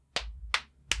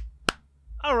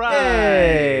All right.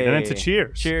 Hey. And it's a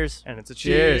cheers. Cheers. And it's a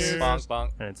cheers. Cheers. Bonk,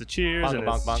 bonk. And it's a cheers. Bonk, and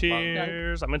bonk, it's bonk, bonk.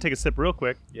 cheers. I'm going to take a sip real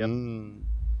quick. Yep.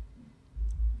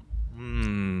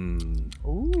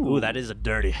 Ooh, that is a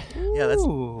dirty. Yeah, that's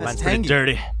Mine's pretty tangy.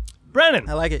 dirty. Brennan,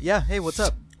 I like it. Yeah. Hey, what's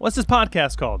up? what's this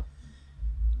podcast called?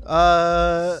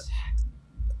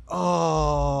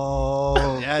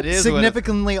 Oh. Yeah, it is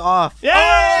significantly off.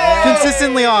 Yeah!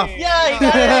 Consistently off. Yeah, he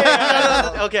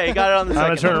got it. Okay, he got it on the I'm second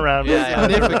going to turn around. Yeah,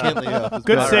 Significantly off.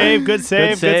 Good All save, good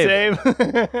save, Good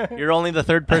good save. You're only the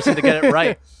third person to get it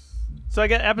right. So I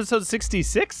got episode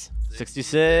 66.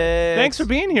 66. Thanks for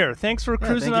being here. Thanks for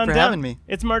cruising thank you on for down. having me.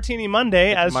 It's Martini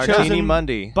Monday, as Martini chosen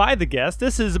Monday. by the guest.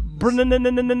 This is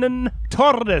Brennan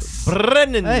Torres.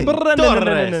 Brennan Hey.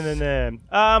 Torres.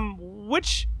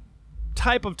 Which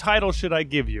type of title should I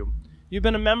give you? You've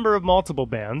been a member of multiple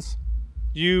bands.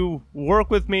 You work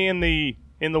with me in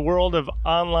the world of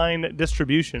online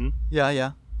distribution. Yeah.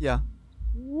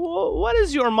 What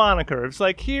is your moniker? It's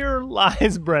like, here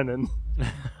lies Brennan.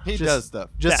 He does stuff.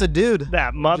 Just a dude.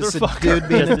 That Just a motherfucker. dude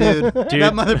being a dude. Dude.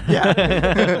 That mother.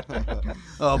 Yeah.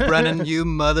 Oh, Brennan, you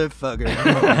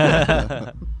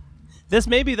motherfucker. This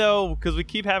may be, though, because we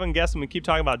keep having guests and we keep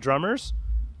talking about drummers.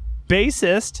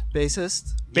 Bassist.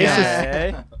 Bassist.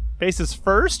 Yeah. Bassist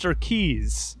first or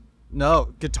keys?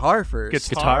 No, guitar first.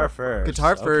 Guitar first.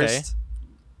 Guitar Okay. first.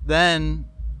 Then,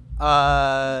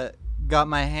 got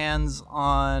my hands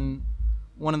on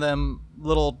one of them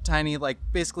little tiny, like,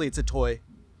 basically it's a toy.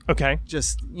 Okay.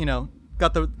 Just,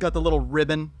 got the little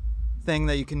ribbon thing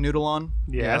that you can noodle on.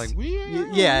 Yes.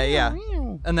 Yeah.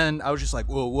 And then I was just like,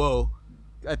 whoa.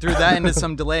 I threw that into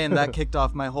some delay, and that kicked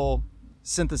off my whole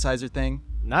synthesizer thing.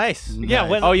 Nice. Yeah,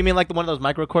 when- Oh, you mean like one of those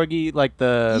micro corgi, like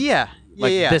the Yeah.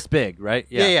 like Yeah. this big, right?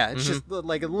 Yeah. It's Mhm. just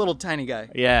like a little tiny guy.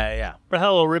 Yeah. For a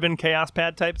little ribbon chaos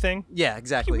pad type thing? Yeah,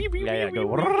 exactly. Yeah.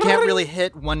 Go. Can't really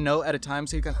hit one note at a time,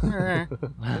 so you can.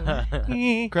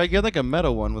 Craig, you had like a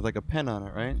metal one with like a pen on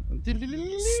it, right?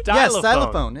 Yeah,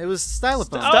 stylophone. It was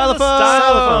stylophone.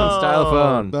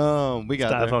 Stylophone. Boom. We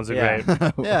got Stylophones are Yeah. great.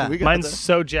 there. Yeah. We got Mine's there.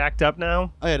 so jacked up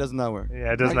now. Oh yeah, it does not work.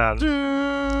 Yeah, it does not.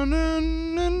 not.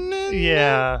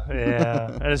 Yeah.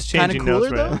 And it's Kinda changing cooler,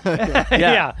 notes, right? Yeah.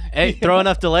 Yeah. Hey, throw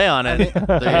enough delay on it. There you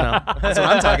know. That's what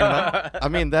I'm talking about. I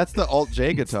mean, that's the Alt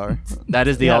J guitar. That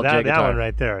is the Yeah, alt J that guitar. one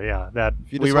right there. Yeah, that.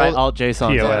 If you We just write hold- alt J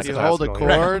songs. POS. Yeah, that's if you hold a classical,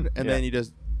 chord and Yeah. then you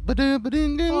just And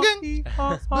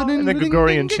the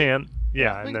Gregorian chant.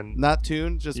 Yeah, and then. not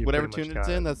tune, just You whatever pretty tune much it's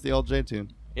got in. it. That's the Alt J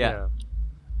tune. Yeah.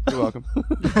 You're welcome.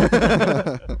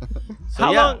 So,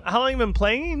 How yeah. long? How long you been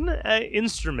playing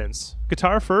instruments?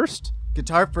 Guitar first.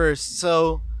 Guitar first.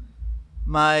 So,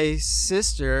 my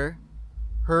sister,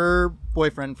 her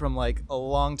boyfriend from like a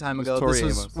long time Was ago. Tori This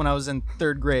was Amos. when I was in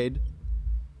 3rd grade.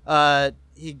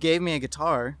 He gave me a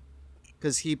guitar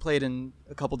because he played in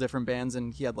a couple different bands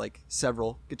and he had like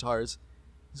several guitars.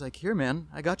 He's like, "Here, man,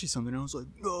 I got you something." And I was like,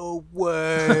 "No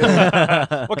way!"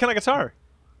 What kind of guitar?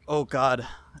 Oh God,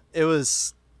 it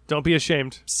was Don't be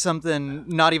ashamed. something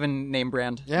not even name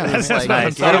brand. Yeah, It was that's like, what I'm I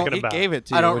talking don't- He about. gave it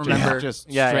to you. I don't which remember. Is just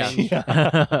Yeah. strange.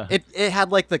 It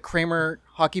had like the Kramer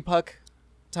hockey puck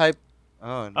type,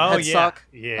 Oh, no. Oh Headstock.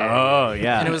 yeah. Oh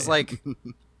yeah. and it was like,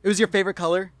 it was your favorite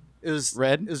color. It was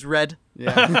Red? It was red.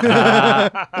 Yeah.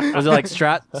 Was it like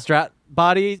strat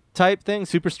body type thing?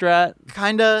 Super strat?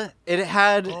 Kinda. It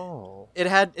had. Oh.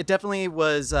 It definitely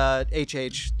was HH.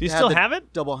 Do you It had still the have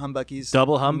it? Double humbuckies.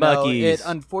 Double No, humbuckies. it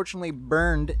unfortunately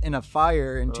burned in a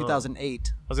fire in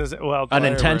 2008. I was gonna say, well, An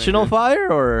intentional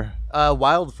fire or?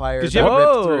 Wildfire Did that you-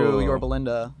 ripped Whoa. through Yorba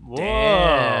Linda. Whoa.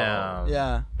 Damn.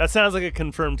 Yeah. That sounds like a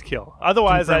confirmed kill.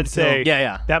 Otherwise, Confirmed I'd say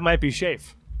Yeah. that might be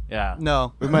Shafe. Yeah.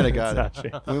 No. We might have got It's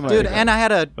it. not We might Dude, have and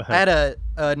got I had a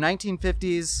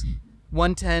 1950s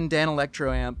 110 Dan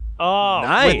Electro amp Oh,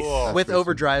 Nice. cool. with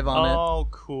overdrive on it. Oh,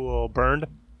 cool. Burned.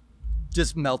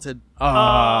 Just melted.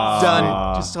 Oh.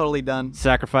 Done. Just totally done.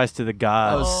 Sacrifice to the I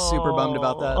gods. was super bummed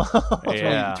about that. it.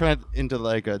 Yeah. Turn it into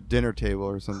like a dinner table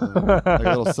or something. Like a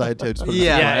little side table. Just put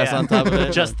Yeah. some glass on top of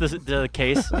it. Just the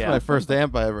case. That's Yeah. my first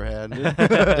amp I ever had.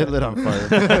 It lit on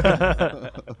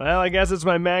fire. Well, I guess it's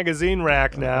my magazine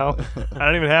rack now. I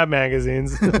don't even have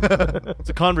magazines. It's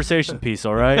a conversation piece,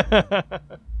 all right?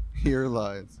 Here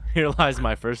lies. Here lies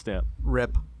my first amp.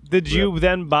 Rip. Did you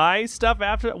then buy stuff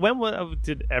after?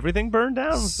 Did everything burn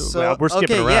down? So- Well, we're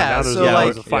skipping okay, around. yeah, Now there's so, hours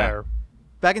like- of fire.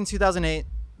 Back in 2008,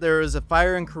 there was a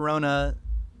fire in Corona.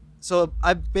 So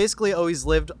I basically always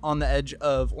lived on the edge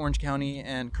of Orange County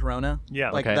and Corona.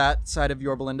 Yeah. Like Okay. that side of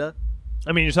Yorba Linda.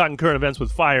 I mean, you're talking current events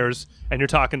with fires, and you're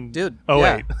talking. Dude. Oh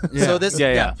yeah. wait. Yeah. So this.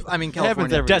 Yeah, Yeah. yeah. I mean, It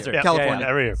happens California. every Desert. year. California. Yeah,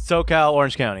 every year. SoCal,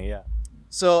 Orange County, yeah.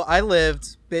 So I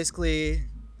lived basically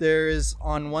there's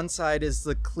on one side is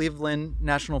the Cleveland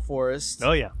National Forest,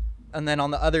 Oh yeah. and then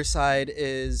on the other side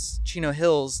is Chino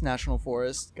Hills National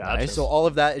Forest. Gotcha. Nice. So all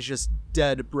of that is just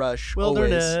dead brush. Always.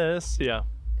 Wilderness. Yeah.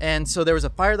 And so there was a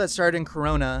fire that started in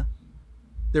Corona.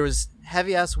 There was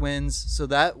heavy ass winds, so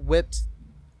that whipped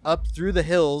up through the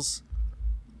hills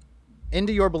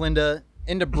into Yorba Linda,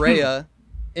 into Brea,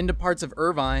 into parts of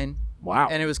Irvine, Wow.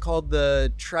 and it was called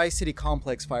the Tri-City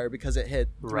Complex Fire because it hit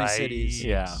three Right. cities.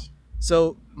 Yeah.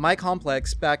 So my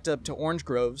complex backed up to Orange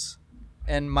Groves,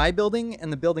 and my building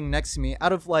and the building next to me,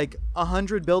 out of like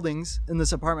 100 buildings in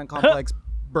this apartment complex,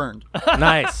 burned.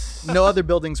 Nice. No other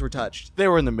buildings were touched. They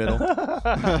were in the middle.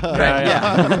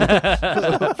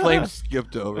 Yeah. Flames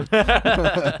skipped over.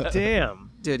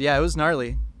 Damn. Dude, yeah, it was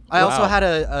gnarly. I also Wow. had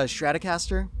a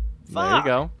Stratocaster. There you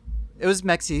go. It was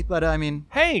Mexi, but I mean,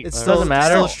 Hey, it's Doesn't still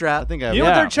matter. Still a I Strat. think I you know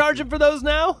what Yeah. they're charging for those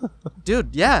now?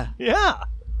 Dude, yeah. Yeah.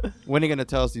 When are you gonna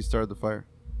tell us you started the fire?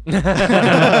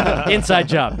 Inside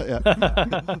job. Yeah.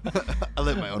 I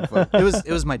lit my own fire.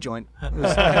 It was my joint. It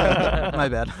was, my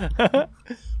bad.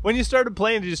 When you started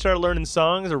playing, did you start learning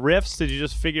songs or riffs? Did you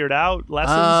just figure it out?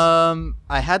 Lessons?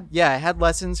 I had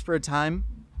lessons for a time,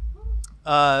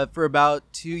 for about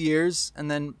 2 years, and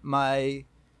then my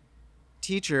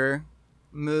teacher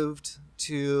moved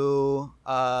to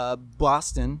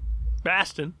Boston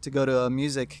Bastion. to go to a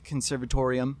music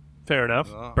conservatorium, Fair enough.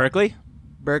 Berkeley?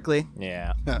 Berkeley,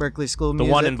 Yeah. Berkeley School of The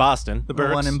Music. one in Boston. The The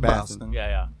one in Boston. Boston. Yeah,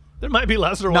 yeah. There might be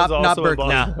lesser Not- ones not also in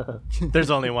Berkeley. Boston. There's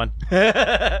only one.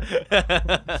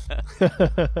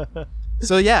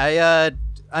 So yeah,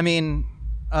 I mean,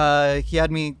 he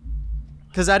had me,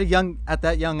 because at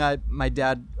that young, my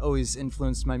dad always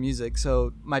influenced my music.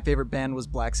 So my favorite band was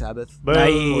Black Sabbath. Boom.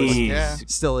 Nice. Yeah.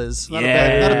 Still is. Not a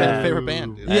bad Yeah. favorite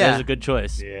band, dude. That Yeah. is a good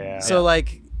choice. Yeah. So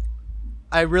like,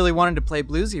 I really wanted to play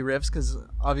bluesy riffs because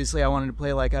obviously I wanted to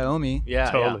play like Iommi. Yeah,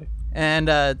 Totally.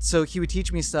 And so he would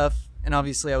teach me stuff, and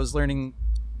obviously I was learning,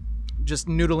 just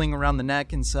noodling around the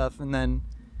neck and stuff. And then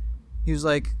he was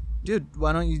like, "Dude,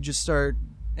 why don't you just start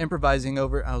improvising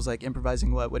over?" I was like,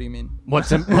 "Improvising what? What do you mean?"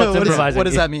 What's What improvising? what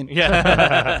does that mean?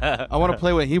 Yeah. I want to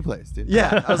play what he plays, dude.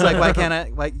 Yeah, I was like, "Why can't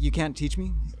I? Like, you can't teach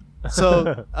me?"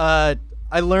 So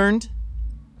I learned,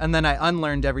 and then I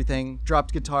unlearned everything.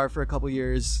 Dropped guitar for a couple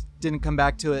years. Didn't come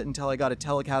back to it until I got a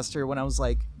Telecaster when I was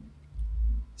like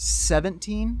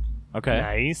 17 Okay.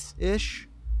 Nice. ish,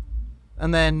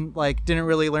 and then like didn't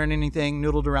really learn anything.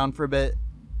 Noodled around for a bit,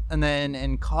 and then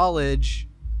in college,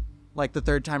 like the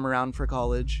third time around for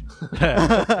college,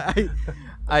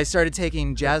 I started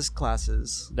taking jazz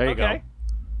classes, There you Okay.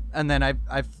 and then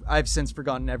I've since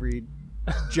forgotten every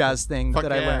jazz thing Fuck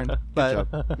that I yeah. learned. Good But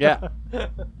job. go.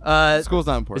 Yeah. School's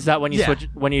not important. Is that when you Yeah. switched?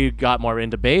 When you got more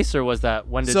into bass, or was that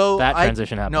when did so that I-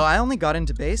 transition happen? No, I only got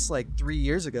into bass like 3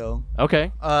 years ago.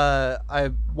 Okay. I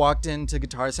walked into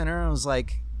Guitar Center and I was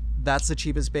like, "That's the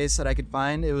cheapest bass that I could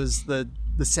find." It was the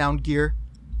Sound Gear,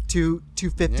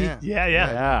 250 Yeah. Yeah,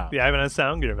 yeah. Yeah. Yeah, I haven't had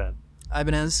sound gear, man.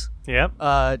 Ibanez. Yep.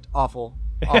 Awful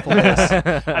bass.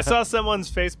 I saw someone's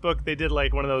Facebook. They did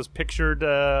like one of those pictured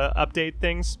update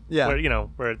things. Yeah.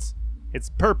 Where it's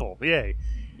purple. Yay.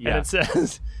 Yeah.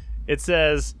 And it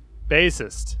says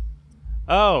bassist.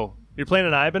 Oh, you're playing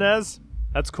an Ibanez?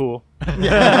 That's cool.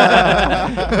 Yeah.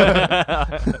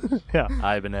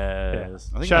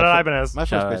 Ibanez. I think Shout my out fir- Ibanez. My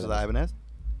Shout first out bass was Ibanez.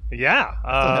 Yeah.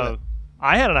 have it.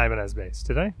 I had an Ibanez bass.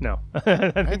 Did I? No.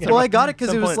 Well, I got it because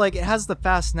Some it was point. like it has the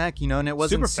fast neck, you know, and it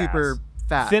wasn't Super super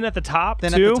fat. thin at the top.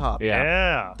 Thin at too? the top. Yeah.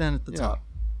 Yeah. Thin at the Yeah. top.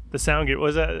 The sound gear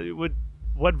was that.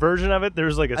 What version of it?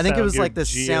 There's like a. I think it was Sound like the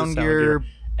Geo Sound Gear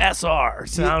SR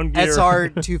Sound Gear SR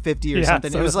 250 or Yeah, something.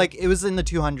 It so- was like it was in the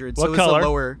 200s. So What it was color? a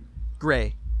lower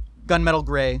gray, gunmetal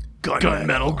gray,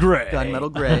 gunmetal gray.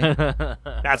 gunmetal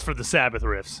gray. That's for the Sabbath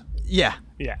riffs. Yeah,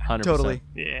 Yeah. 100%. totally.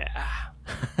 Yeah.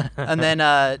 And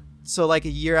then so like a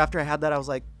year after I had that, I was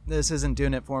like, this isn't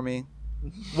doing it for me.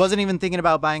 Wasn't even thinking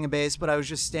about buying a bass, but I was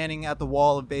just standing at the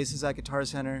wall of basses at Guitar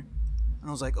Center, and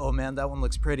I was like, oh man, that one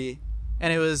looks pretty.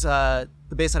 And it was the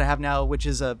bass that I have now, which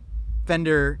is a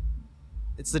Fender.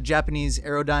 It's the Japanese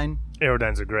Aerodyne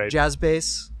Aerodynes are great. jazz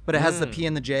bass, but it has the P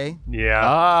and the J, Yeah.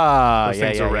 Ah, Those yeah,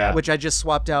 things yeah, are yeah. rad. which I just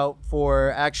swapped out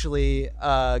for actually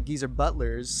Geezer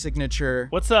Butler's signature.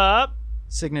 What's up?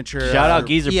 Signature. Shout out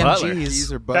Geezer EMGs. Butler.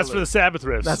 Geezer Butler. That's for the Sabbath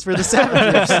riffs. That's for the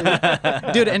Sabbath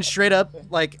riffs. Dude, and straight up,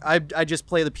 like I just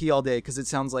play the P all day because it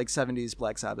sounds like 70s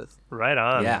Black Sabbath. right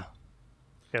on. Yeah.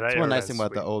 Yeah, That's one nice thing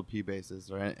about the sweet. old P basses,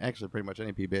 or actually pretty much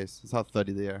any P bass. It's how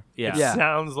thuddy they are. Yeah. Yeah.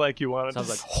 Sounds like you want it Sounds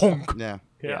to like honk. Yeah.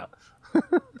 Yeah.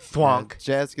 Thwonk.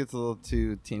 Jazz gets a little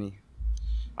too teeny.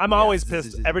 I'm always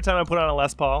pissed every time I put on a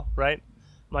Les Paul, right?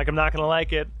 I'm like, I'm not going to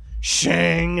like it.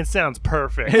 shing. It sounds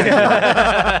perfect.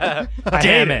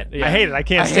 Damn it. I hate it. I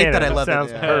can't I hate stand that it. I love it.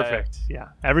 sounds Yeah. perfect. Yeah,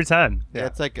 every time. Yeah,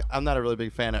 it's like I'm not a really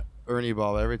big fan of Ernie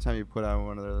Ball, but every time you put on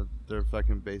one of their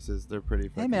fucking basses, they're pretty. Hey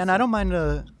fucking man, sick. I don't mind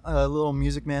a little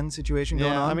Music Man situation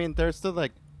going Yeah, on. I mean, they're still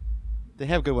like, they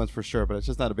have good ones for sure, but it's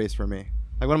just not a bass for me.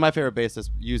 Like one of my favorite bassists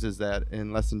uses that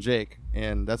in Less Than Jake,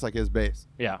 and that's like his bass.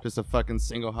 Yeah. Just a fucking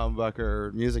single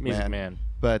humbucker Music Music Man. Man.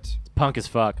 But Punk as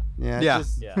fuck. yeah, Yeah.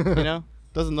 Just, Yeah. you know,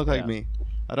 doesn't look like Yeah. me.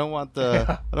 I don't want the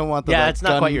Yeah, like, it's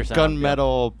not quite your sound, yeah.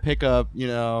 gunmetal pickup, you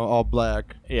know, all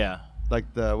black. Yeah.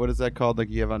 Like the what is that called? Like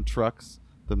you have on trucks,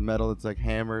 the metal that's like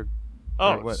hammered.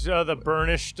 Oh, Or what? so the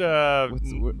burnished.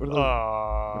 What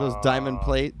are those diamond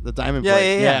plate? The diamond Yeah,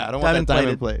 plate. yeah, yeah. I don't want that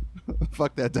diamond plate.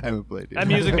 Fuck that diamond plate, dude. That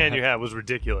Music Man you had was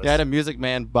ridiculous. Yeah, I had a Music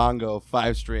Man bongo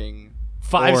 5-string.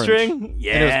 Five orange. string?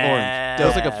 Yeah. And it was orange. It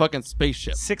was like a fucking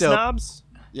spaceship. 6 Dope. knobs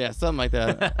Yeah, something like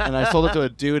that. And I sold it to a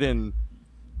dude in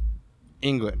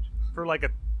England, for like a.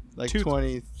 like Two-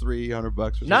 $2,300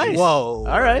 or something. Nice. Whoa.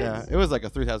 All right. Yeah, it was like a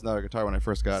 $3,000 guitar when I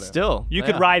first got it. Still. You yeah.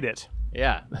 could ride it. Yeah.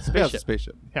 Yeah, it was Spaceship. a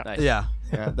spaceship. Nice. Yeah.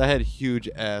 Yeah, that had huge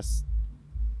ass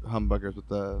humbuckers with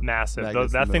the Massive.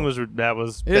 magnets That in the thing middle. that It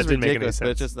is didn't make any ridiculous, sense.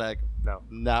 but it's just like No,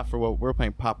 not for what we're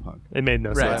playing pop punk. it made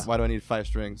no Right. sense. Why do I need 5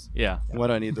 strings? Yeah. Why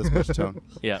do I need this much tone?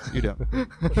 Yeah. You don't.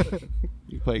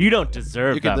 You play. You don't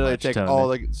deserve You can that literally much take tone. all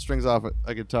the strings off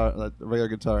a guitar, like a regular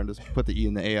guitar, and just put the E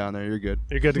and the A on there. You're good.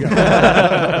 You're good to go.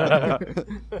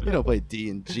 You don't play D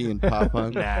and G and pop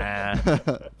punk. Nah.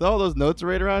 All those notes are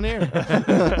right around here.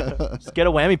 Just get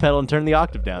a whammy pedal and turn the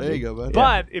octave down. There dude. you go, bud.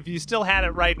 But if you still had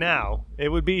it right now, it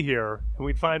would be here, and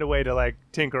we'd find a way to like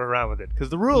tinker around with it. Because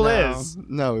the rule is,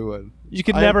 no, we wouldn't. you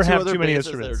could I never two have other too many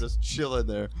basses that instruments. are just chilling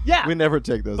there. Yeah. we never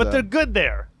take those. But out. they're good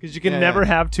there because you can Yeah, never yeah.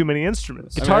 have too many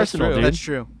instruments. I mean, Guitar that's Arsenal, true. dude. That's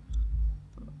true.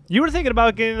 You were thinking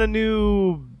about getting a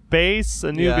new bass,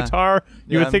 a new Yeah. guitar.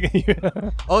 You Yeah. were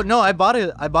thinking. Oh no, I bought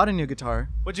a new guitar.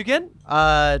 What'd you get?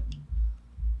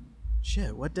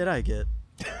 Shit, what did I get?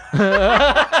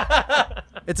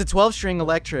 It's a 12-string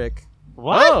electric.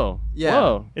 What? Whoa. Yeah.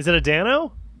 Whoa. Is it a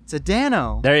Dano? It's a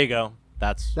Dano. There you go.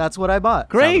 That's What I bought.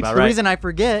 Great. about The right. reason I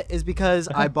forget is because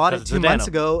I bought 'Cause it it's 2 a Dano. months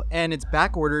ago and it's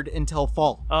back ordered until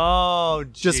fall. Oh,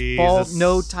 Just Jesus. fall,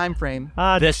 no time frame.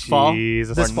 Ah, This fall?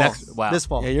 Jesus. This Or fall. next- wow. This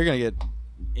fall. Yeah, you're gonna get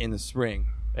in the spring.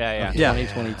 yeah. of Yeah.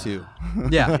 2022.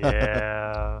 Yeah.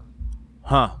 Yeah.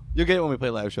 Huh. You'll get it when we play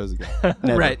live shows again.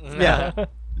 Never. Right. Yeah. It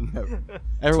Never.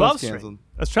 Everyone's 12 canceled. string.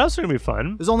 A 12 string would be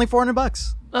fun. was only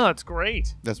 $400. Oh, that's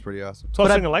great. That's pretty awesome. 12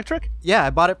 But I- string electric? Yeah,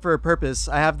 I bought it for a purpose.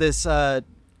 I have this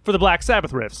For the Black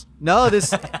Sabbath riffs. no,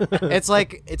 this it's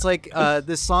like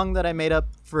this song that I made up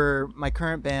for my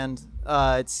current band.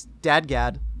 It's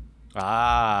Dadgad.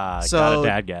 Ah, So got a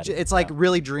dad gad. it's like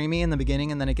really dreamy in the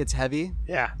beginning and then it gets heavy.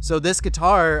 Yeah. So this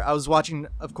guitar, I was watching,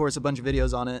 of course, a bunch of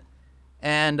videos on it,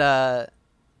 and As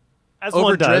one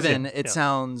does, overdriven, yeah. it Yeah.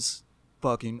 sounds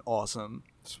fucking awesome.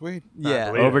 Sweet. Yeah,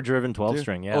 believe it. Overdriven 12 Dude.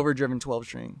 string, yeah. overdriven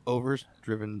 12-string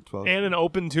Overdriven 12. And an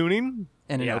open tuning.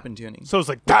 and an Yeah. open tuning. So it's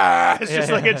like, it's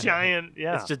just like a giant.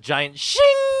 Yeah. It's just giant shing.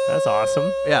 That's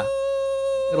awesome. Yeah,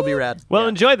 it'll be rad. Well,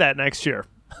 enjoy that next year.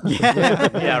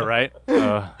 Yeah, right.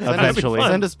 Eventually.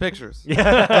 Send us pictures.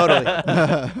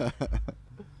 Totally.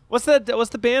 What's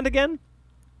the band again?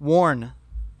 Worn,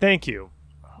 Thank you.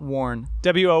 Worn,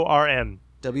 WORN.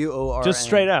 WORN. Just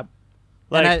straight up.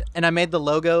 Like, And I made the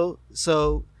logo.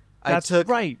 So that's I took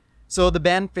right. So the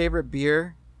band favorite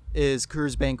beer is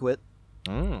Coors Banquet.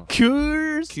 Mm.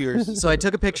 Cures. Cures. So I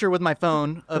took a picture with my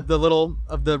phone of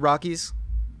the Rockies,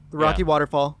 the Rocky Yeah.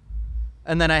 waterfall,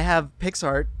 and then I have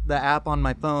PixArt, the app on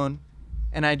my phone,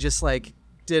 and I just like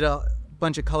did a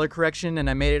bunch of color correction and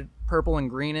I made it purple and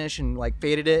greenish and like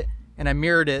faded it and I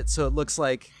mirrored it so it looks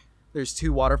like there's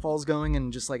 2 waterfalls going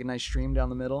and just like a nice stream down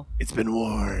the middle. It's been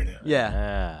worn. Yeah.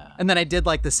 Yeah. And then I did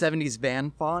like the 70s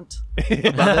van font.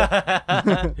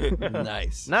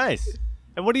 Nice. Nice.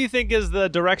 And what do you think is the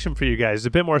direction for you guys?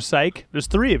 A bit more psych? There's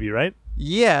 3 of you, right?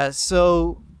 Yeah,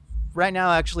 so right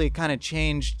now actually it kind of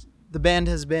changed. The band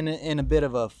has been in a bit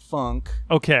of a funk.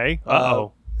 Okay.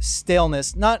 Uh-oh.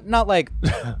 Staleness, not like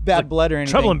bad blood or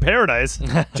anything. Trouble in paradise.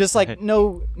 Just like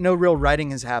no real writing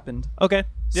has happened. Okay.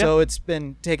 So it's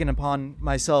been taken upon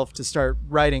myself to start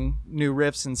writing new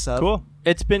riffs and stuff. Cool.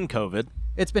 It's been COVID.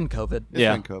 It's been COVID. It's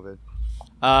Yeah. been COVID.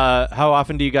 How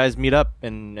often do you guys meet up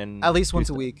and At least once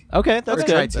a week. Okay, that's Or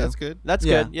try good. to. That's good. That's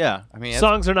Yeah. good. Yeah. I mean,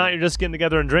 Songs or not, you're just getting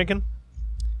together and drinking?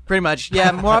 Pretty much.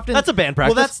 Yeah, more often. That's a band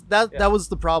Well, practice. that was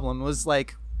the problem. Was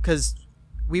like because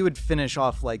we would finish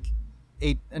off like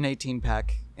an 18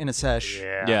 pack in a sesh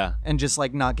Yeah. and just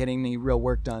like not getting any real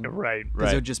work done. Right. Because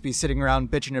Right. it would just be sitting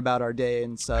around bitching about our day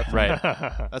and stuff. Right.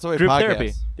 That's why we Group podcast.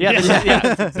 therapy. Yeah.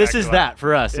 This is Exactly. that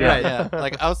for us. Yeah. Right. Yeah,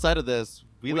 like outside of this,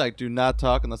 we like do not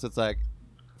talk unless it's like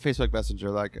Facebook Messenger.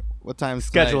 Like what time's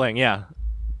tonight? Scheduling. Yeah.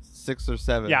 6 or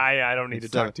 7. Yeah, I don't need to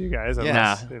It's, talk to you guys. Yeah.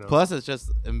 unless, Nah. you know. Plus, it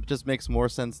just makes more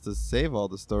sense to save all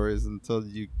the stories until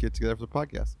you get together for the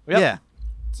podcast. Yep. Yeah.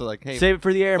 So like, hey, Save it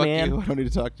for the air, fuck man. you. I don't need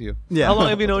to talk to you. Yeah. How long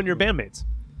have you known your bandmates?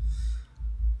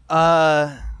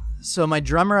 So my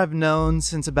drummer I've known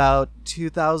since about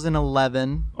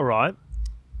 2011, All right.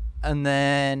 and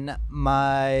then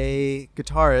my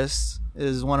guitarist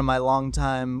is one of my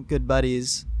longtime good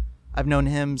buddies. I've known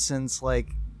him since like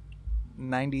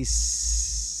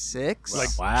 96. Like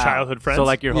Wow. childhood friends? So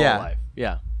like your whole Yeah. life.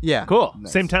 Yeah. Yeah. Cool.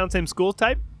 Nice. Same town, same school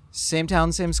type? Same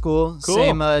town, same school, Cool.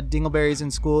 same dingleberries in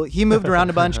school. He moved around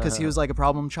a bunch because he was like a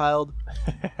problem child.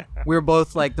 We were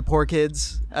both like the poor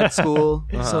kids at school.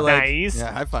 So like, Nice.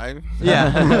 Yeah, high five.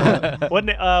 yeah.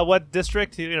 What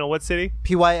district? You know, what city?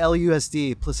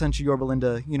 PYLUSD, Placentia Yorba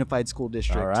Linda Unified School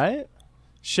District. All right.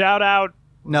 Shout out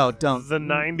No, don't. the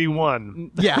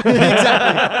 91.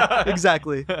 Yeah,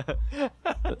 exactly.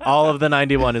 All of the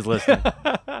 91 is listening.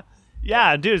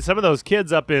 Yeah, dude, some of those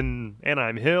kids up in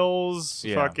Anaheim Hills,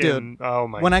 Yeah. fucking, Dude, oh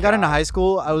my When I got into God. high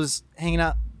school, I was hanging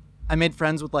out. I made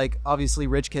friends with like obviously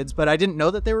rich kids, but I didn't know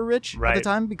that they were rich at the Right.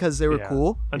 time because they were Yeah.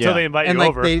 cool. Until Yeah. they invite And you like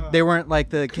over. they weren't like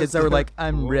the kids that were like,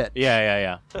 I'm rich.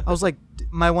 Yeah. I was like,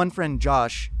 my one friend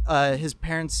Josh, his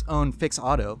parents own Fix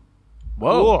Auto,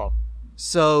 Whoa. Cool.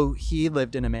 so he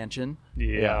lived in a mansion.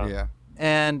 Yeah. Yeah.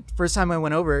 And first time I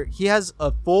went over, he has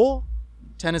a full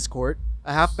tennis court,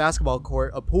 a half basketball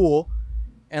court, a pool,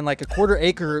 and like a 1/4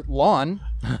 acre lawn.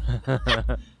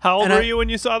 How old And were I- you when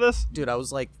you saw this? Dude, I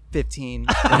was like 15.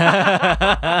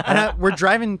 We're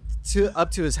driving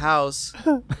up to his house.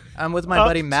 I'm with my Up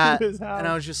buddy to Matt, his house. and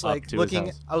I was just Up like to his looking.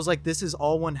 house. I was like, "This is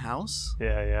all one house.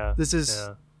 Yeah. This is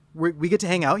Yeah. we get to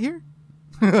hang out here."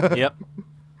 Yep.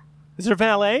 Is there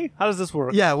valet? How does this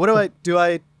work? Yeah. What do I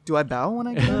do? Do I bow when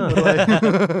I get in? What do I?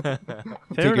 Fair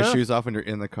Take your enough. shoes off when you're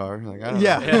in the car. Like, I don't know.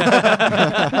 Yeah.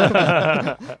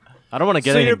 I don't want to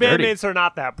get So your anything dirty. bandmates are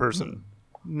not that person.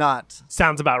 Not.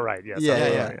 Sounds about right. Yes. Yeah, sounds yeah,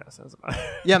 about yeah. right, sounds about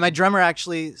Yeah. My drummer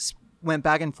actually went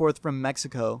back and forth from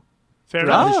Mexico Fair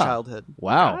throughout enough. his Ah. childhood.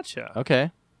 Wow. Gotcha.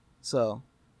 Okay. So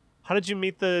How did you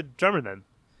meet the drummer then?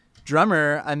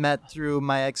 drummer I met through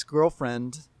my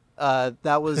ex-girlfriend.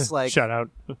 That was like Shout out.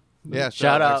 Yeah.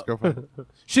 Shout out. ex-girlfriend.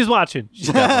 She's watching. She's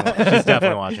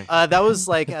definitely watching. that was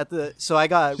like at the so I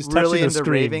got She's touching really the into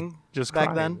screen. raving Just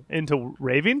back crying. then. Into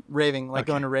raving? Raving, like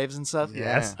going to raves and stuff.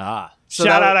 Yes. Ah. So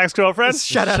Shout that out ex-girlfriend.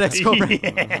 Shout out ex-girlfriend.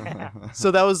 yeah.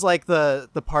 So that was like the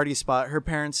party spot. Her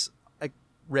parents, like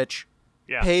rich,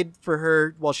 Yeah. paid for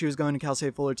her while she was going to Cal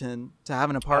State Fullerton to have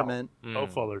an apartment. Oh,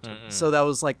 Fullerton. So that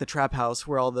was like the trap house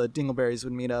where all the dingleberries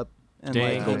would meet up and like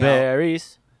hang out.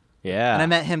 Dingleberries. Yeah. And I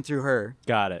met him through her.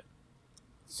 Got it.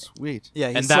 Sweet. Yeah,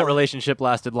 he And still that relationship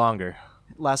lasted longer.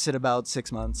 lasted about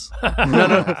 6 months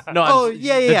No. Oh,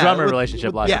 yeah, The yeah. drummer With- relationship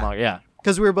with- lasted yeah. longer. Yeah.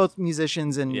 because we were both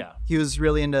musicians and Yeah. he was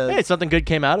really into. Hey, something good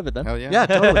came out of it then. Hell yeah. Yeah,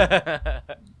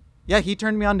 totally. Yeah, he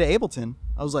turned me on to Ableton.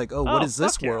 I was like, oh, what Oh, is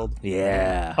this fuck yeah. world?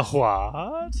 Yeah.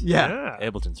 What? Yeah.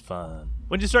 Ableton's fun.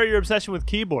 When did you start your obsession with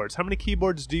keyboards? How many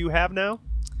keyboards do you have now?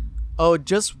 Oh,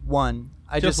 just one.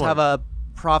 I Just just have a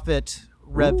Prophet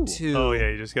Rev Ooh. 2. Oh yeah,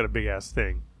 you just got a big ass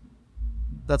thing.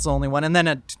 That's the only one. And then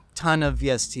a ton of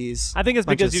VSTs. I think it's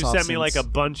Bunch because of you soft sent me like a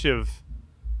synths. bunch of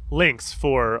links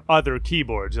for other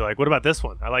keyboards. You're like, what about this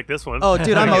one? I like this one. Oh,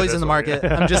 dude, I I'm get always this in the one. market.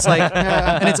 I'm just like,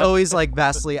 and it's always like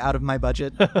vastly out of my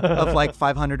budget of like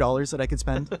 $500 that I could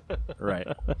spend. Right.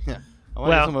 Yeah. I want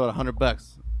Well- to about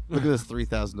 $100. Look at this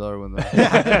 $3,000 one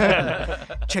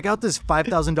though. Check out this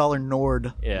 $5,000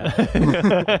 Nord. Yeah. I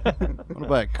want to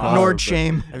buy a car. Nord but-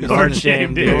 shame. Have you Nord seen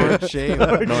shame, it? dude. Nord shame.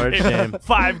 Nord shame.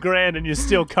 $5,000 and you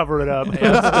still cover it up.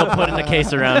 Still putting the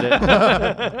case around it.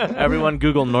 Everyone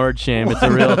Google Nord shame. It's a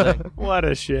real thing. What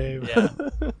a shame. Yeah.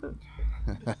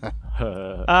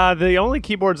 The only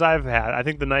keyboards I've had, I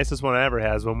think the nicest one I ever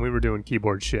had is when we were doing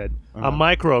keyboard shit. A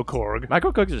Micro Korg.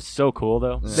 Micro Korgs are so cool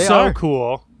though. They so are.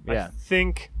 cool. Yeah. I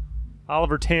think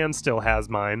Oliver Tan still has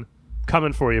mine.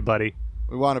 Coming for you, buddy.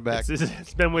 We want it back.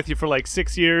 It's been with you for like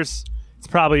 6 years. It's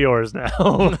probably yours now.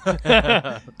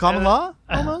 Common law,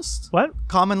 almost? What?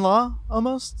 Common law,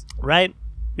 almost? Right?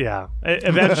 Yeah.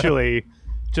 Eventually,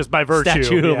 just by virtue.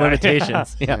 Statute of yeah.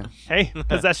 limitations. Yeah. Hey,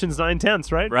 possession's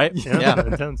 9/10, right? Right? Yeah. Yeah.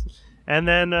 9/10. And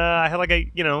then I had like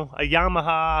a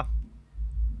Yamaha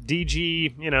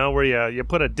DG, where you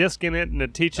put a disc in it and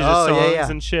it teaches you Oh, songs yeah, yeah.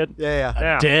 and shit. Yeah, yeah.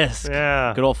 Yeah. Disc.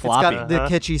 Yeah. Good old It's floppy. got the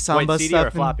kitschy samba CD stuff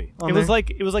or floppy? on It was there.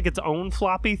 like it's own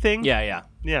floppy thing. Yeah, yeah.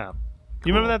 Yeah.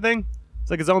 You remember that thing?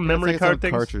 It's like its own memory It's like card its own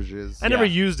thing. cartridges. I never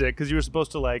Yeah. used it because you were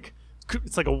supposed to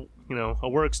it's like a a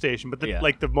workstation, but Yeah.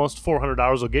 like the most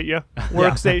 $400 will get you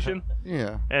workstation.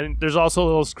 Yeah. And there's also a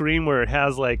little screen where it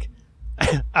has like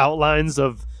outlines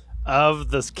of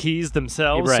the keys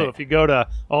themselves. Right. So if you go to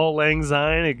Auld Lang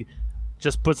Syne, it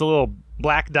just puts a little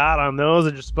black dot on those,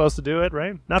 and you're supposed to do it,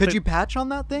 right? Not Could that- you patch on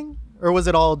that thing, or was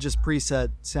it all just preset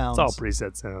sounds? It's all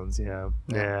preset sounds. Yeah.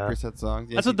 Yeah. Preset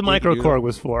songs. That's what the Yankee Doodle. microKORG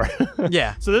was for.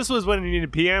 Yeah. So this was when you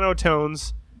needed piano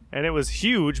tones, and it was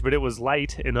huge, but it was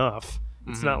light enough.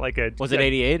 It's not like a Was it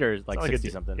 88 or like like a 60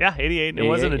 di- something? Yeah, 88. It 88,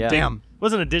 wasn't a yeah. Damn. it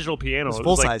wasn't a digital piano. It was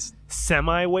full like size.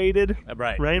 semi-weighted,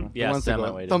 Right. right? Yeah, The ones that go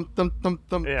semi-weighted. thump, thump, thump,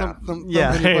 thump, Yeah. thump, thump,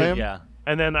 Yeah. thump when you play 'em. Yeah.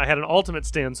 And then I had an ultimate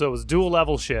stand, so it was dual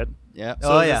level shit. Yeah.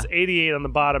 So Oh, it yeah. was 88 on the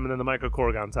bottom, and then the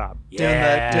microKORG on top. Doing the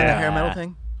hair metal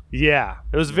thing. Yeah,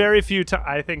 it was very few times.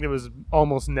 I think it was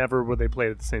almost never where they played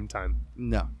at the same time.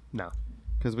 No. No.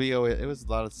 Because it was a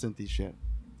lot of synthy shit.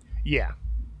 Yeah.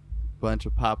 Bunch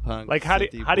of pop punk. Like how do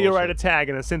synthy you write a bullshit. tag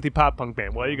in a synthy pop punk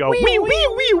band? Well, you go wee wee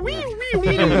wee wee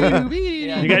wee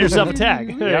wee. You got yourself a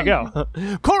tag. There you go.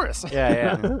 Chorus.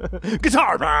 Yeah,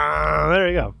 Guitar. There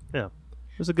you go. Yeah. It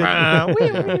was a good. I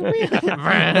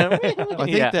think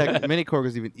Yeah. that mini chord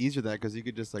was even easier than that because you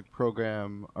could just like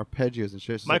program arpeggios and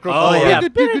shit. It's just Micro. Oh, yeah.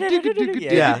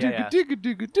 yeah.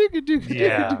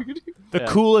 Yeah. The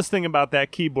coolest thing about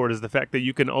that keyboard is the fact that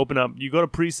you can open up. You go to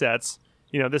presets.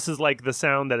 This is like the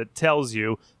sound that it tells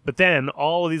you, but then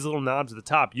all of these little knobs at the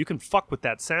top, you can fuck with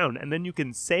that sound, and then you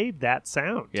can save that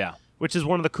sound. Yeah. Which is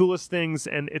one of the coolest things,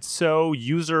 and it's so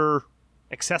user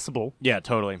accessible. Yeah,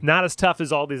 totally. Not as tough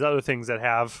as all these other things that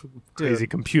have crazy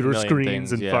computer million screens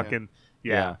things, and yeah. fucking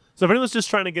Yeah. So if anyone's just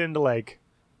trying to get into like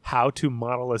how to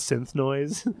model a synth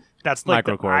noise, that's like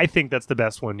microKORG. I think that's the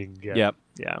best one you can get. Yep.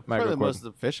 Yeah. Probably the microKORG. most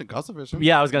efficient, cost efficient.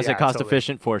 Yeah, I was gonna say Yeah, cost totally.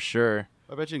 efficient for sure.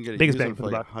 I bet you can get a Biggest used bang one for for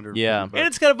the like buck. 100. Yeah. And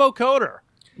it's got a vocoder.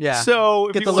 Yeah. So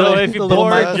if Get you the want, little- So if you the little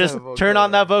bored, mic. just Yeah, turn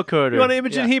on that vocoder. you want to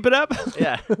Imogen heap it up?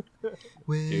 Yeah.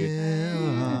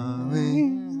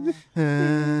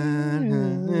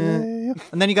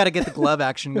 And then you got to get the glove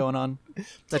action going on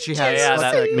that she has. Yeah,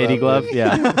 that Like MIDI glove.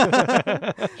 Yeah.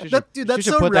 Dude, that's she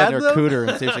should so put rad that in though. her cooter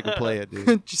and see if she can play it,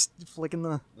 dude. Just flicking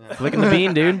the, Flicking the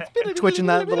bean, dude. twitching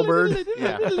that little bird.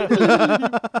 Yeah.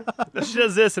 She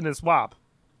does this and it's WAP.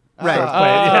 Right.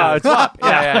 Yeah. It's WAP.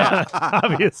 Yeah.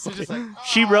 Obviously.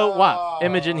 She wrote WAP.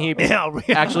 Imogen Heap Yeah,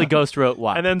 actually ghost wrote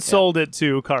WAP. and then sold it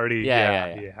to Cardi. Yeah.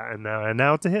 And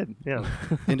now it's a hit. Yeah.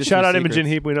 Industry Shout out secrets. Imogen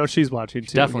Heap. We know she's watching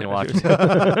too. Definitely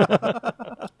Yeah.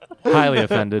 watched. Highly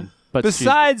offended. But she's-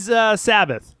 Besides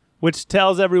Sabbath, which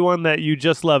tells everyone that you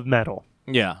just love metal.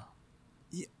 yeah.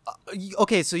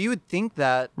 Okay, so you would think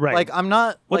that. Right. Like, I'm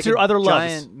not What's like your a other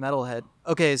loves? giant metalhead.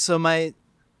 Okay, so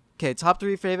top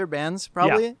 3 favorite bands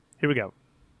probably Yeah. Here we go.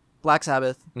 Black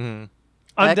Sabbath. Mhm.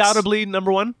 Undoubtedly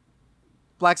number one.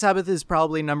 Black Sabbath is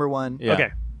probably number 1. Yeah. Okay.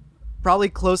 Probably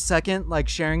close second, like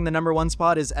sharing the number 1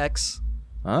 spot is X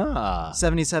Ah.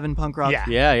 77 punk rock.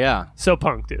 Yeah. Yeah. So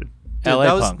punk, dude. Dude, LA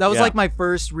that punk. was yeah. like my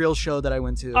first real show that I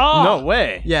went to. Oh No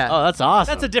way. Yeah. Oh, that's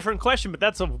awesome. That's a different question, but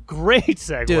that's a great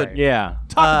segue. Dude. Yeah.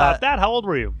 Talk about that. How old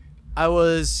were you? I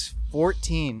was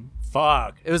 14.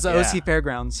 Fuck. It was an Yeah. OC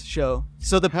Fairgrounds show.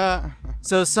 So Ha.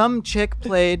 so some chick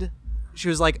played. She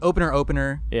was like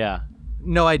opener. Yeah.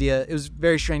 No idea. It was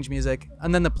very strange music.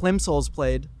 And then the Plimsolls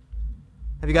played.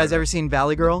 Have you guys ever seen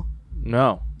Valley Girl?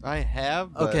 No. I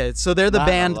have. but Okay, so they're the not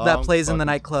in a band that long plays in the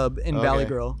fucking- nightclub in Okay. Valley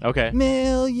Girl. Okay.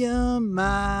 Million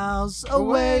miles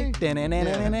away.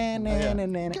 Yeah.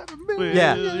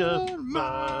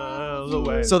 Miles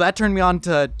away. So that turned me on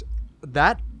to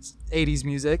that 80s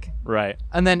music. Right.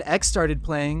 And then X started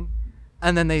playing.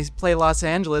 And then they play Los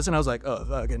Angeles. And I was like, oh,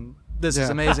 fucking, this is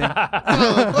Yeah. amazing.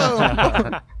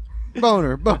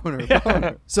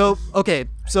 Boner. So, okay.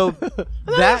 So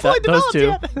Those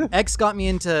two. X got me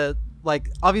into, like,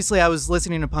 obviously I was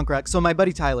listening to punk rock. So my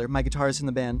buddy Tyler, my guitarist in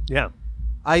the band, Yeah.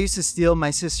 I used to steal my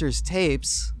sister's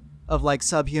tapes of like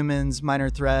Subhumans, Minor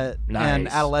Threat, and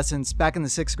Nice. Adolescence back in the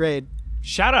 6th grade.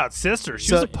 Shout out sister. She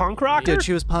So- was a punk rocker. Dude,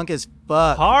 she was punk as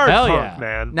fuck. Hard Hell punk, yeah.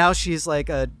 man. Now she's like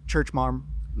a church mom.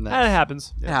 That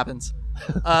happens. It happens.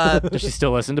 Does she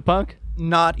still listen to punk?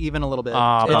 Not even a little bit.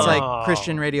 Aw, It's bummer. like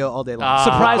Christian radio all day long.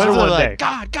 Surprise What her is it one like?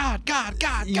 day.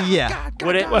 God. Yeah.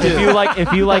 Would it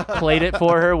if you played it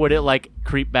for her, would it like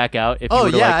creep back out? If you Oh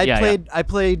were to, yeah, like, I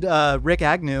played Rick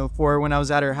Agnew for when I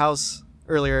was at her house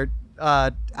earlier.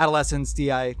 Adolescence,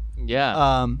 DI.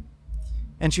 Yeah.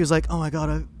 and she was like, "Oh my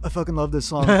god, I fucking love this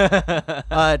song."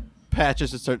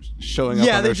 Patches just start showing up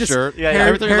Yeah, on they their just- shirt. Yeah, hair-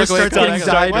 Every time you hair look away, starts it's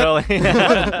getting like,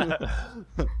 dyed.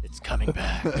 what? It's coming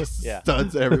back. Yeah.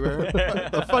 Studs everywhere.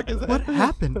 What the fuck is that? What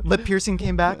happened? Lip piercing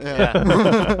came back. Yeah.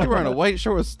 You're wearing a white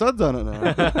shirt with studs on it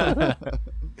now.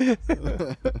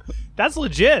 That's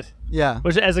legit. Yeah.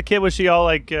 As a kid, was she all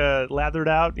like lathered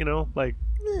out? You know, like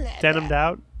denimed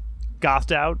out,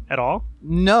 gothed out at all?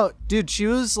 No, dude, she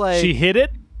was like She hid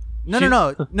it.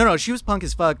 No. She was punk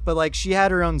as fuck, but like she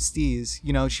had her own steez.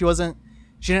 You know, she didn't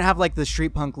have like the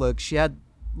street punk look. She had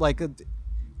like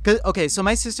okay, so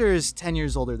my sister is 10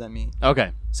 years older than me.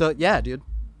 Okay. So yeah, dude.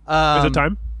 Is it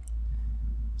time?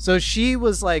 So she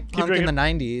was like punk in the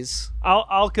drinking. 90s.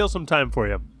 I'll kill some time for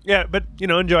you. Yeah, but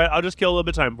enjoy it. I'll just kill a little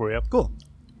bit of time for you. Cool.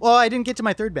 Well, I didn't get to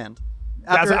my third band.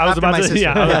 I was After about my to. sister.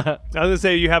 Yeah, I was gonna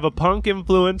say you have a punk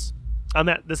influence on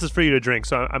that. This is for you to drink,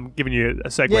 so I'm giving you a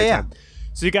segue Yeah. time.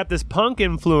 So you got this punk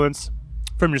influence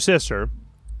from your sister,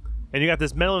 and you got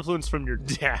this metal influence from your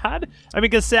dad. I mean,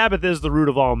 because Sabbath is the root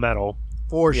of all metal,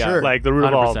 For Yeah, sure. like the root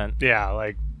of all. 100%. Yeah,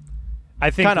 like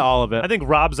I think Kind of all of it. I think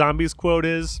Rob Zombie's quote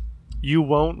is, "You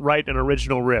won't write an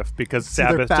original riff because It's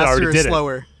either Sabbath faster already or did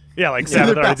slower. it." Yeah, like It's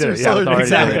either Sabbath already did faster it. or Yeah, slower than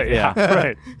exactly. Sabbath. Yeah,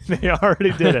 right. They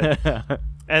already did it.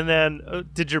 And then,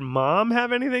 did your mom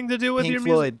have anything to do with Pink your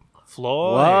Floyd. music?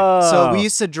 Floyd. Whoa. So we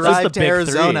used to Those drive the to big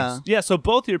Arizona. threes. Yeah, so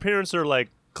both your parents are like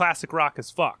classic rock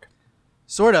as fuck.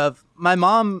 Sort of. My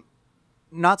mom,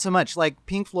 not so much. Like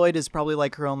Pink Floyd is probably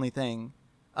like her only thing.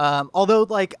 Although,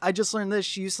 like, I just learned this.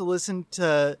 She used to listen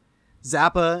to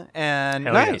Zappa and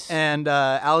Hell yes. and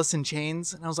Alice in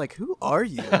Chains, and I was like, "Who are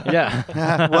you?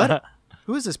 Yeah. What?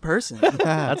 Who is this person?"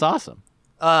 That's awesome.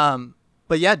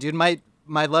 But yeah, dude, my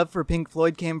love for Pink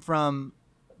Floyd came from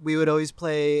we would always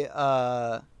play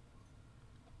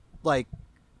like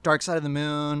Dark Side of the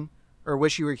Moon or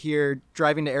Wish You Were Here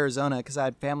driving to Arizona because I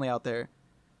had family out there.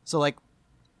 So like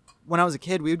when I was a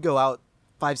kid, we would go out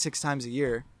 5-6 times a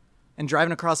year, and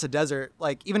driving across the desert,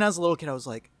 like even as a little kid, I was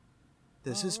like,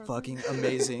 this is fucking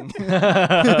amazing.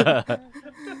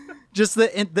 Just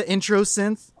the intro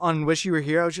synth on Wish You Were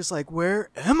Here, I was just like, where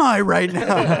am I right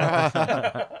now?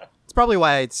 It's probably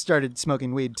why I started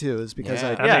smoking weed too, is because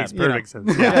Yeah. That Yeah, makes you know. perfect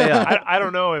sense. Yeah. I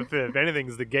don't know if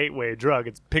anything's the gateway drug.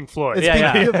 It's Pink Floyd. it's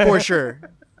Yeah, Pink for sure.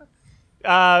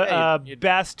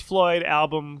 Best Floyd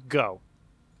album, go.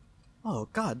 Oh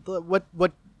God,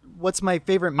 what's my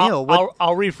favorite meal?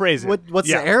 I'll rephrase it. What's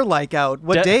Yeah. the air like out?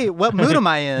 What De- day? What mood am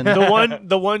I in?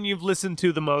 the one you've listened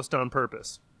to the most on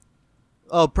purpose.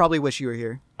 Oh, probably Wish You Were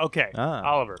Here. Okay, Ah.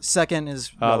 Oliver. Second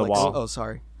is The Relics. Wall. Oh,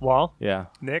 sorry. Wall. Yeah.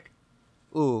 Nick.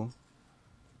 Ooh,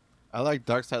 I like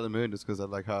Dark Side of the Moon just because I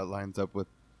like how it lines up with.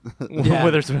 Yeah.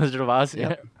 Wizard of Oz.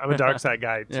 Yeah. I'm a Dark Side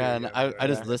guy too. Yeah, and I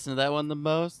just listen to that one the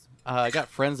most. I got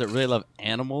friends that really love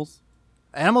Animals.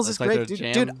 Animals That's is like great, their dude.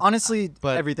 jam. Dude, honestly,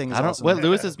 But everything is I don't. awesome. What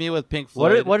loses me with Pink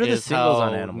What Floyd? are the is singles how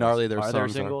on Animals? gnarly their are songs there are.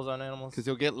 singles on Animals? Because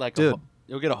you'll get like Dude.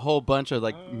 you'll get a whole bunch of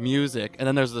like music, and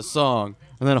then there's the song,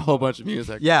 and then a whole bunch of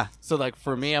music. Yeah. So like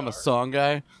for me, I'm a song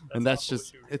guy, and that's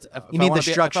just it's. You need the If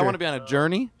I structure. want to be on a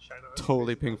journey,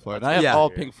 totally Pink Floyd. And I have Yeah. all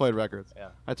Pink Floyd records. Yeah.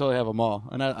 I totally have them all,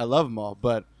 and I love them all.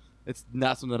 But it's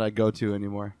not something that I go to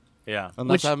anymore, Yeah.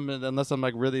 unless I'm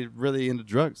like really really into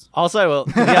drugs. Also, I will.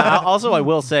 Yeah. I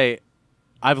will say,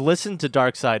 I've listened to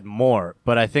Dark Side more,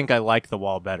 but I think I like The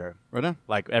Wall better. Right on.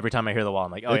 Like every time I hear The Wall,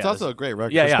 I'm like, oh It's yeah. also this- a great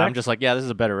record. yeah, yeah. Respect. I'm just like, yeah, this is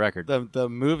a better record. The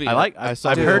movie. I've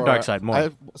saw heard before- Dark Side more. I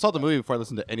saw the movie before I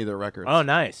listened to any of their records. Oh,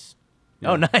 nice.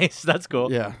 Oh, nice. That's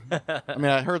cool. Yeah. I mean,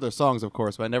 I heard their songs, of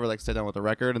course, but I never like sat down with the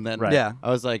record. And then Right. Yeah.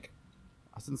 I was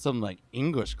in some like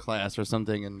English class or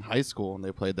something in high school, and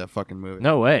they played that fucking movie.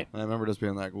 No way. And I remember just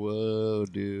being like, "Whoa,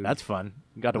 dude." That's fun.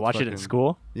 You got to That's watch it in fucking-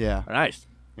 school. yeah. Nice.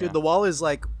 Dude, Yeah. The Wall is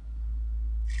like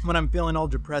when I'm feeling all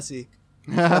depressy.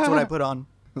 That's what I put on.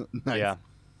 Nice. Yeah.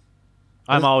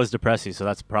 I'm always depressy, so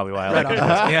that's probably why I Right like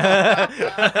on. it.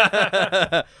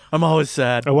 Yeah. I'm always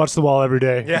sad. I watch The Wall every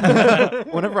day. Yeah.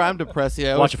 Whenever I'm depressed, I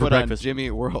Watch always it for put on breakfast. Jimmy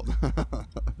Eat World.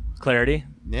 Clarity.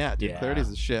 Yeah, dude, Yeah. Clarity's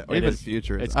the shit. Or It even is.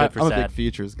 Futures. It's good for I'm a sad. big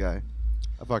Futures guy.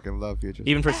 I fucking love Futures.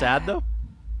 Even for sad though.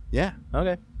 Yeah,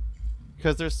 Okay.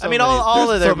 because there's. So I mean, many, all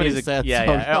there's of their so many music. sad Yeah,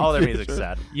 songs yeah. on All their music's Futures.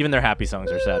 sad. Even their happy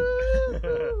songs are sad.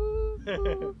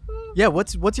 Yeah,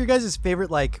 what's your guys'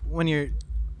 favorite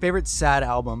favorite sad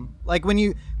album? Like when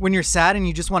you're sad and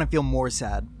you just want to feel more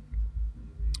sad.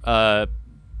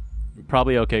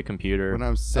 Probably OK Computer. When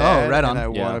I'm sad right on. and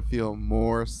I Yeah. want to feel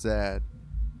more sad.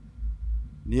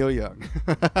 Neil Young.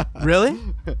 Really?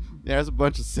 Yeah, there's a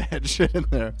bunch of sad shit in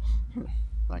there.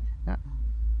 Like, yeah.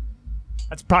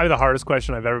 That's probably the hardest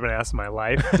question I've ever been asked in my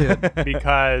life. Dude.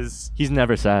 Because He's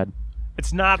never sad.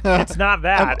 It's not. It's not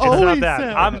that. I'm It's not always that.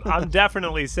 sad. I'm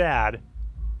definitely sad.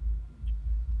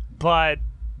 But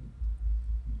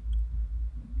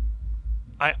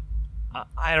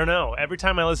I don't know. Every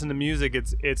time I listen to music,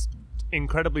 it's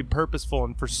incredibly purposeful,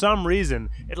 and for some reason,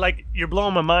 you're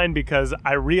blowing my mind because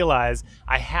I realize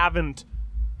I haven't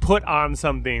put on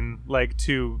something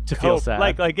to feel cope.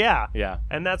 sad. Yeah. Yeah.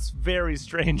 And that's very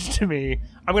strange to me.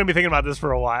 I'm going to be thinking about this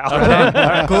for a while. Okay.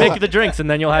 All right. Make the drinks, and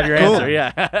then you'll have your Cool. answer.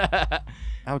 Yeah.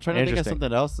 I'm trying to think of Interesting.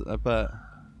 something else, but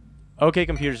OK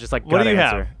Computer's just like, What do gotta you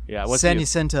have? answer. Yeah. What's San you?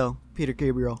 Jacinto, Peter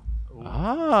Gabriel.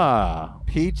 Ah,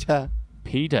 Peter.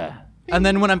 Peter. And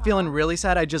then when I'm feeling really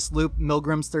sad, I just loop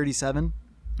Milgram's 37,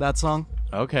 that song,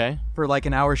 Okay. for like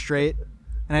an hour straight,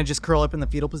 and I just curl up in the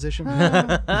fetal position.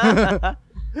 I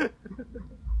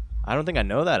don't think I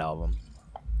know that album.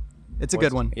 It's a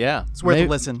good one. Yeah. It's worth maybe, a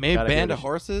listen. Maybe Gotta Band give of it a-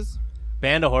 Horses.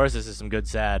 Band of Horses is some good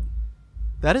sad.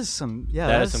 That is some, yeah,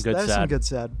 That is some good that is some sad. good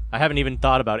sad. I haven't even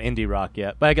thought about indie rock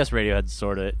yet, but I guess Radiohead's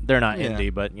sort of. They're not Yeah.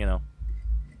 indie, but you know.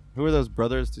 Who are those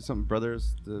brothers? Do something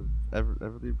brothers? The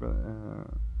Everly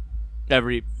brother.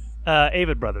 Every.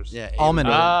 Avid Brothers. Yeah. Almond,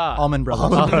 Ah. Almond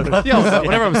Brothers. Yo,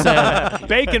 whenever I'm sad.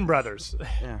 Bacon Brothers.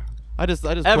 Yeah. I just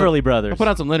Everly I Brothers. put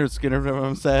on some Leonard Skinner whenever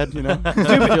I'm sad. You know, just to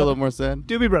feel a little more sad.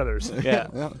 Doobie Brothers. Yeah.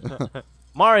 Yeah.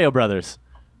 Mario Brothers.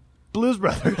 Blues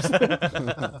Brothers.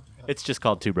 It's just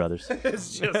called Two Brothers.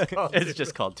 It's just called It's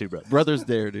just called Two Brothers. Brothers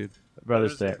Dare, dude.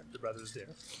 Brothers there. The Brothers Dare.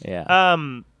 Yeah.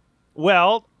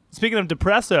 Well, speaking of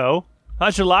Depresso,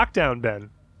 how's your lockdown been?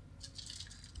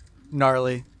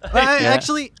 Gnarly. Yeah.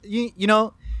 Actually, you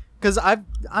know, because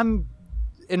I'm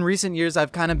in recent years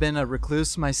I've kind of been a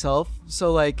recluse myself.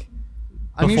 So like,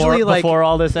 I'm usually like before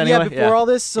all this anyway. yeah, before all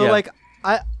this. So Yeah.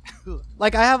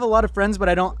 like I have a lot of friends, but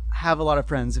I don't have a lot of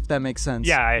friends. If that makes sense.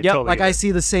 Yeah, I Yep, totally Like get I it.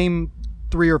 see the same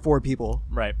 3 or 4 people,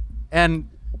 Right. and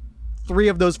 3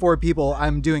 of those 4 people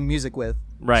I'm doing music with.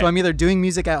 Right. So I'm either doing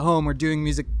music at home or doing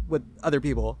music with other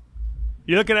people.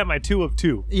 You're looking at my 2 of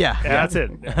 2. Yeah. Yeah, that's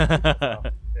it.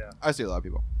 Yeah. I see a lot of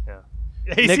people.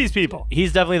 He Nick- sees people.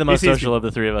 He's definitely the most sees social of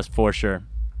the three of us, for sure.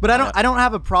 But I don't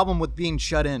have a problem with being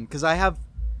shut in because I have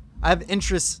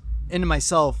interests into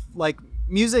myself. Like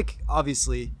music,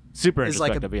 obviously, Super is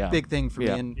like a introspective, yeah. big thing for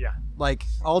Yeah. me, and Yeah. like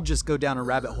I'll just go down a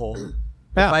rabbit hole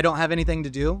Yeah. if I don't have anything to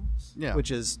do. Yeah.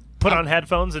 Which is Put on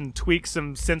headphones and tweak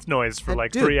some synth noise for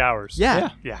like Dude, 3 hours. yeah.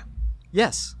 Yeah.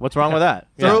 Yes. What's wrong with that?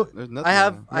 Throw- There's nothing I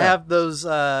have wrong. I have those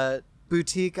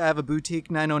boutique. I have a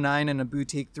boutique 909 and a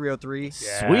boutique 303.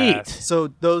 Yes. Sweet. So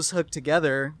those hook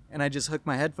together, and I just hook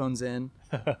my headphones in,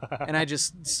 and I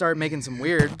just start making some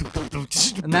weird, and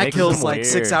that Making kills some like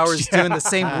 6 weird. hours doing the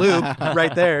same loop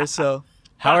right there. So,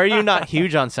 How are you not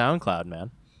huge on SoundCloud, man?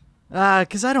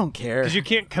 because I don't care. Because you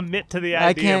can't commit to the idea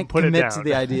I can't and put it commit down. to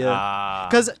the idea. Ah.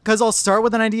 Because I'll start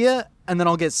with an idea and then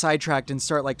I'll get sidetracked and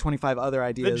start like 25 other The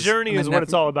ideas. journey and is then what never-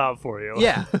 it's all about for you.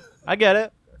 Yeah, I get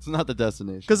it. It's not the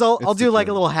destination. because I'll It's do the like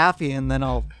a journey. little halfie and then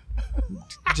I'll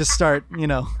just start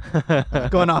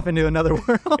going off into another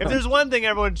world. If there's one thing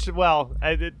everyone should,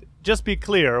 just be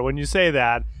clear when you say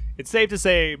that, it's safe to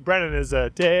say Brennan is a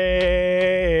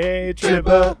day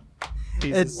tripper.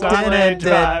 He's a Sunday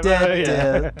driver.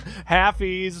 Yeah.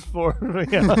 Halfies for.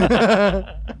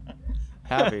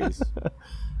 Happies.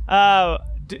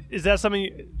 Is that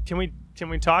something? Can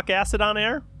we talk acid on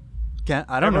air?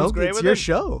 I don't know. Everyone's great It's with your it?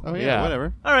 show. Oh yeah, Yeah.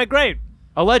 whatever. All right, great.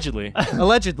 Allegedly.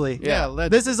 Allegedly. Yeah,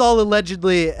 allegedly. This is all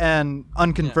allegedly and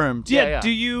unconfirmed. Yeah. Yeah. Do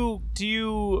you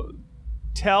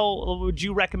tell? Would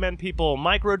you recommend people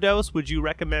microdose? Would you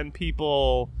recommend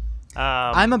people?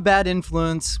 I'm a bad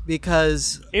influence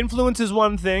because Influence is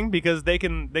one thing because they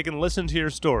can listen to your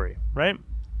story, right?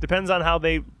 Depends on how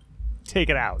they take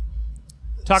it out.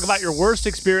 Talk about your worst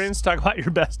experience. Talk about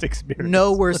your best experience.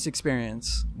 no worst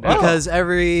experience because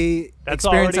every That's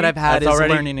experience that already- I've had is that's a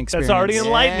already- learning experience. That's already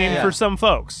enlightening Yeah. for some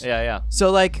folks. Yeah, yeah.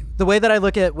 So like the way that I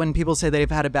look at when people say they've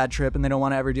had a bad trip and they don't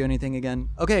want to ever do anything again.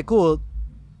 Okay, cool.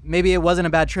 Maybe it wasn't a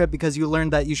bad trip because you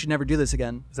learned that you should never do this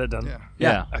again. Is that done? Yeah.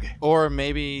 Yeah. Okay. Or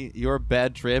maybe your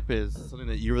bad trip is something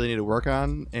that you really need to work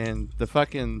on, and the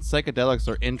fucking psychedelics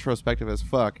are introspective as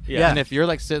fuck. Yeah. And if you're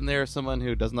like sitting there, someone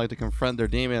who doesn't like to confront their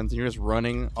demons, and you're just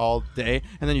running all day,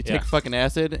 and then you take Yeah. fucking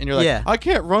acid, and you're like, Yeah. I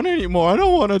can't run anymore. I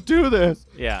don't want to do this.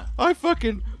 Yeah. I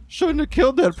fucking shouldn't have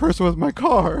killed that person with my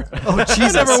car. Oh I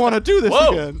Jesus! never want to do this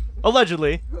Whoa. again.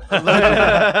 Allegedly.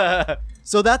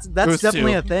 So that's Goes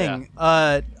definitely to. a thing.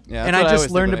 Yeah, and that's I what I just always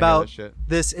think learned when I hear about that shit.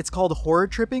 this. It's called horror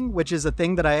tripping, which is a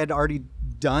thing that I had already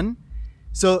done.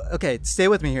 So okay, stay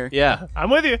with me here. Yeah. I'm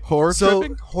with you. Horror So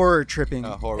tripping? horror tripping.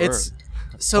 horror. It's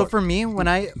so for me when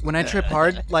I trip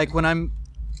hard, like when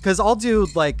because I'll do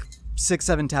like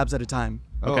 6-7 tabs at a time,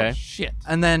 Oh, Okay. shit.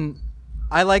 and then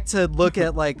I like to look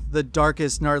at like the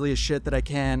darkest, gnarliest shit that I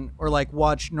can, or like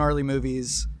watch gnarly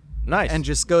movies Nice. and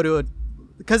just go to a,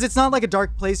 because it's not like a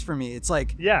dark place for me. It's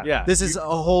like, Yeah. Yeah. this is a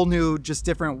whole new, just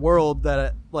different world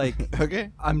that like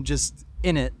Okay. I'm just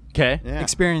in it, Okay. Yeah.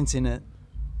 experiencing it.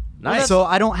 Nice. So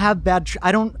I don't have bad.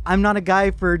 I'm not a guy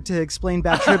to explain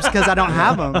bad trips because I don't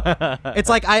have them. It's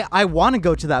like I want to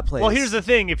go to that place. Well, here's the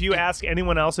thing. If you ask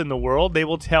anyone else in the world, they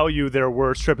will tell you their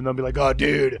worst trip, and they'll be like, "Oh,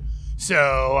 dude,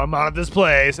 so I'm out of this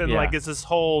place," and Yeah. like it's this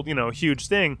whole huge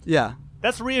thing. Yeah.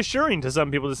 That's reassuring to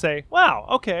some people to say, "Wow,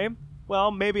 okay,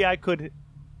 well maybe I could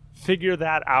figure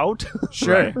that out."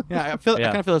 Sure. Right. Yeah, I Yeah.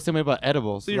 kind of feel the same way about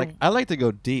edibles. you're- Like I like to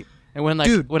go deep, and when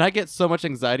Dude. when I get so much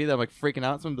anxiety that I'm like freaking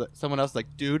out, someone else is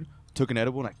like, dude, took an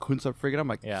edible and I couldn't stop freaking out. I'm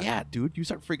like, Yeah. yeah, dude, you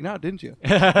started freaking out, didn't you?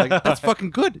 Like, that's fucking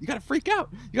good. You gotta freak out.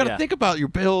 You gotta Yeah. think about your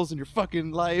bills and your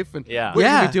fucking life and Yeah. what you're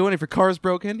gonna Yeah. be doing if your car's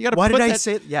broken. You gotta. Why put did I that-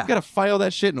 say- yeah. You gotta file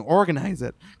that shit and organize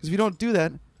it. Because if you don't do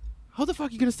that, how the fuck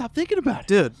are you gonna stop thinking about it,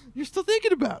 Dude. You're still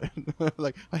thinking about it.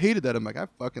 Like I hated that. I'm like, I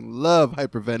fucking love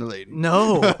hyperventilating.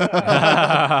 No.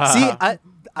 See,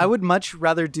 I would much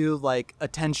rather do like a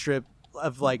 10 strip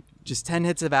of like just 10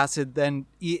 hits of acid than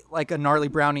eat like a gnarly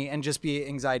brownie and just be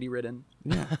anxiety ridden.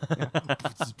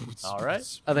 All right.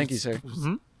 Thank you, sir.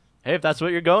 Hey, if that's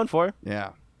what you're going for,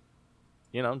 Yeah.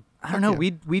 I don't know.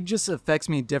 yeah. Weed just affects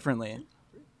me differently.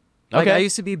 Like Okay. I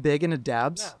used to be big into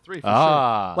dabs. 3 for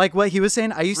Ah. Like what he was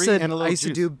saying, I used Three to and a little to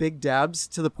juice. do big dabs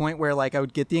to the point where like I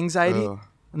would get the anxiety Oh.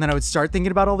 and then I would start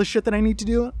thinking about all the shit that I need to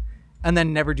do and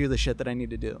then never do the shit that I need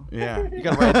to do. Yeah, you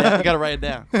gotta write it down. You gotta write it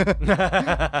down. You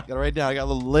gotta write it down. I got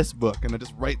a little list book, and I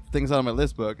just write things out on my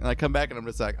list book, and I come back and I'm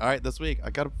just like, all right, this week I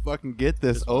gotta fucking get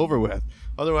this over with.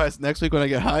 Otherwise, next week when I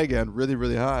get high again, really,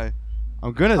 really high,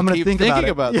 I'm gonna keep think thinking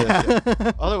about about it. this.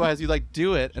 shit. Otherwise, you like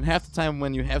do it, and half the time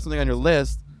when you have something on your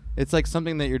list, it's like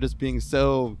something that you're just being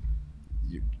so,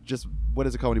 you just what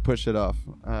is it called when you push it off?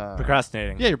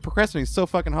 Procrastinating. Yeah, you're procrastinating so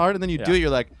fucking hard, and then you do Yeah. it. You're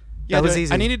like, yeah, That was dude,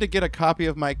 easy. I needed to get a copy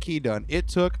of my key done. It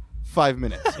took 5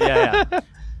 minutes. Yeah. Yeah.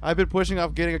 I've been pushing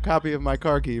off getting a copy of my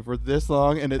car key for this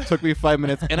long, and it took me 5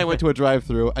 minutes. And I went to a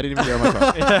drive-through. I didn't even get out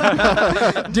of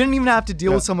my car, Didn't even have to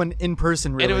deal Yeah. with someone in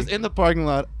person really. and it was in the parking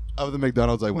lot of the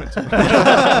McDonald's I went to.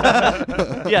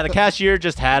 Yeah, the cashier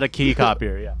just had a key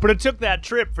copier. Yeah. But it took that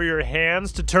trip for your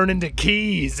hands to turn into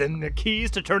keys, and the keys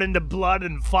to turn into blood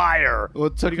and fire. Well,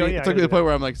 it took You go, me, yeah, it I took me to gotta the do point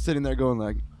where I'm like sitting there going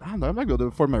like, I don't know, I'm not going to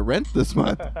afford my rent this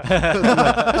month.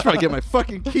 I should probably get my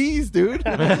fucking keys, dude.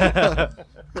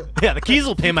 Yeah, the keys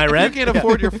will pay my If rent. you can't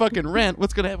afford your fucking rent,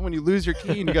 what's gonna happen when you lose your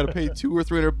key and you gotta pay $200 or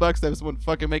 $300 to have someone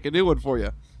fucking make a new one for you?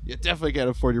 You definitely can't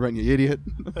afford your rent, you idiot.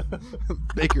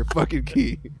 Make your fucking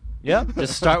key. Yeah,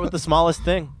 just start with the smallest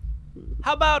thing.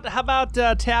 How about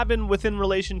tabbing within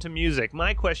relation to music?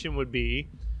 My question would be,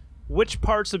 which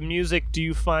parts of music do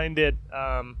you find it?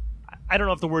 I don't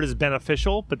know if the word is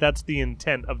beneficial, but that's the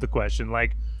intent of the question.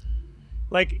 Like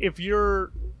if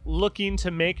you're looking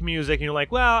to make music and you're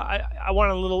like, well, I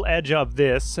want a little edge of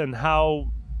this, and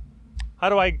how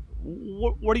do I?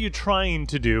 What are you trying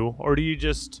to do, or do you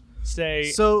just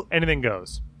say So- anything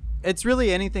goes? It's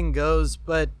really anything goes,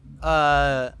 but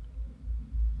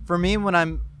for me when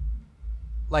I'm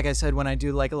like I said, when I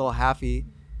do like a little halfy,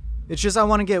 it's just I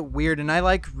want to get weird and I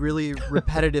like really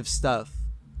repetitive stuff.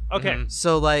 Okay,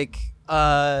 So like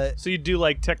so you do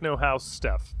like techno house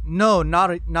stuff. no,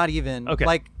 not even. Okay.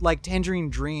 Like Tangerine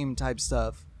Dream type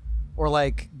stuff or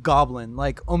like Goblin,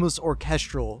 like almost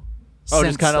orchestral. Oh, synth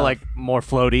just kind of stuff. like more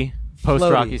floaty,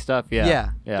 post-rocky Floaty. stuff. Yeah. Yeah.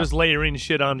 Yeah. Just layering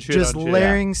shit on shit just on shit.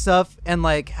 layering stuff and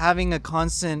like having a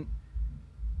constant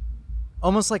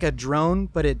almost like a drone,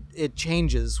 but it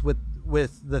changes with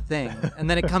the thing. And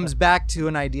then it comes back to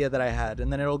an idea that I had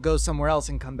and then it'll go somewhere else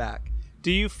and come back.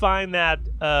 Do you find that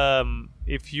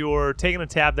if you're taking a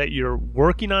tab that you're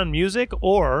working on music,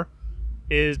 or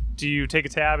do you take a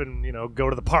tab and go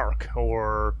to the park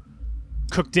or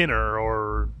cook dinner,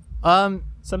 or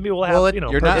some people have Well,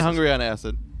 You're not hungry on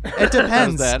acid. It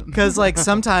depends that? because like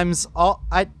sometimes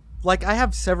I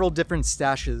have several different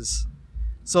stashes.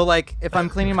 So like if I'm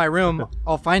cleaning my room,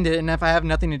 I'll find it, and if I have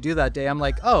nothing to do that day, I'm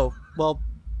like, oh well,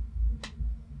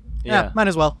 yeah, might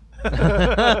as well.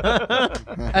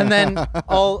 And then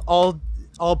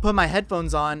I'll put my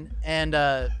headphones on, and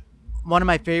one of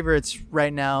my favorites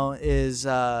right now is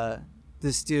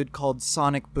this dude called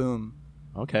Sonic Boom.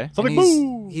 Okay.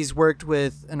 And he's worked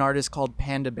with an artist called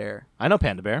Panda Bear. I know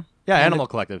Panda Bear. Yeah, Animal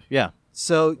Collective. Yeah.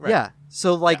 So yeah,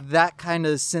 so like that kind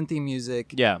of synthy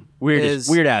music, Yeah. Weird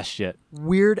ass shit.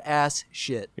 weird ass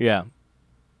shit. Yeah.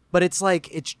 But it's like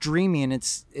it's dreamy and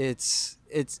it's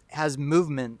has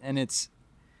movement and it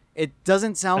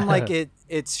doesn't sound like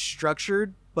it's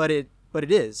structured, but it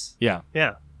is. Yeah.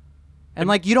 Yeah. And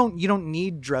like you don't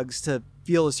need drugs to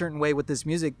feel a certain way with this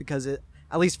music because it,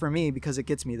 at least for me, because it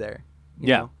gets me there. you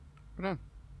Yeah. know? Right on.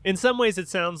 In some ways, it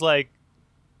sounds like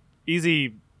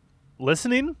easy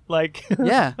listening. Like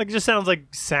Yeah. like it just sounds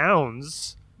like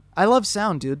sounds, I love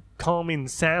sound, dude. calming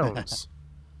sounds.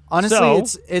 Honestly,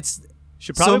 So- it's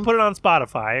Should probably So- put it on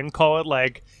Spotify and call it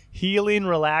like healing,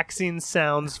 relaxing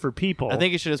sounds for people. I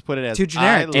think you should just put it as Too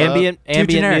generic. I love- Ambient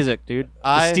generic. music, dude.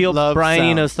 I Steal love Brian sound.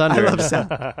 Eno's I thunder. love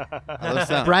sound. I love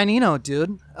sound. Brian Eno,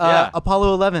 dude. Yeah.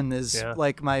 Apollo 11 is Yeah.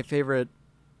 like my favorite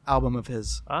album of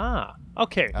his.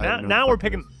 Okay. I Now, don't know now what we're the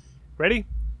fuck picking. Ready?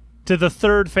 To the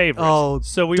third favorite. Oh,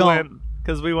 so we don't. went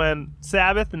because we went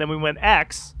Sabbath and then we went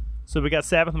X. So we got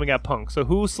Sabbath and we got Punk. So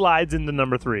who slides into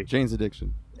number 3? Jane's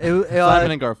Addiction. It,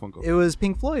 Simon and Garfunkel. it was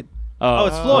Pink Floyd. Oh,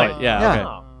 it's Floyd. Yeah. Yeah. Okay.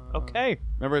 Oh, okay.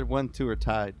 Remember 1, 2 are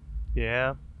tied.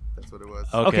 Yeah. That's what it was.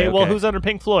 Okay. Well, who's under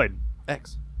Pink Floyd?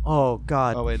 X. Oh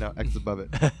God. Oh wait, no, X is above it.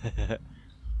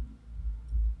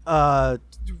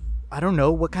 I don't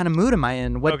know. What kind of mood am I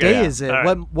in? What Okay, day yeah. is it? All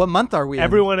right. What month are we in?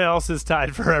 Everyone else is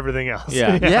tied for everything else.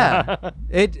 Yeah.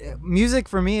 Yeah. Music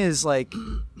for me is like,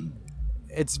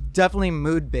 it's definitely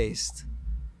mood based.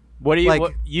 What do you? Like-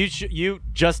 What, you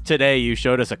just today you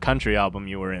showed us a country album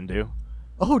you were into.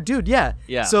 Oh, dude, yeah.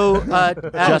 Yeah. So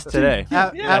Just today.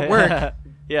 at work,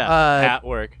 Yeah. At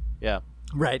work. Yeah.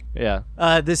 right? Yeah.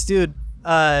 This dude,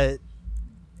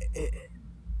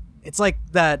 it's like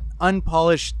that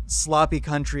unpolished, sloppy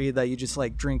country that you just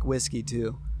like drink whiskey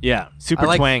to. Yeah. Super I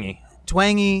like- twangy.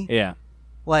 Twangy, Yeah.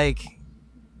 like Forget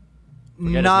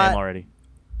his name not. already.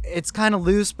 It's kind of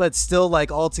loose, but still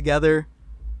like all together.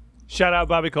 Shout out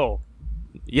Bobby Cole.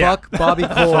 Yeah. Fuck Bobby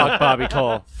Cole. Fuck Bobby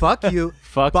Cole. Fuck you.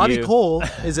 Fuck Bobby you. Cole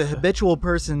is a habitual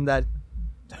person that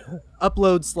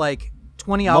uploads like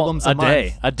 20 albums a month.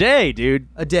 day. A day, dude.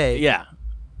 A day. Yeah.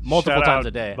 Multiple Shout times out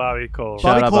a day. Bobby Cole.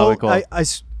 Shout Bobby out Cole, Bobby Cole.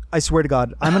 I swear to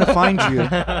God, I'm gonna find you.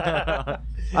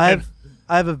 I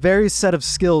have a various set of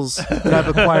skills that I've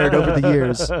acquired over the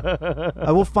years.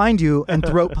 I will find you and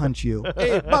throat punch you.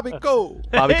 Hey, Bobby, go!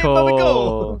 Bobby Hey, Cole. Bobby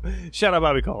Cole. Shout out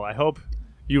Bobby Cole. I hope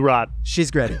you rot. She's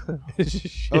great. Oh, it's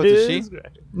a she?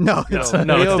 No, it's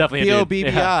No, it's definitely a dude.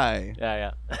 B-O-B-B-I.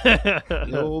 Yeah, yeah.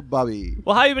 Yo, Bobby.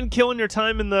 Well, how you been killing your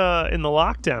time in the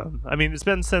lockdown? I mean, it's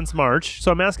been since March,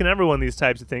 so I'm asking everyone these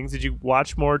types of things. Did you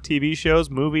watch more TV shows,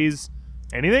 movies,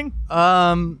 anything?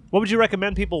 What would you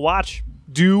recommend people watch?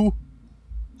 Do?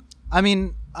 I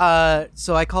mean,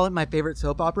 so I call it my favorite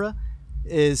soap opera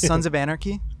is Sons of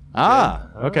Anarchy.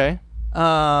 Okay.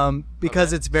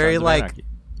 Because it's very Sons of like Anarchy.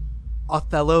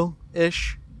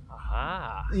 Othello-ish,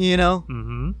 Ah. you know?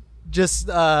 Mm-hmm. Just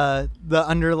the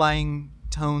underlying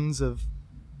tones of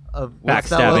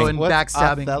Backstabbing. Othello and What's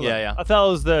backstabbing. Othello? Yeah, yeah.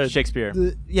 Othello's the Shakespeare.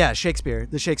 Yeah, Shakespeare,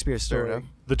 the Shakespeare Sort story, of.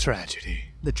 the tragedy.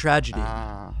 the tragedy.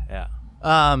 Ah. Yeah.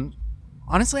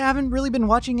 Honestly, I haven't really been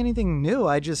watching anything new.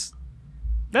 I just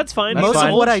That's fine. That's most fine.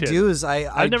 of what I Shit. do is I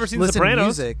I've never seen listen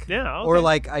Sopranos. to music, Yeah, or okay.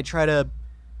 like I try to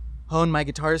hone my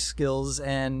guitar skills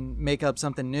and make up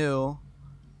something new.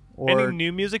 Or Any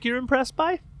new music you're impressed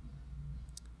by?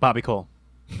 Bobby Cole.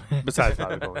 Besides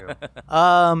Bobby Cole,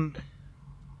 yeah.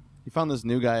 You found this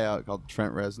new guy out called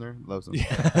Trent Reznor. Loves him.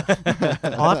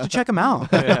 I'll have to check him out.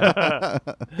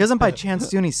 He doesn't by chance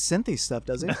do any synthy stuff,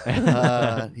 does he?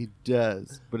 He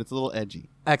does, but it's a little edgy.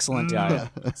 Excellent. Yeah.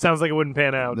 Sounds like it wouldn't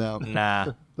pan out. No,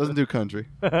 Nah. doesn't do country.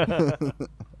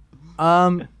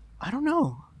 I don't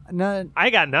know. No,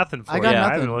 I got nothing for I you. got I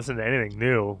nothing. haven't listened to anything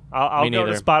new. I'll Me go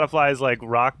to neither. Spotify's like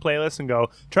rock playlist and go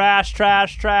trash,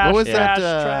 trash, trash, What was trash,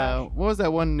 that? trash. What was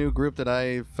that one new group that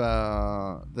I've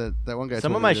that one guy?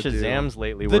 Some told of me my to do? Shazams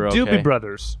lately The were Doobie okay.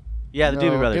 Brothers. Yeah, the No,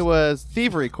 Doobie Brothers. It was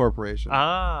Thievery Corporation.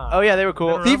 Ah. Oh yeah, they were cool.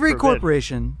 Never- Thievery Forbid.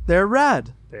 Corporation. They're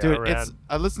rad. They Dude, are rad. it's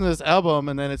I listened to this album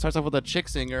and then it starts off with a chick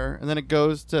singer and then it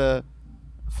goes to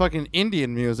fucking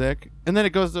Indian music and then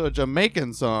it goes to a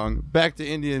Jamaican song, back to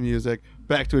Indian music,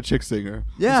 back to a chick singer.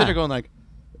 Yeah. I'm sitting there going like,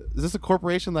 is this a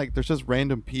corporation? Like, there's just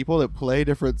random people that play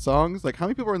different songs. Like, how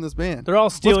many people are in this band? They're all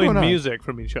stealing going on? music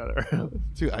from each other.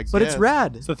 Dude, I But it's guess.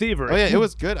 rad. So thievery. Oh yeah, it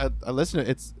was good. I listened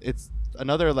to it. It's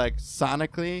another like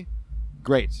sonically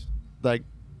great. Like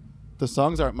the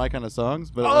songs aren't my kind of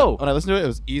songs, but Oh! when I listened to it, it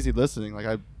was easy listening. Like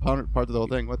I parted the whole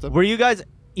thing. What's up? Were you guys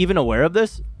even aware of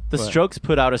this? The What? Strokes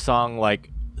put out a song like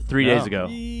 3 days No. ago.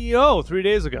 Yo, 3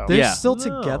 days ago. They're Yeah. still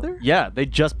No. together? Yeah, they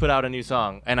just put out a new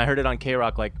song, and I heard it on K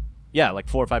Rock like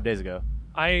 4 or 5 days ago.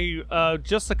 I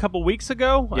just a couple weeks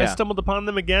ago, I Yeah. stumbled upon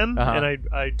them again, Uh-huh. and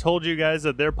I told you guys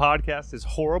that their podcast is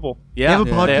horrible. Yeah, have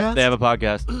a podcast? They have a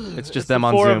podcast. It's just them the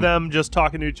on four Zoom. of them just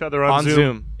talking to each other on, on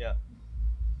Zoom. Yeah,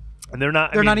 and they're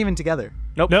not. They're not even together.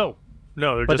 Nope. No,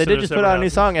 No, they're but they just in did their just put separate out a new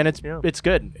houses. song, and it's Yeah.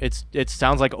 good. It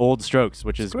sounds like old Strokes,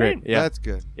 which is great. great. Yeah, That's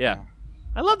good. yeah,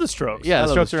 I love the Strokes. yeah. I The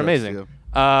love Strokes the are Strokes, amazing.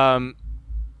 too.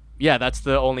 Yeah, that's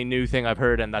the only new thing I've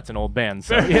heard, and that's an old band.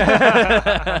 So.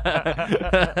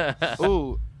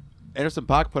 Ooh, Anderson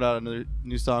 .Paak put out another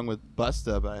new song with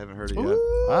Busta, but I haven't heard it yet.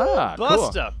 Ah, cool.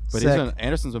 Busta. But Sick.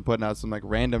 Anderson's been putting out some like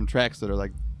random tracks that are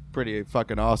like pretty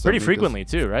fucking awesome. Pretty He frequently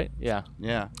too, right? Yeah. just-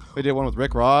 yeah, we did one with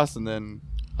Rick Ross, and then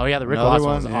Oh yeah, the Rick Another Ross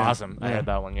one one? was Yeah. awesome. I Yeah. heard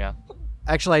that one. Yeah.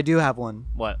 Actually, I do have one.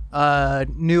 What?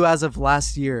 New as of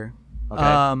last year.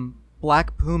 Okay.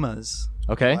 Black Pumas.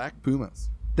 Okay. Black Pumas.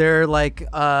 They're like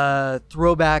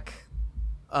throwback,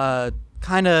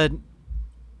 kind of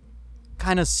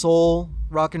soul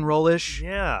rock and rollish.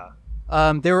 Yeah,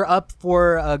 They were up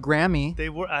for a Grammy. they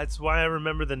were. That's why I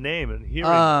remember the name and hearing.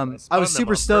 them. I spun was them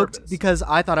super on stoked purpose. because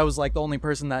I thought I was like the only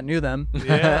person that knew them.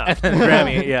 Yeah. And then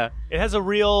Grammy. Yeah. It has a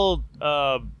real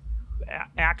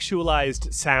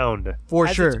actualized sound. For It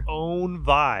has sure. its own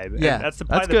vibe. Yeah. And that's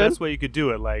probably the good. best way you could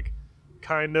do it. Like,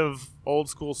 kind of old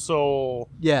school soul,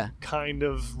 Yeah, kind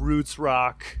of roots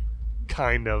rock,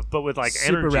 kind of, but with like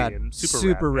Super energy rad. and super,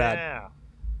 Super rad. Yeah.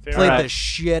 Fair played enough. the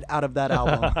shit out of that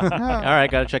album. All right,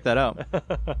 gotta check that out.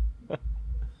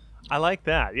 I like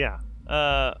that. Yeah.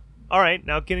 All right.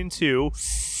 Now getting to.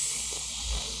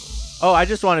 Oh, I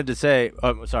just wanted to say.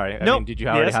 Oh, sorry. I Nope. mean, did you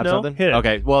already Yes, have no, something? hit it.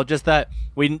 Okay. Well, just that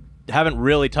we haven't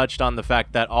really touched on the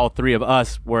fact that all three of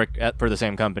us work for the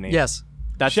same company. Yes.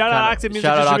 That's Shout out kinda- Octave Music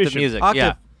Shout out Octave Distribution. Music. Octave.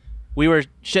 Yeah. We were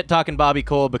shit talking Bobby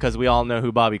Cole because we all know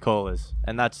who Bobby Cole is,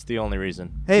 and that's the only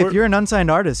reason. Hey, if you're an unsigned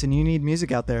artist and you need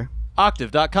music out there,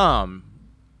 Octave.com.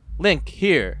 Link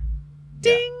here.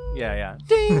 Ding. Yeah.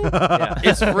 ding. Yeah.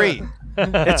 It's free.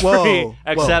 It's Whoa. free, Whoa.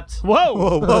 except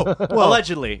Whoa. Whoa.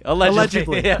 allegedly.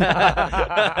 Allegedly.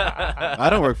 Yeah. I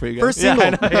don't work for you guys. First Yeah,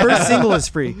 single. I know. First single is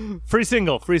free. Free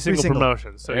single single.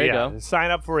 promotion. So There you yeah, go.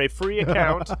 sign up for a free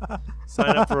account.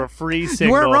 Sign up for a free You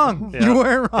single. weren't wrong. Yeah. You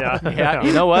weren't wrong. Yeah. Yeah,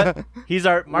 you know what? He's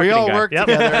our We marketing all guy. work Yep.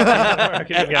 together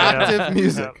Marketing at guy, yeah.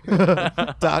 Yeah.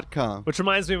 activemusic.com. Which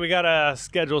reminds me, we gotta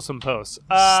schedule some posts.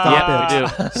 Stop Yeah, it. we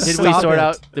do. Did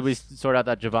Stop it. Did we sort out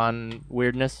that Javon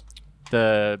weirdness?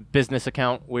 The business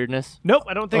account weirdness? Nope,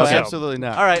 I don't think Oh, so. absolutely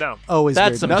not. All right. No. Always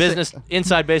That's weird. some Nothing- business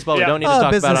inside baseball Yeah. we don't need to Oh,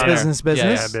 talk business, about on air. business.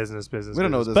 Yeah, business. We don't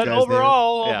know what this But guy's name is.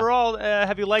 overall, Yeah.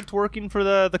 have you liked working for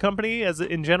the company as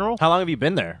in general? How long have you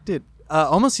been there? Dude,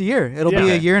 almost a year. It'll be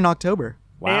Yeah. a year in October.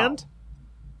 Wow. And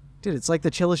Dude, it's like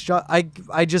the chillest job.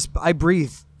 I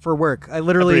breathe for work. I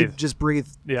literally breathe. just breathe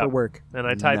Yeah. for work.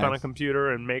 I type on a Nice. computer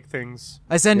and make things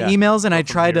I send Yeah. emails and I Go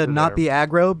from try here to to not there. be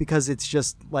aggro because it's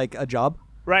just like a job.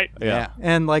 right. Yeah.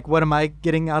 And like, what am I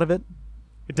getting out of it?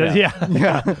 It does. Yeah.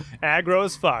 Yeah. Aggro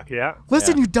as fuck. Yeah.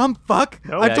 Listen, Yeah. you dumb fuck.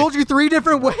 No. I've Yeah. told you 3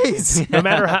 different ways. No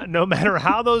matter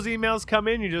how those emails come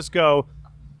in, you just go,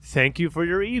 "Thank you for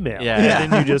your email." Yeah. And Yeah.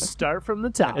 then you just start from the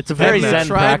top. It's a very Have you zen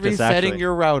tried practice, resetting actually.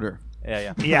 your router?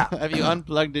 Yeah. yeah. Have you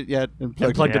unplugged it yet and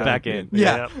Plugged it it back in.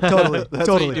 yeah, Yeah. totally. That's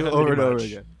totally. what you do Pretty over and over much.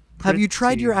 again. Have you tried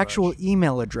Pretty your much. actual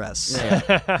email address?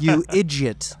 You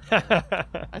idiot.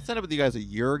 I signed up with you guys a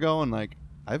year ago, and like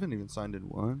I haven't even signed in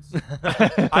once.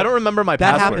 I don't remember my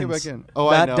That password. happens. Back in.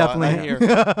 Oh, That I know. definitely I hear.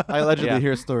 I allegedly Yeah.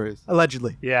 hear stories.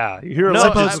 Allegedly. Yeah. You hear a No,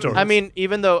 lot of I, stories. I mean,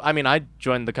 even though I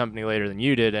joined the company later than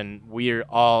you did, and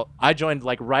I joined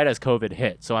like right as COVID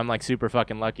hit, so I'm like super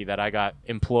fucking lucky that I got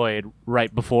employed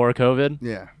right before COVID.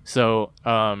 Yeah. So,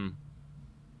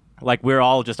 like we're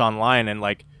all just online, and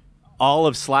like all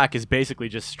of Slack is basically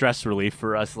just stress relief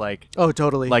for us, like Oh,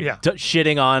 totally. Yeah.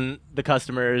 shitting on the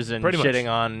customers and Pretty much. shitting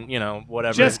on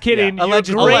whatever. just kidding. Yeah. You're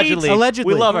Allegedly. great. Allegedly.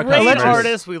 Allegedly. We love our Great customers.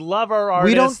 artists. We love our artists.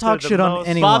 We don't talk They're the shit on most-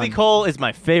 anyone. Bobby Cole is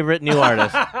my favorite new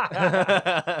artist.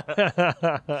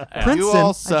 Princeton. You all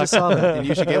I suck, just saw that. and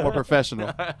you should get more professional.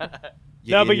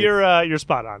 No, but idiots. you're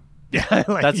spot on. Yeah.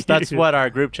 Like, That's what our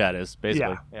group chat is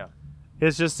basically. Yeah.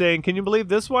 It's just saying, can you believe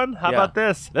this one? How Yeah. about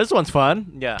this? This one's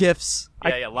fun. Yeah. Gifts.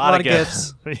 Yeah, a lot of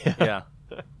gifts. yeah. Yeah.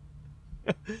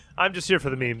 I'm just here for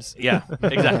the memes. Yeah.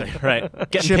 Exactly. Right.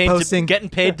 Shit posting. Getting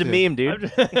paid to meme,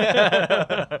 dude.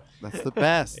 That's the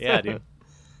best. Yeah, dude.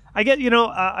 I get,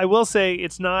 I will say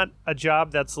it's not a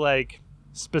job that's like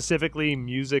specifically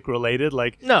music related.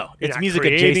 Like, No, you're it's not music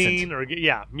creating adjacent. Or,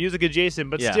 yeah, music adjacent,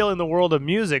 but Yeah. still in the world of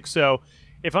music. So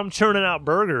if I'm churning out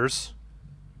burgers,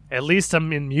 at least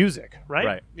I'm in music, right?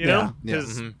 Right. You know? Yeah.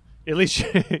 'Cause Mhm. at least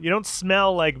you don't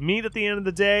smell like meat at the end of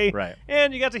the day. Right.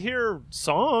 And you got to hear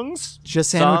songs. Just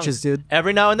sandwiches, Songs. dude.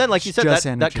 Every now and then, like you said, Just that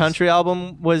sandwiches. country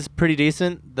album was pretty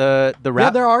decent. The Yeah,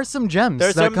 rap. there are some gems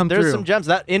there's that some come there's through. some gems.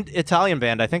 That Italian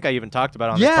band, I think I even talked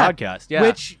about on Yeah, this podcast. Yeah.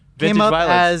 which came Vintage up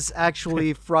Violets. as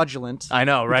actually fraudulent. I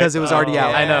know, right? Because it was already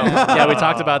out. I know. Yeah, we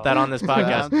talked about that on this I'm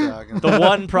podcast. talking. The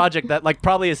one project that like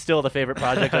probably is still the favorite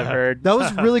project I've heard. That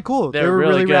was really cool. They're They were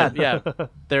really rad. good. Yeah,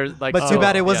 they're like. But too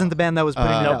bad it wasn't yeah. the band that was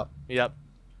putting it Nope. out. Yep.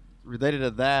 Related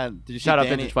to that, did you Shout see out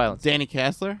Danny, Vintage Violence. Danny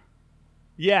Kassler?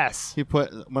 Yes. He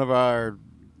put one of our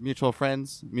mutual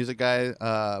friends, music guy,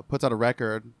 puts out a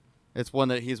record. It's one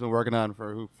that he's been working on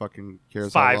for who fucking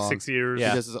cares how 5, long. 6 years.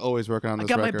 Yeah. He just is always working on I this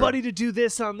got record. my buddy to do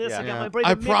this on this. Yeah. I got Yeah. my buddy. I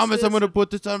to mix promise this. I'm going to put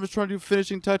this on. I'm just trying to do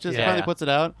finishing touches. Yeah. Finally puts it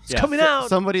out. It's coming out.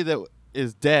 Somebody that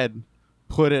is dead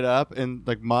put it up and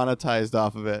like monetized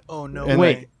off of it. Oh no And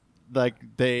way!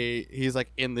 he's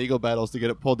like in legal battles to get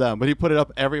it pulled down, but he put it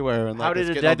up everywhere. And like, How did it's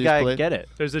a getting all dead these guy play- get it?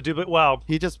 There's a duplicate. Well,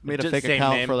 He just made a Just fake same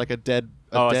account name? for like a dead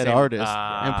Same- artist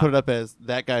ah. and put it up as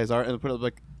that guy's art and put up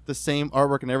like the same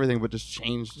artwork and everything, but just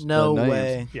changed. No the names.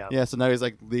 way. yeah. Yeah, so now he's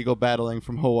like legal battling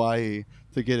from Hawaii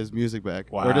to get his music back,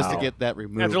 or just to Wow. get that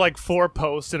removed. After like 4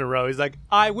 posts in a row, he's like,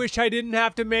 "I wish I didn't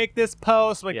have to make this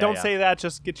post." I'm like, Yeah, don't yeah. say that.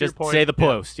 Just get Just your point. say the Yeah.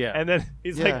 post. Yeah. And then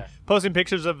he's Yeah. like posting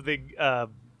pictures of the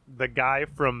guy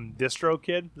from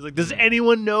DistroKid. He's like, "Does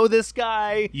anyone know this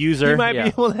guy? User, He might yeah. be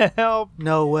able to help."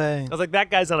 No way. I was like, "That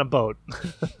guy's on a boat."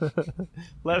 yeah,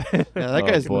 that Oh,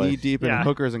 guy's boy. knee deep Yeah. in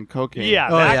hookers and cocaine. Yeah,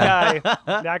 Oh, that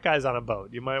guy. That guy's on a boat.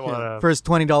 You might want to. For his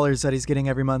 $20 that he's getting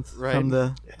every month Right. from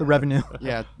the revenue.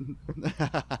 yeah.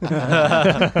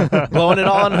 Blowing it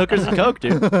all on hookers and coke,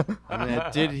 dude. I mean, I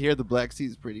did hear the Black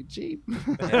Sea's pretty cheap.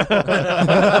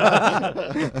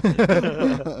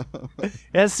 It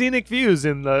has scenic views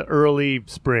in the early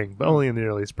spring, but only in the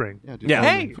early spring. Yeah, dude. Yeah.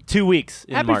 Hey! 2 weeks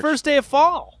in Happy March. first day of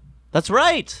fall. That's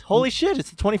right. Holy shit!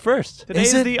 It's the 21st. Today Is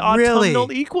is it the really? autumnal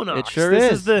equinox. It sure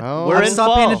this is. the Oh. We're I've in stopped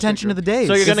fall. paying attention to the days.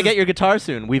 So you're gonna This get is- your guitar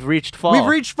soon. We've reached fall. We've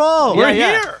reached fall. We're Yeah,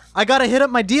 yeah. here. I gotta hit up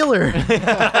my dealer, You're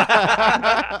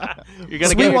gonna get your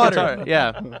Sweetwater. guitar.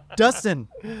 Yeah. Dustin.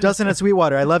 Dustin at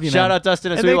Sweetwater. I love you, Shout man. out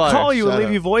Dustin and And they Sweetwater. call you and Shout leave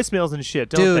out. you voicemails and shit,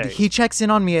 don't Dude, they? he checks in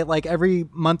on me at like every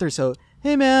month or so.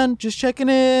 Hey, man, just checking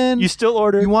in. You still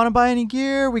order? You want to buy any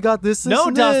gear? We got this. no,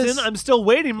 and Dustin, this. I'm still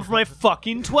waiting for my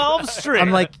fucking 12 string.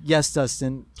 I'm like, yes,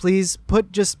 Dustin. Please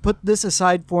put this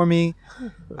aside for me.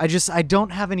 I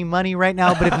don't have any money right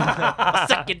now, but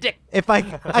Suck your dick. if I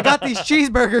got these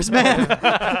cheeseburgers, man.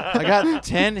 I got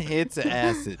 10 hits of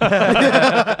acid.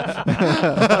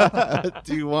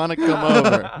 Do you want to come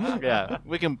over? Yeah.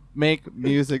 We can make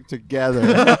music together.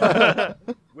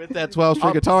 With that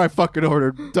 12-string guitar I fucking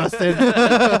ordered, Dustin. he's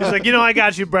like, I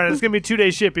got you, Brennan. It's gonna be 2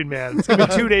 day shipping, man. It's gonna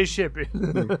be 2 day shipping.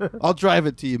 I'll drive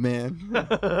it to you, man.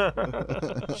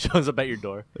 Shows up at your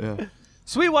door. Yeah.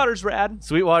 Sweetwater's rad.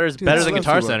 Sweetwater's better I than love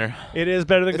Guitar Sweetwater. Center. It is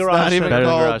better than It's Garage not Center. even Better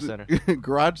than called Garage Center.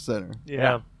 Garage Center. Yeah,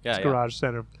 Yeah, it's yeah. Garage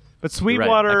Center. But right.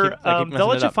 Sweetwater, I keep they'll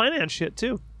let messing it you up. finance shit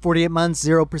too. 48 months,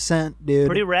 0%, dude.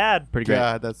 Pretty rad. Pretty great.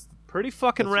 God, that's Pretty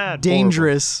fucking rad.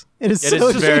 dangerous. It is It so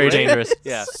is very dangerous. dangerous.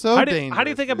 Yeah. so How dangerous. do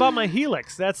you think about my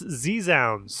Helix? That's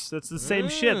Z-Zounds. That's the same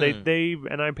shit. They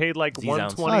and I paid like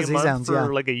Z-Zounds. $120 a Oh, month Z-Zounds, for yeah.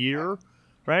 like a year,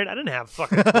 right? I didn't have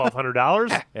fucking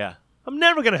 $1,200. Yeah. I'm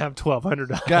never gonna have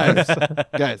 $1,200.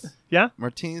 Guys, Yeah.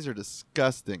 martinis are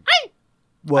disgusting.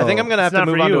 Whoa. I think I'm gonna have It's to not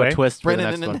move for on you, to a eh? twist for the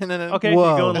Brennan, next one. Okay,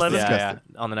 Whoa. you going That's lemon? Yeah,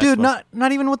 yeah. On the next Dude, one.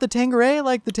 not even with the Tanqueray.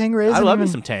 Like the Tanqueray. I love me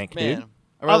even... some Tank, dude. Man,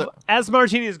 I'd rather, As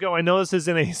martinis go, I know this is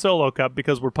in a solo cup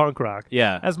because we're punk rock.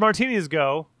 Yeah. As martinis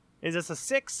go, is this a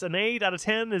 6, an 8 out of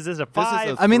 10? Is this a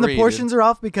 5? a- I mean, the 3, portions are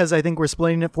off because I think we're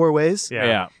splitting it 4 ways.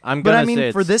 Yeah. I'm But gonna I mean,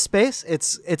 say for it's- this space,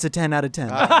 it's a 10 out of 10.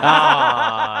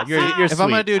 Ah, you're if sweet. I'm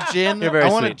gonna do gin, You're very I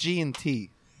want sweet. a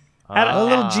G&T. a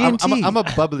little G and T. I'm a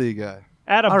bubbly guy.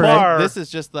 At a All right. bar. This is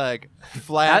just like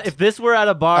flat. If this were at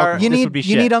a bar, you this would be need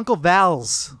shit. you need Uncle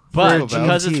Val's. But for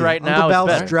because G&T. it's right now, Uncle it's Val's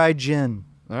better. dry gin.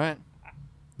 All right.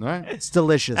 It's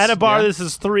delicious. At a bar, Yeah. this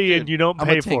is 3, and you don't I'm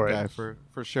pay a tank for guy it.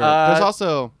 for sure. Uh, There's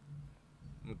also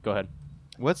Go ahead.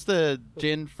 what's the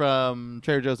gin from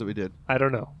Trader Joe's that we did? I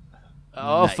don't know.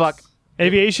 Oh Nice. fuck.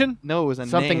 Aviation? No, it was a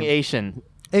Something name. Asian.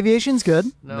 Aviation's good.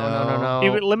 No.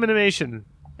 Elimination.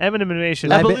 Elimination.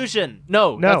 Lib- Evolution.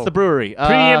 No, No. that's the brewery.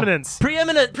 Preeminence.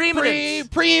 Preeminence.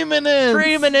 Preeminence.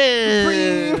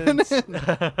 Preeminence.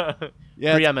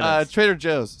 Yeah, Preeminence. Trader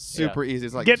Joe's. Super easy.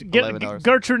 It's like Get $11.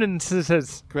 Gertrude and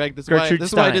says Greg, this is Gertrude why I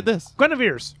Stein. did this.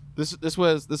 Guinevere's. This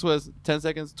was 10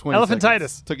 seconds, 20 Elephantitis.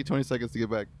 seconds. Took you 20 seconds to get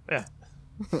back. Yeah.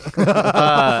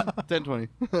 10, 20.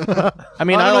 I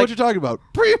mean, I don't know like, what you're talking about.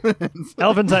 Preeminence.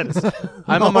 Elephantitis.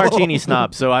 I'm a martini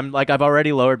snob, so I'm like I've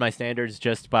already lowered my standards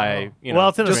just by you know. Well,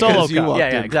 it's in a Just solo because you cup. walked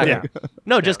yeah, in. exactly. Yeah.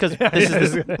 No, just because this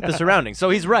is the surroundings. So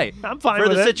he's right. I'm fine For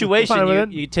with the it. situation, Fine with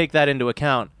it. you take that into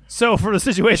account. So for the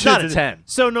situation, It's not a 10.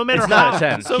 So no matter It's how, not a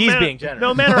 10. so He's ma- being generous.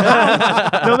 No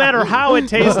matter how it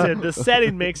tasted, the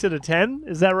setting makes it a 10.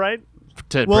 Is that right?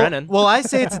 to Well, Brennan. well, I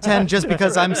say it's a 10 just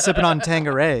because I'm sipping on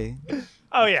Tanqueray.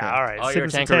 Oh yeah, all right. Oh, you're a Sipping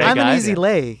some Tanqueray Tanqueray. I'm guy. an easy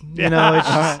lay. You know, it's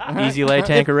just, Easy lay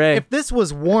Tanqueray. if this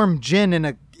was warm gin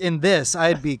in this,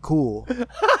 I'd be cool.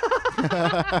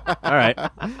 All right.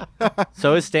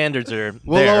 So his standards are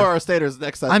We'll there. lower our standards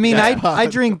next time. I mean, next I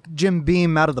pod. drink Jim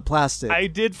Beam out of the plastic. I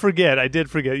did forget.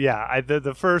 Yeah,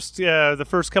 the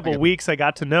first couple weeks I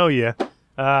got to know you.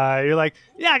 You're like,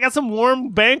 yeah, I got some warm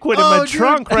banquet in my dude,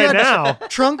 trunk right yeah, now.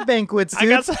 Trunk banquets, I dude.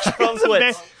 got some Trunklets.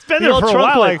 It's been The there old for a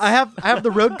while. trunklets. Like, I have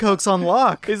the road cokes on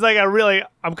lock. he's like,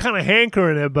 I'm kind of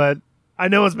hankering it, but I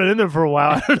know it's been in there for a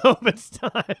while. I don't know if it's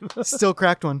time. Still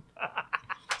cracked one.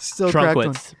 Still cracked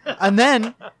one. Trunklets.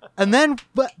 And then,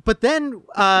 but then,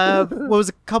 what was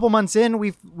a couple months in?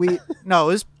 No,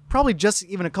 it was probably just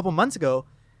even a couple months ago,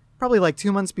 probably like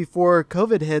 2 months before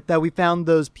COVID hit, that we found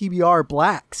those PBR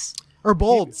blacks or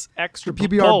bolds. Extra The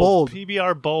PBR bold.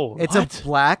 PBR bold. It's a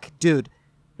black, dude.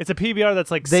 It's a PBR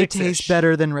that's like They 6-ish. taste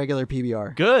better than regular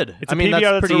PBR. Good. It's I a mean, PBR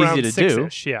that's pretty around easy to do.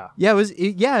 6-ish, yeah. Yeah,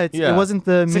 it wasn't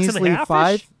the 6.5-ish? measly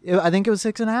 5. I think it was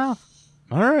 6.5,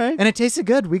 All right. and it tasted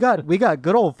good. We got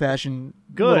good old fashioned,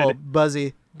 Good. little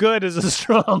buzzy. Good is a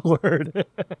strong word.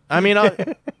 I mean,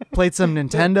 Played some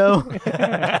Nintendo.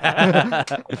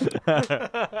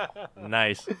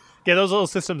 nice. Yeah, those little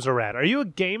systems are rad. Are you a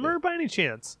gamer by any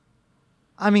chance?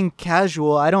 I mean,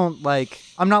 casual. I'm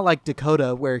not like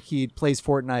Dakota where he plays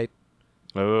Fortnite.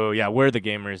 Oh yeah, we're the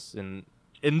gamers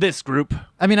in this group.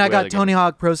 I mean, I We're got the Tony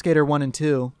Hawk Pro Skater 1 and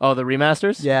 2. Oh, the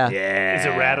remasters. Yeah. Yeah. Is it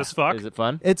rad as fuck? Is it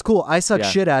fun? It's cool. I suck Yeah.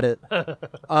 shit at it. And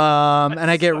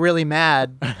I get really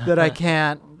mad that I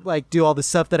can't like do all the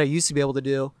stuff that I used to be able to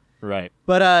do. Right.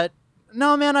 But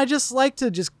no, man, I just like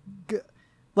to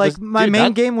my Dude,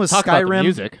 main game was talk about the Skyrim.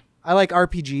 music. I like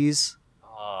RPGs.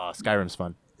 Oh, Skyrim's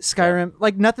fun. Skyrim,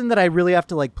 like nothing that I really have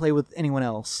to like play with anyone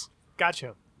else.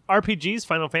 Gotcha. RPGs,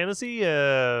 Final Fantasy.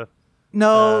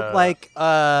 No, like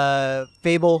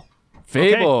Fable,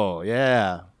 Fable.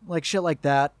 Yeah. like shit like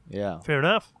that. Yeah. Fair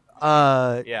enough.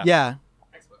 Yeah. Yeah.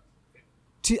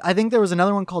 I think there was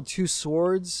another one called Two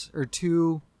Swords or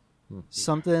Two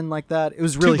something like that. It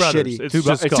was really Two brothers. shitty. It's Two,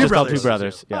 just it's called just called brothers. Two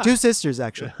Brothers. Yeah. Two sisters,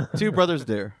 actually. Two brothers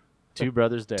there. Two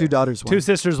brothers there. Two daughters. One. Two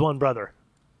sisters, one brother.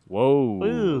 Whoa.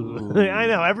 Ooh. I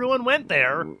know. Everyone went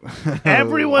there.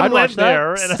 Everyone I'd went watch that.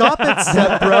 there. And Stop it,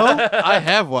 Step Bro. I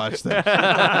have watched that.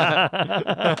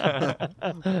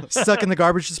 Stuck in the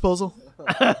garbage disposal.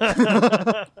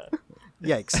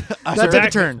 Yikes. That took a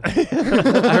back- turn. I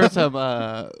heard some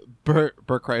Bert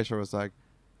Kreischer was like,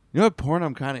 you know what porn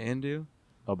I'm kind of into?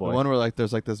 Oh The boy. one where like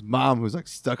there's like this mom who's like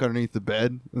stuck underneath the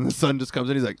bed, and the son just comes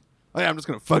in. He's like, "Oh yeah, I'm just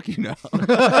gonna fuck you now."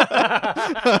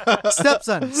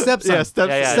 Stepson. Yeah,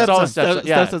 it's all stepson.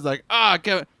 Yeah. Stepson's like, I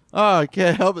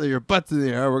can't help it. Your butt's in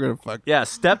the air. We're gonna fuck. Yeah,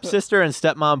 stepsister and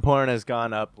stepmom porn has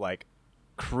gone up like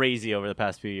crazy over the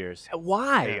past few years.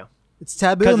 why? It's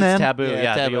taboo, Because man. it's taboo. Yeah,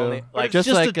 Yeah, taboo. the only like It's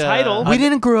just a title. We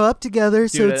didn't grow up together,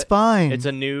 so Dude, it's fine. it's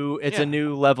a new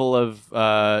level of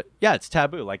it's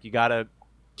taboo. Like you gotta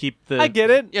keep the I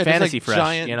get it. Yeah, fantasy just like fresh.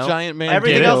 Giant, you know, giant man.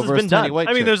 Everything dildo else has versus been tiny done. white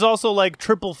I mean, chick. there's also like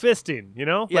triple fisting, you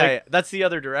know? Yeah, Like, yeah, that's the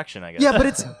other direction, I guess. yeah,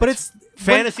 but it's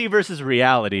fantasy versus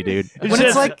reality, dude. you when said,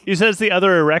 it's like- you said it's the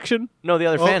other erection? No, the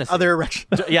other fantasy. other erection.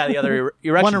 Yeah, the other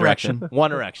erection. One direction. erection.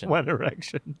 One erection. One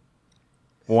erection.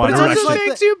 One But it's erection. always like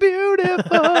makes you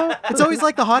beautiful. It's always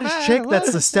like the hottest chick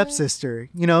that's the stepsister,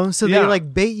 you know? So they Yeah.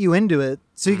 like bait you into it.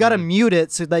 So you got to mute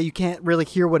it so that you can't really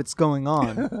hear what's going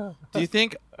on. Do you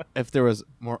think if there was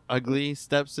more ugly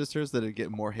stepsisters, that it'd get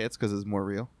more hits because it's more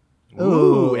real? Ooh,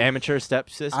 Ooh. amateur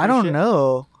stepsister. I don't shit.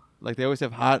 know. Like they always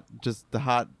have the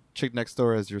hot chick next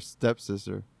door as your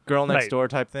stepsister. Girl next Right. door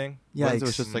type thing. What if it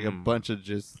was Yikes. just like a bunch of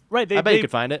Right. They, I bet they, you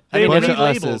could find it. they I a mean, bunch of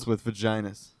relabeled. us's with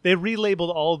vaginas. They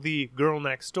relabeled all the girl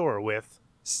next door with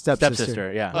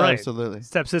stepsister. Yeah. Right. Absolutely.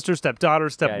 stepsister, stepdaughter,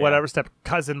 step Yeah, yeah. whatever, step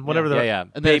cousin, whatever. Yeah, the yeah.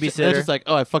 And then Babysitter. it's just like,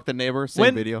 oh, I fucked the neighbor.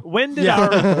 Same video. When did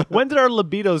Yeah. when did our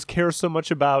libidos care so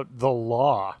much about the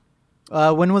law?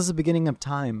 When was the beginning of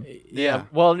time? Yeah.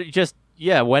 Well, just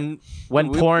when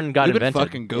porn got we've been invented.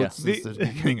 fucking goats Yeah. since the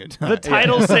beginning of time. The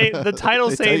title saying They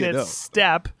tell saying you it's no.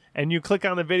 step, and you click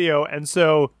on the video, and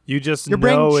so you just Your know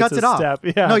brain it's shuts a it off. step.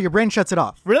 Yeah. No, your brain shuts it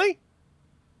off. really?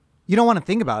 You don't want to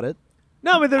think about it.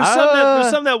 No, but there's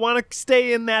some that want to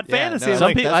stay in that Yeah, fantasy. no, I'm Some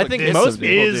like, people, that's I what think gets most them,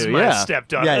 people is do. my Yeah.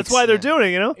 stepdaughter. Yikes. That's why they're doing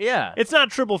it, you know? Yeah. It's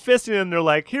not triple fisting, and they're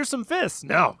like, here's some fists.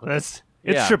 No, it's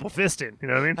Yeah. triple fisting. You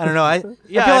know what I mean? I don't know. I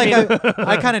Yeah, feel I like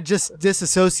I kind of just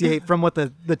disassociate from what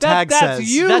the tag that's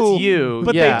says. you. That's you,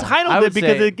 But yeah. they titled I it would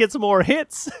because say- it gets more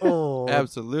hits. Oh,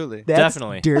 Absolutely. that's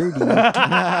Definitely. dirty.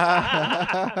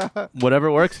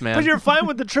 Whatever works, man. But you're fine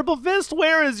with the triple fist.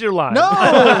 Where is your line? No,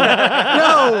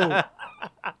 no.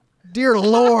 Dear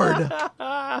Lord.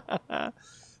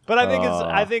 But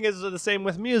I think it's the same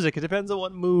with music. It depends on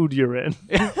what mood you're in.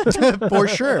 For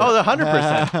sure. Oh,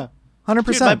 100%. 100%.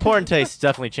 Dude, my porn tastes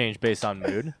definitely change based on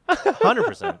mood.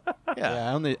 100%.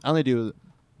 Yeah, I only do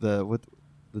the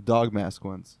dog mask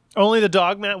ones. Only the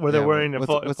dog mat where they're Yeah, wearing a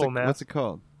what's full it, mask. What's it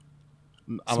called?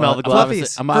 Smell the glove.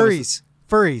 Fluffies.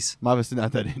 Furries. I'm obviously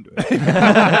not that into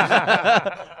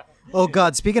it. Oh,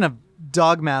 God. Speaking of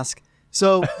dog mask.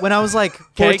 So when I was like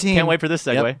 14. Can't wait for this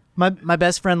segue. Yep. My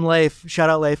best friend Leif, shout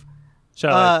out Leif.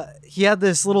 Shout out. He had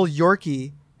this little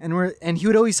Yorkie, and he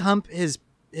would always hump his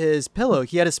pillow.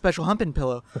 He had a special humping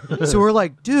pillow. So we're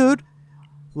like, dude,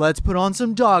 let's put on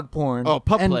some dog porn. Oh,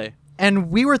 pup and, play. And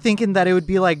we were thinking that it would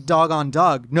be like dog on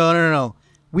dog. No.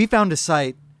 We found a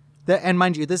site that, and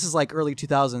mind you, this is like early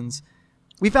 2000s.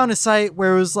 We found a site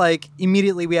where it was like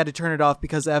immediately we had to turn it off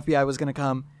because the FBI was going to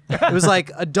come. It was like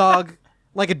a dog,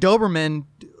 like a Doberman,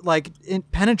 like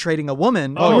penetrating a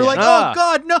woman. Oh, and we're yeah. like, oh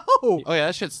God, no. Oh yeah,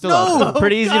 that shit's still No. out there.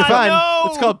 Pretty easy to God, find. no.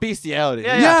 It's called bestiality.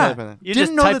 Yeah, You yeah. type in it. You Didn't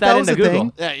just know type that was into a Google.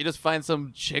 thing. Yeah, you just find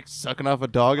some chick sucking off a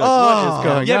dog. You're like, what is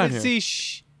going Yeah, on but here?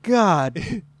 see,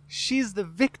 God. she's the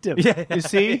victim. Yeah. You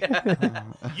see?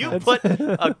 You put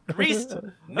a greased,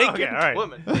 naked Okay, all right.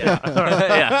 woman. Yeah.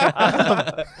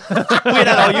 Yeah. We had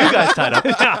all you guys tied up.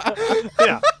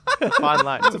 Yeah. Fine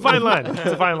line. It's a fine line.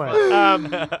 It's a fine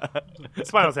line.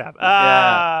 Spinal Tap.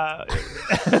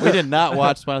 We did not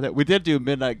watch Spinal Tap. We did do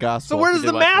Midnight Gospel. So where does did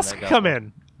the watch mask Midnight come Gospel.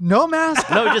 in? No mask?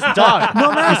 No, just dog. No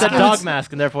He mask. said dog It's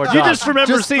mask and therefore dog. You just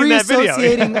remember just seeing free that video.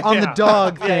 associating on the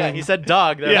dog thing. Yeah, he said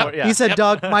dog. Therefore, yeah. He said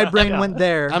dog. My brain went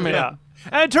there. I mean, Yeah.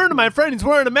 And I turned to my friend. He's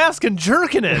wearing a mask and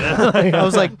jerking it. I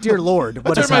was like, dear Lord, I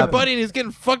what turned has my happened? buddy and he's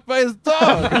getting fucked by his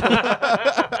dog.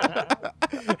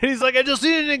 And he's like, I just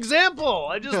needed an example.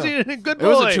 I just needed a good It boy.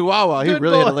 was a Chihuahua. He Good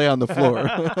really had boy. to lay on the floor.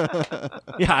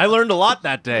 Yeah, I learned a lot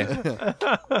that day.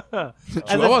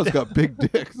 Chihuahuas got big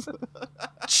dicks.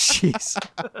 Jeez.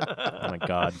 Oh my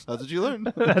god. That's what you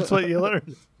learned. That's what you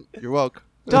learned. You're welcome.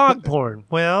 Dog porn.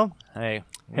 Well, Hey,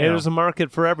 hey, there's a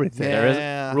market for everything. there is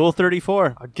Yeah. Rule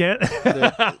 34. Again.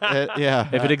 Yeah.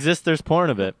 If it exists, there's porn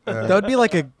of it. That would be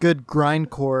like a good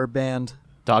grindcore band.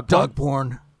 Dog Dog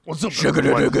porn. What's up?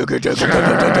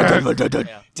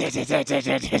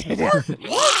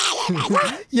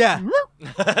 Yeah.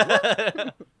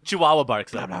 Chihuahua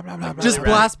barks. Though. Just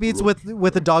blast beats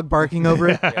with a dog barking over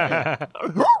it.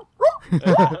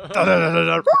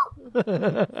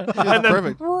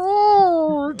 Perfect.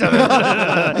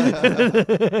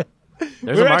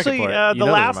 There's We're a market actually for it. the You know there's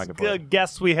a last market for it.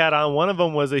 guests we had on. One of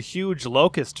them was a huge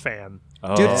Locust fan.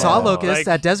 Oh. Dude, saw Locust Like-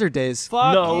 at Desert Days.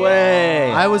 Fuck No yeah.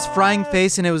 way. I was frying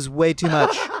face and it was way too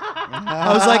much.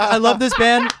 I was like, I love this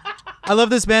band. I love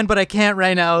this band, but I can't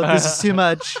right now. This is too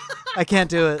much. I can't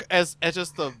do it. As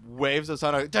just the waves of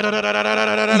sound. And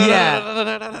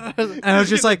I was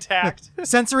just like, Attacked.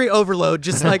 sensory overload.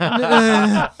 Just like,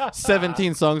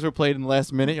 17 songs were played in the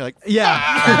last minute. You're like,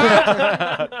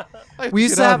 yeah. We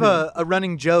used to have a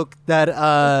running joke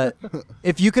that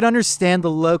if you could understand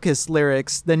the Locust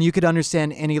lyrics, then you could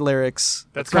understand any lyrics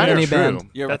That's from kinda any true. band.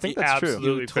 You're I think that's true.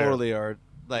 absolutely You fair. totally are.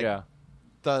 Like, Yeah.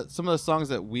 some of the songs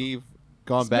that we've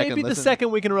gone back Maybe and the listened.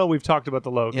 second week in a row we've talked about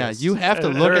the Locust. Yeah, you have to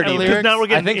look at Third the even. lyrics. Now we're I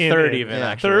getting think in third it. even, Yeah.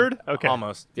 actually. Third? Okay.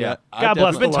 Almost. Yeah, Yeah. I God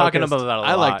bless We've the been talking Locust. about that a lot.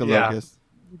 I like the Yeah. Locust.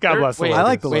 God bless the Wait, Locust. I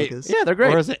like the Wait. Locust. Yeah, they're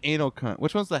great. Or is it anal cunt?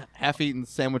 Which one's the half-eaten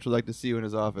sandwich we'd like to see you in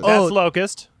his office? That's Oh,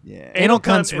 Locust. yeah. Anal Cunt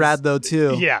cunt's is- rad though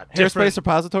too. Yeah. Hairspace different.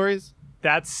 Repositories?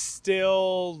 That's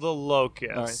still the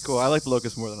Locust. All right, cool. I like the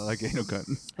Locust more than I like anal cunt.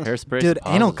 Hairspray. Dude,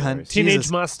 anal suppositories. cunt. Teenage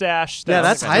Jesus. Mustache. Yeah,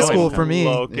 that's like high school the for me.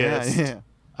 Locust. Yeah.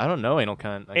 I don't know anal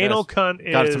cunt. I Anal guess. cunt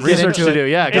is. Got some Get research into to do. it.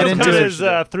 Yeah, Get Anal into cunt it. is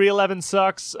 311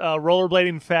 sucks.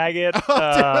 Rollerblading faggot.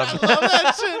 I love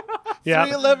that shit. Yeah.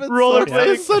 311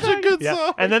 Rollerblading. It's such a good Yeah.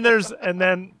 song. And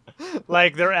then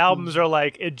like their albums are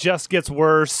like it just gets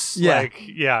worse. Yeah. Like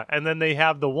yeah. And then they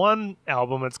have the one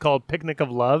album. It's called Picnic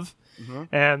of Love,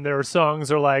 and their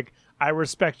songs are like I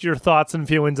respect your thoughts and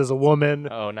feelings as a woman.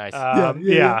 Oh, nice.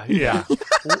 Yeah.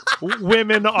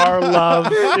 Women are love.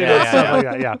 Stuff like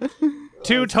that, yeah.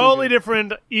 Two totally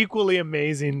different, equally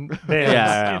amazing bands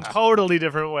Yeah. in totally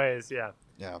different ways. Yeah.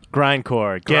 Yeah.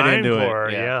 Grindcore. Get into Grindcore,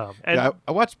 it. yeah. And Yeah,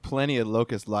 I watch plenty of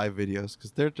Locust live videos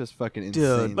because they're just fucking insane.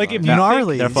 Dude, like if live. you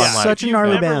gnarly. They're fun live. Such if a you've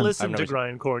gnarly never band. listened to I've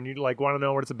never grindcore and you like want to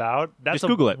know what it's about, that's Just a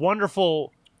Google it.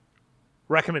 wonderful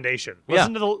recommendation. Yeah.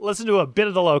 Listen to a bit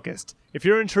of the Locust. If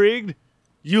you're intrigued,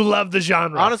 you love the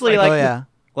genre. Honestly, Oh like yeah.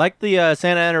 like the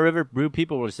Santa Ana River Brew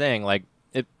people were saying, like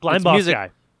Blind it's Boss music. guy.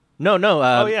 No.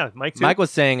 Oh yeah, Mike too. Mike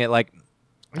was saying it like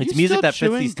Are it's you music still that fits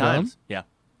chewing these gum? times. Yeah.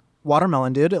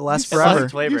 watermelon, dude. It lasts It's not forever.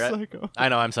 flavor. You psycho. I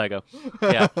know, I'm psycho.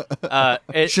 Yeah.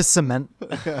 It's just cement.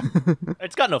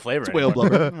 It's got no flavor. Whale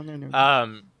anymore.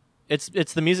 blubber.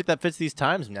 It's the music that fits these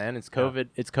times, man. It's COVID.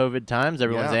 It's COVID times.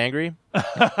 Everyone's Yeah. angry.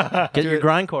 Get your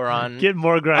grindcore on. Get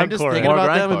more grindcore. I'm just thinking More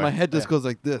about them, and grindcore. my head just Yeah. goes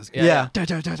like this. Yeah.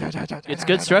 It's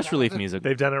good stress relief music.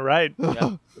 They've done it right.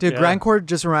 Yeah. Dude, Yeah. grindcore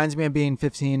just reminds me of being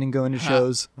 15 and going to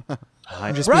shows.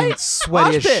 I'm just being Right?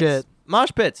 sweaty as Mosh pits. shit. Mosh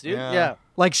pits, dude. Yeah. Yeah.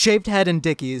 Like shaved head and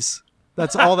Dickies.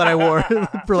 That's all that I wore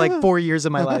for like 4 years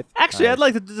of my life. Actually, I'd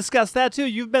like to discuss that too.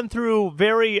 You've been through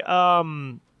very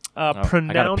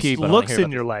pronounced pee, but I wanna looks hear in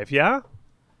about your life, yeah.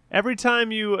 Every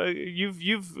time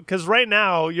you've because right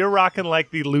now you're rocking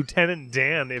like the Lieutenant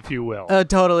Dan, if you will.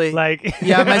 Totally. Like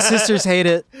Yeah, my sisters hate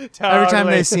it. Every time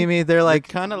Totally. they see me, they're like,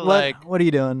 kinda "What- like- what are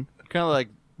you doing?" Kind of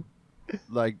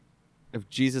like if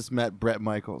Jesus met Brett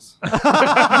Michaels.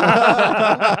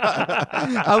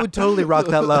 I would totally rock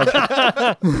that love.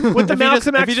 with the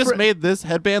Malcolm if X you just fr- made this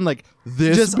headband like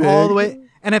this Just big, all the way.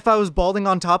 And if I was balding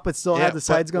on top but still had the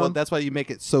sides well, going. that's why you make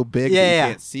it so big Yeah, that you yeah.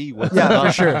 can't see what's Yeah, on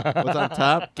for sure. What's on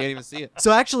top? Can't even see it.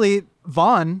 So actually,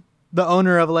 Vaughn, the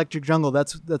owner of Electric Jungle,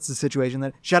 that's the situation.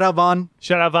 That shout out Vaughn.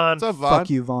 Shut up, Vaughn. What's up, Vaughn? Fuck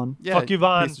you, Vaughn. Yeah, Fuck you,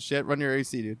 Vaughn. Piece of shit. Run your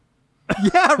AC, dude.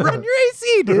 Yeah, run your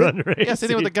AC, dude. Run your Yeah,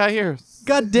 sitting with the guy here.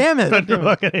 God damn Run it. your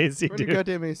fucking AC, Run your dude.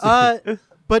 goddamn AC.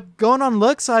 But going on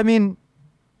looks, I mean,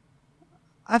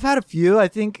 I've had a few. I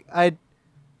think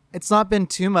it's not been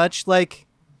too much. Like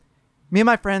me and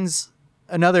my friends,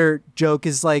 another joke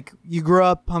is like you grow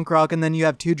up punk rock and then you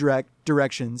have two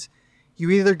directions. You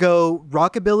either go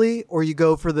rockabilly or you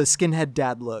go for the skinhead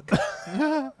dad look.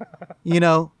 You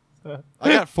know, I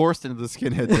got forced into the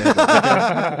skinhead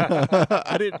dad.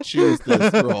 I didn't choose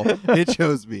this role. It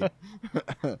chose me.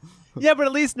 Yeah, but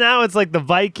at least now it's like the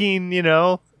Viking, you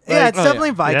know. yeah, Like- it's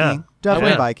definitely Viking. Yeah.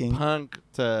 Definitely Yeah. Viking. Punk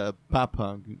to pop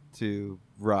punk to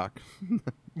rock.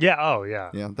 Yeah. Oh, yeah.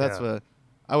 Yeah, that's what.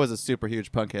 I was a super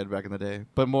huge punk head back in the day,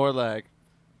 but more like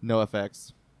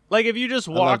NoFX. Like if you just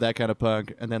I love walk, that kind of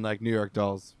punk, and then like New York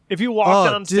Dolls. if you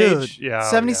walked Oh, on dude. stage, yeah,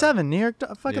 77. New York.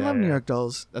 I fucking Yeah, love New yeah. York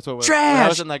Dolls. That's what when I Trash.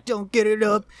 was in like, Don't get it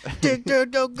up.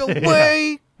 Don't go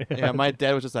away. yeah, my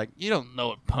dad was just like, you don't know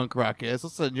what punk rock is.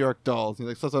 Listen to New York Dolls. He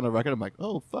like puts on a record. I'm like,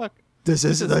 oh fuck, This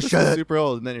is the this is shit. super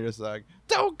old. And then you're just like,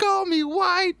 don't call me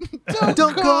white.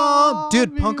 Don't call,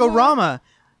 dude. me white." Punkorama.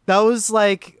 That was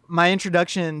like my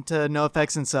introduction to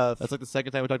NoFX and stuff. That's like the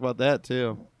second time we talked about that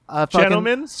too. Fucking-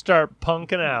 Gentlemen, start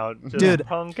punking out. Just Dude.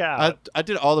 punk out. I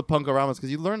did all the punkoramas because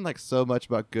you learn like so much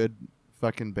about good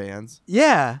fucking bands,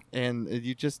 Yeah, and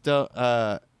you just don't.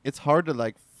 It's hard to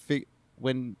like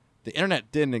when the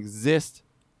internet didn't exist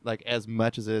like as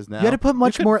much as it is now. you had to put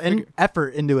much couldn't more figure-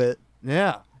 effort into it,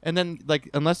 Yeah, and then like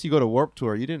unless you go to Warped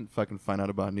Tour, you didn't fucking find out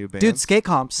about new bands. dude. Skate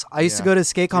comps. I used to Yeah. go to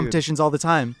skate Dude. competitions all the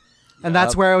time, and Yeah.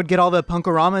 that's where I would get all the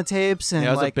Punkorama tapes and Yeah,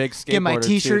 I was a like big get my skateboarder too,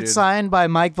 T-shirt dude. signed by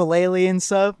Mike Vallely and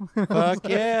stuff. Fuck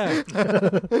yeah.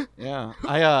 Yeah.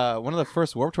 I one of the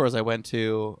first Warped Tours I went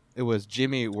to, it was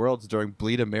Jimmy Worlds during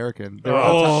Bleed American. They were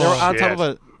on top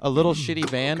of a little shitty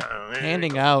van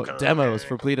handing out demos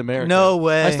for Bleed American. No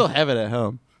way. I still have it at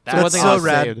home. It's That's one thing so I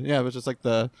rad. saved. Yeah, it was just like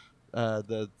the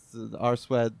Our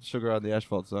Sweat Sugar on the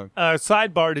Asphalt song.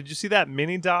 Sidebar: did you see that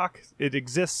mini doc? It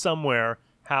exists somewhere.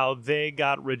 How they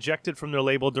got rejected from their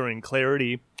label during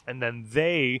Clarity, and then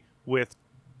they, with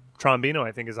Trombino,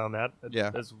 I think is on that.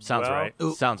 Yeah. as Sounds well. right.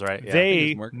 Sounds right. Yeah. They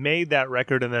it's Mark. made that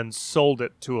record and then sold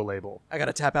it to a label. I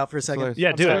gotta tap out for a second. Yeah,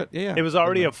 I'm dude. sorry. Yeah, It was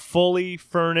already a fully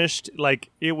furnished,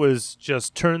 like it was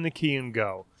just turn the key and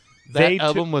go. that They took-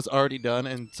 album was already done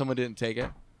and someone didn't take it.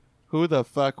 Who the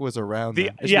fuck was around the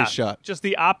then? It should yeah, be shot. just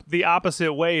the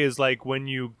opposite way is like when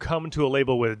you come to a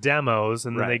label with demos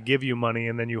and then they Right. give you money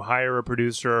and then you hire a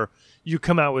producer, you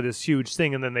come out with this huge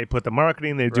thing and then they put the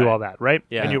marketing, they do Right. all that, right?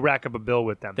 Yeah. And you rack up a bill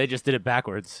with them. They just did it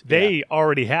backwards. They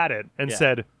already had it and Yeah.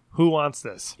 said, "Who wants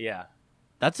this?" Yeah.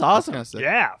 That's That's awesome. kinda sick.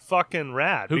 Yeah, fucking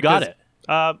rad. Who got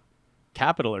Because, it?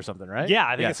 Capital or something, right? Yeah,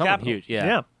 I think it's someone Capitol. huge. Yeah.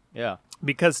 Yeah. Yeah.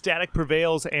 Because Static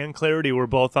Prevails and Clarity were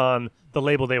both on the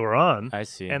label they were on. I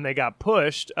see. And they got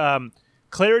pushed.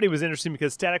 Clarity was interesting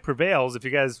because Static Prevails, if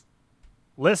you guys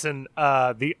listen,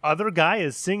 the other guy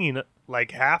is singing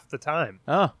like half the time.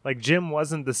 Oh. Like Jim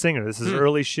wasn't the singer. This is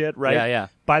early shit, right? Yeah, yeah.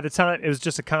 By the time it was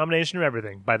just a combination of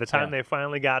everything. By the time Yeah. they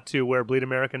finally got to where Bleed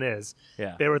American is,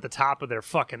 Yeah. they were at the top of their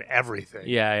fucking everything.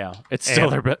 Yeah, yeah. It's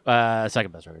still And- their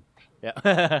second best record. Yeah.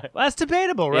 Well, that's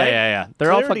debatable, Yeah, right? yeah.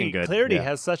 They're all Clarity- fucking good. Clarity Yeah.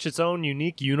 has such its own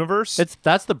unique universe.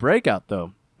 That's the breakout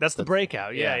though. That's the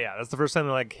breakout. Yeah, yeah. yeah. That's the first time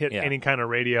they like hit Yeah. any kind of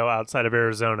radio outside of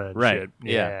Arizona. And Right. Shit.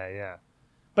 Yeah. Yeah, yeah.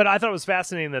 But I thought it was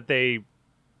fascinating that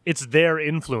it's their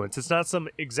influence. It's not some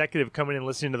executive coming and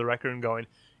listening to the record and going,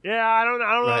 Yeah, I don't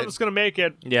know Right. if it's gonna make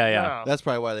it. Yeah, yeah. No. That's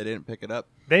probably why they didn't pick it up.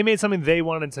 They made something they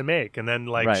wanted to make and then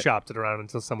like Right. shopped it around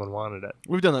until someone wanted it.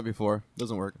 We've done that before.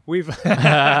 Doesn't work. We've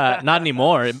Not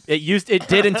anymore. It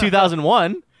did in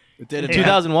 2001. It did In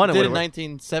 2001 it It did in would've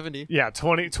 1970. yeah,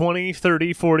 20,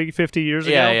 30, 40, 50 years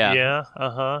Yeah, ago. yeah. Yeah,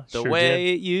 uh-huh. The sure way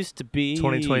did. it used to be.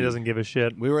 2020 doesn't give a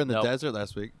shit. We were in the Nope. desert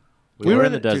last week. We were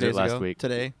in the 2 desert days last ago. week.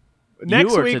 Today.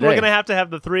 Next were week today. we're gonna have to have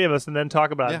the three of us and then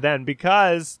talk about Yeah. it then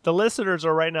because the listeners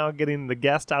are right now getting the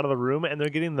guest out of the room and they're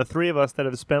getting the three of us that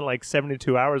have spent like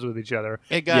 72 hours with each other.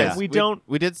 Hey guys, Yeah. We don't-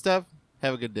 We did stuff.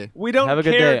 Have a good day. We don't Have a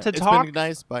good care day. to It's talk. been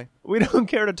nice. Bye. We don't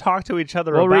care to talk to each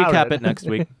other We'll about recap it next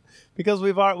week. because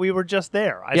we were just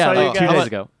there. I Yeah, saw like you 2 guys days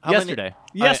ago. how many- Yesterday.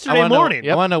 yesterday I wanna morning.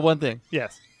 Know, I want to know one thing.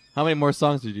 Yes. How many more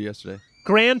songs did you do yesterday?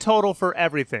 Grand total for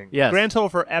everything. Yes. Grand total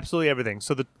for absolutely everything.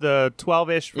 So the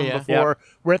 12-ish from Yeah. before,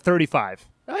 we're at 35.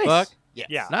 Nice. Fuck. Yes.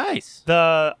 Yeah. Nice.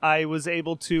 I was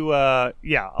able to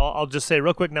I'll just say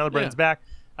real quick now that Brandon's back.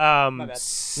 bad. No,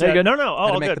 you're good. No, Had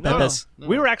oh, to make good. the No, no. purpose.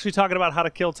 We were actually talking about how to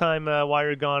kill time while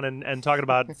you're gone and talking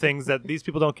about things that these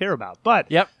people don't care about. But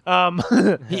Yep.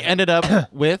 He ended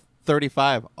up with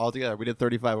 35 altogether. We did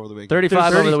 35 over the weekend.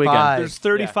 35 over the 35. weekend. there's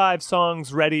 35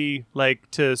 songs ready like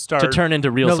to start To turn into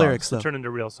real No songs. lyrics, though. turn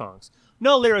into real songs.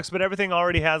 No lyrics, but everything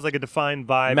already has like a defined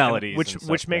vibe, and Melodies which and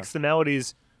stuff, which makes the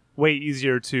melodies way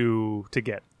easier to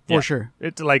get. For Yeah. sure.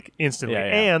 It's like instantly. Yeah,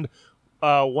 yeah. And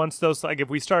once those, like if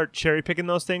we start cherry picking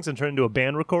those things and turn into a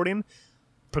band recording,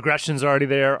 progression's already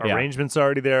there, Yeah. arrangements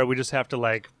already there. We just have to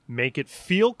like make it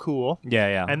feel cool, Yeah,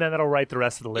 yeah. and then that'll write the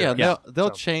rest of the Yeah, lyrics. they'll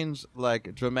So- change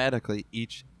like dramatically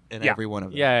each and Yeah. every one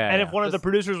of them. yeah, yeah. And yeah. if one of the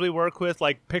producers we work with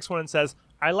like picks one and says,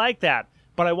 "I like that,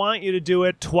 but I want you to do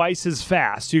it twice as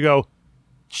fast," you go,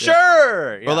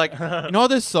 Sure. Or like, you know,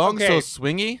 this song's Okay. so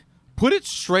swingy. Put it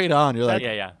straight on. You're like,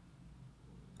 yeah, yeah.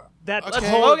 "That Okay.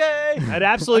 whole- Okay. It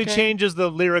absolutely Okay. changes the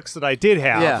lyrics that I did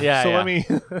have." Yeah. Yeah, so yeah. let me.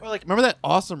 or like, remember that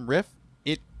awesome riff?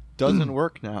 It doesn't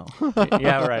work now.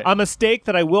 Yeah, right. A mistake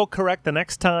that I will correct the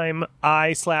next time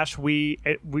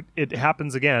it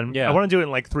happens again. Yeah. I want to do it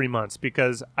in like 3 months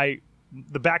because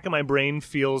the back of my brain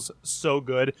feels so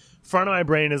good. Front of my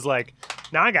brain is like,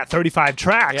 now I got 35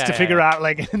 tracks Yeah, to yeah, figure yeah. out.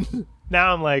 Like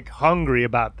now I'm like hungry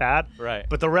about that. Right.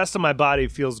 But the rest of my body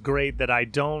feels great that I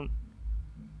don't.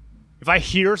 If I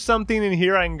hear something in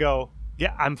here, I can go,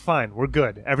 yeah, I'm fine. We're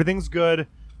good. Everything's good.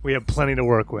 We have plenty to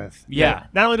work with. Yeah.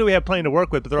 Not only do we have plenty to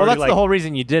work with, but they're Well, already that's like the whole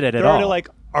reason you did it at they're already all. like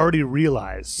already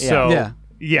realized. Yeah. So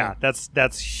Yeah.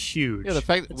 that's huge. Yeah, the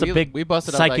fact that it's a big we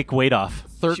busted psychic out like weight off.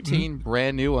 13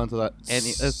 brand new ones without any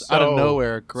it's out of So-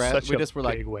 nowhere. such We a just were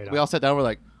like, big weight we off. all sat down. We're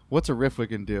like, what's a riff we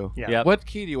can do? Yeah. Yep. What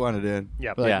key do you want it in?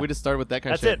 Yep. Like, Yeah. we just started with that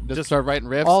kind That's of shit. it. Just Just start writing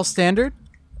riffs. All standard?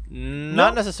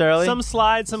 Not necessarily. Some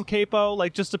slide, some capo,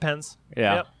 like just depends.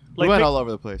 Yeah. Yep. we Like went pick, all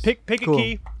over the place. pick Cool. a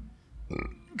key.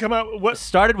 Come out. What?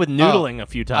 Started with noodling a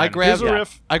few times. I grabbed Here's a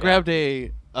riff. I grabbed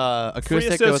a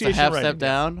acoustic that was a association half writing, step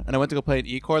down, and I went to go play an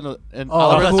E chord, and Oh,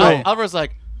 Oliver's, cool. Oliver's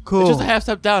like, Cool. it's just a half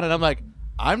step down, and I'm like,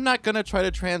 I'm not gonna try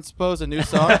to transpose a new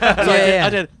song. So Yeah. I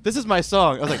did. This is my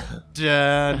song. I was like,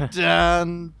 dun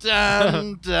dun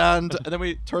dun dun, and then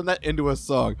we turned that into a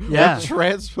song. Yeah. Like,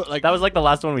 transpo like That was like the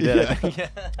last one we did. I Yeah.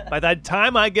 think. By the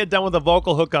time I get done with the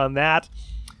vocal hook on that,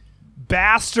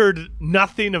 bastard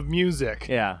nothing of music.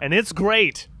 Yeah. And it's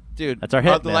great. dude. That's our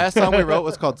hit, The man. last song we wrote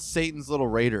was called Satan's Little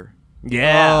Raider.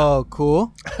 Yeah. Oh,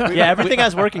 cool. Yeah, everything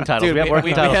has working titles. Dude, we have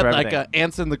working titles had for like everything.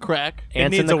 Ants in the Crack. It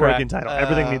Ants in needs the a working Crack. title.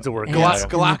 Everything needs a working Glock,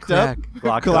 title. glocked up.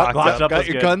 Glocked up Got was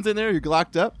your good. guns in there. You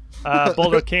glocked up.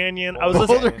 Boulder Canyon. I was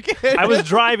Boulder listening. Canyon. I was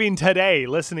driving today,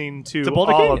 listening to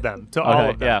Boulder all Canyon? of them. To all Okay,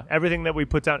 of them. yeah. Everything that we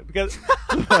put down because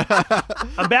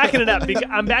I'm backing it up.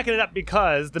 I'm backing it up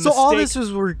because the So mistake. all this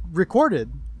was recorded.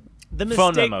 the mistake.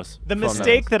 Phone memos. The Phone mistake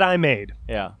memos. that I made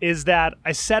Yeah. is that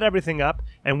I set everything up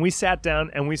and we sat down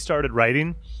and we started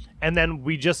writing, and then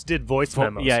we just did voice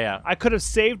memos. yeah, yeah. I could have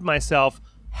saved myself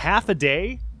half a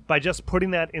day by just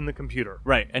putting that in the computer.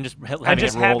 Right, and just having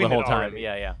just it roll having the whole it time. already.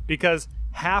 Yeah, yeah. Because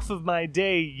half of my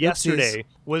day yesterday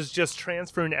was just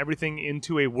transferring everything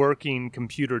into a working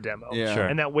computer demo. Yeah. Sure.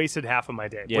 And that wasted half of my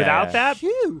day. Yeah. Without that,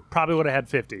 Phew. probably would have had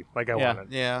 50 like I Yeah.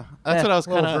 wanted. Yeah, that's what I was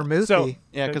kind of. vermouthy. So-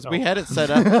 Yeah, because Oh. we had it set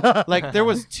up like there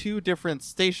was 2 different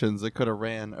stations that could have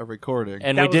ran a recording,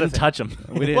 And That we was the didn't thing. touch them.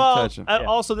 we didn't Well, touch them. Yeah.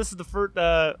 also, this is the first.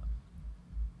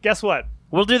 Guess what?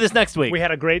 We'll do this next week. We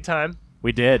had a great time.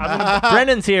 We did. I'm gonna-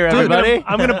 Brendan's here, I'm gonna- everybody.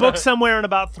 I'm going to book somewhere in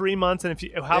about 3 months, and if you,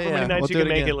 however Yeah, many nights we'll you do can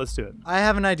it make again. it, let's do it. I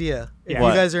have an idea. If Yeah. you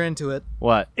What? guys are into it.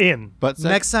 What? In. But sex?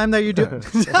 Next time that you do, no,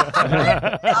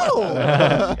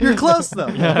 you're close though.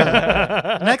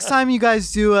 Next time you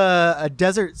guys do a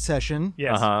desert session,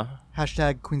 Yes. Uh huh.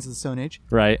 hashtag Queens of the Stone Age.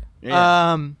 Right. Yeah.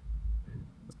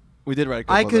 We did write a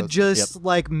couple I of could those. just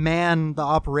like man the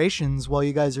operations while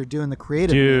you guys are doing the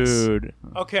creative. Dude.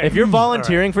 Okay. If you're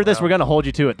volunteering All right. for this, we're going to hold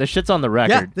you to it. This shit's on the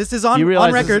record. Yeah, this is on You realize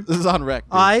on record. This is on rec.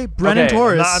 dude. I, Brennan Okay,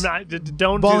 Torres, I'm not,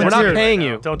 don't Volunteer. do that. We're to not me paying right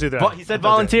you. now. Don't do that. He said Don't do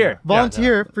volunteer. that.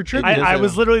 volunteer for trivia. I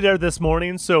was literally there this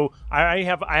morning, so I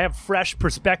have fresh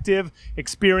perspective,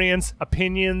 experience,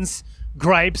 opinions,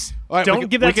 gripes. All right, Don't we,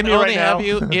 give we that to can me only right now. have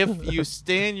you if you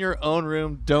stay in your own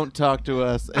room. Don't talk to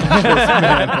us.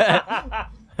 And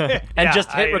And Yeah,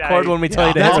 just hit record when we tell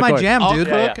you to That's hit my record. jam, I'll dude.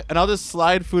 cook and I'll just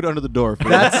slide food under the door. For you.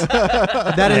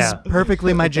 That is Yeah.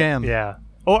 perfectly my jam. Yeah.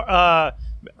 Or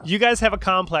you guys have a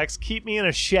complex. Keep me in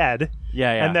a shed.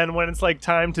 Yeah. And then when it's like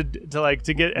time to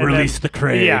get and Release then, the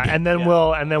Craig. Yeah, and then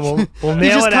we'll nail He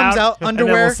just it comes out and then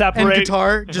underwear we'll separate. and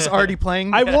guitar just already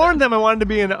playing. I warned them I wanted to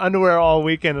be in underwear all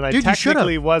weekend, and I Dude, you should've.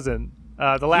 technically wasn't.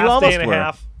 The last almost day and a were.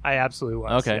 half, I absolutely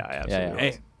was. Okay. Yeah, I Yeah, absolutely yeah.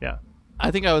 was. Yeah. I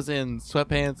think I was in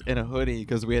sweatpants and a hoodie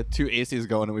because we had 2 ACs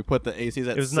going and we put the ACs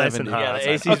at It was 70. nice and hot. Yeah,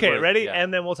 the outside. ACs Okay, were- ready? yeah.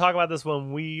 And then we'll talk about this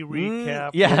when we recap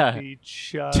yeah. with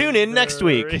each other. Tune in next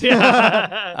week.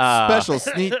 Yeah. Special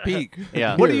sneak peek.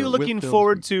 Yeah. What are Here you with looking Film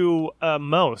forward Speak. to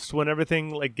most when everything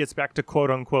like gets back to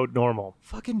quote unquote normal?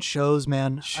 Fucking shows,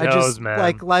 man. I Shows, just man.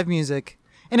 like live music,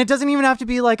 and it doesn't even have to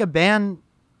be like a band,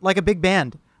 like a big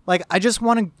band. Like I just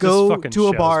want to go fucking to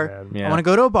a shows, bar. man. Yeah. I want to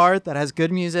go to a bar that has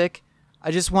good music. I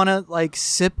just want to like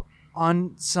sip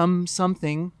on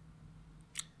something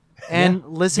and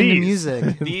listen to These.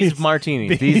 music. These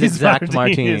martinis. These exact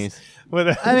martinis. With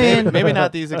a- I mean, Maybe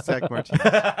not these exact martinis.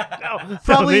 No,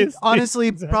 probably, these-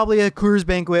 honestly, probably a Coors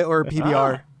Banquet or a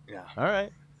PBR. All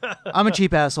right. I'm a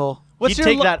cheap asshole. What's your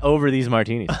take lo- that over these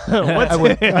martinis. I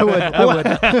would.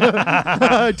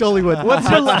 I totally would. What's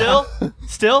your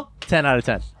still 10 out of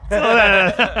 10. 10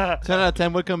 out of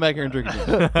 10 would come back here and drink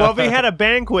it. Well, if we had a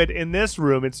banquet in this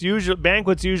room,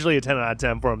 banquet's usually a 10 out of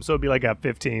 10 for him, so it'd be like a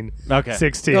 15, Okay.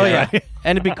 16. Oh, yeah. right?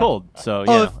 And it'd be cold. So,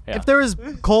 Oh, yeah. if there was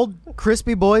cold,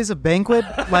 crispy boys of banquet,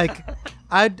 like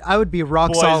I would be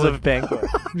rock Boys solid, of banquet.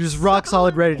 just rock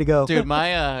solid, ready to go. Dude,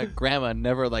 my grandma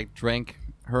never like drank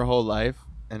her whole life,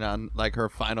 and on like her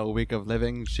final week of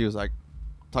living, she was like,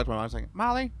 talked to my mom, she's like,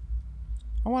 Molly,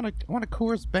 I want a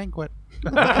Coors Banquet.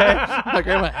 My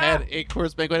grandma had a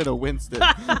Coors Banquet and a Winston.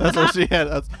 That's what she had.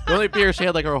 That's the only beer she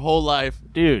had like her whole life.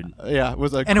 Dude, Yeah,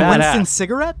 was a And a Badass. Winston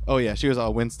cigarette? Oh yeah, she was a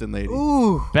Winston lady.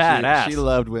 Ooh, badass. She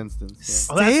loved Winstons.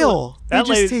 Oh, that's stale. a- that They just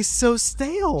lady- taste so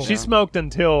stale. She smoked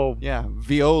until Yeah,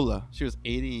 Viola. She was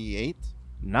 88.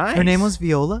 Nice. Her name was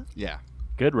Viola. Yeah.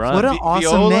 Good run. What a awesome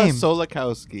Viola name.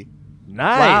 Solakowski.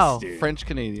 nice, Wow. dude. French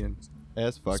Canadian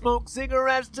as fuck. smoke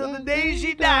cigarettes till the day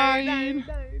she died.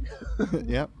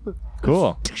 Yep.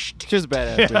 Cool. She was a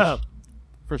badass. Yeah. bitch.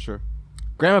 For sure.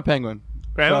 Grandma Penguin.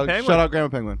 Grandma shout, Penguin. Shout out Grandma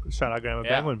Penguin. Shout out Grandma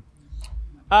Yeah. Penguin.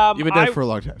 You've been dead for a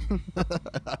long time.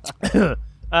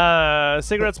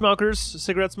 Cigarette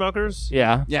smokers,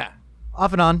 Yeah. yeah.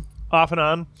 Off and on. off and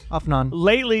on. Off and on.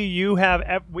 Lately,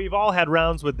 we've all had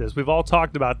rounds with this. We've all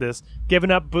talked about this.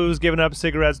 Giving up booze, giving up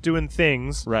cigarettes, doing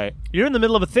things. Right. You're in the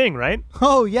middle of a thing, right?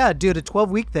 Oh yeah, dude, a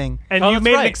 12-week thing. And Oh, you that's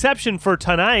made an right. exception for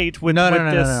tonight with, No, no, with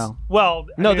no, no, this. no. Well,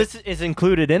 I No, mean, this is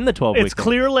included in the 12-week it's thing.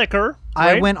 clear liquor.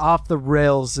 I right? went off the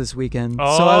rails this weekend, so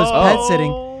I was pet Oh.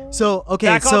 sitting. So okay,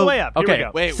 Back all so the way up. Here we Okay,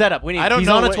 go. Wait, set up. We need. I don't he's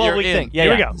know on a what you're 12-week in. thing. Yeah,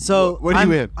 Here we yeah. go. so What are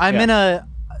you in? I'm Yeah. in a.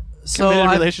 So Committed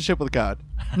I, relationship with God.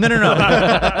 no.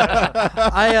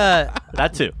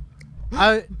 That too.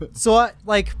 I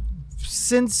like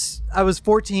since I was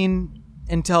 14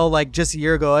 until like just a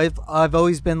year ago, I've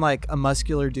always been like a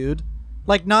muscular dude,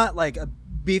 like not like a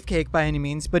beefcake by any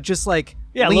means, but just like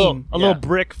Yeah, lean, a little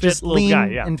brick fit just little lean guy.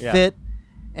 Yeah. and Yeah. fit.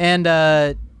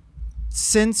 And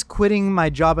since quitting my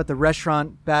job at the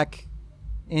restaurant back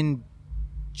in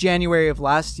January of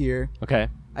last year, Okay.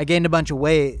 I gained a bunch of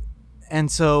weight, and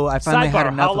so I finally had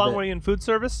Sidebar: enough How long of were it. you in food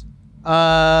service?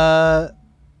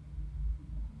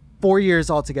 4 years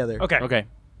altogether. Okay. Okay.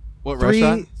 What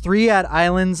restaurant? Three at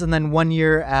Islands, and then 1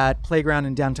 year at Playground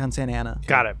in downtown Santa Ana.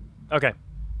 Got it. Okay.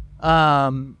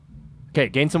 Okay.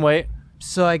 Gain some weight.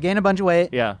 So I gained a bunch of weight,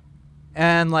 Yeah.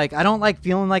 and like I don't like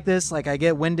feeling like this. Like I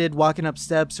get winded walking up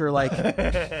steps, or like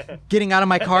getting out of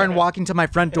my car and walking to my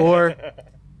front door.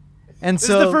 And This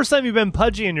so is the first time you've been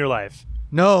pudgy in your life.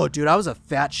 no, dude, I was a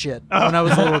fat shit when I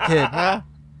was a little kid.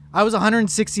 I was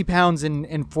 160 pounds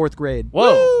in fourth grade.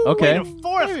 Whoa. Okay. Wait, in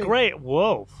fourth grade.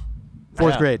 Whoa.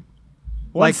 Fourth Yeah. grade.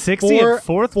 160 in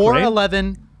fourth grade?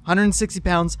 4'11", 160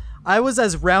 pounds. I was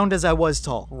as round as I was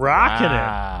tall. Rocking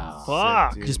Wow. it.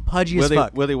 Fuck. Dude. Just pudgy as Willy,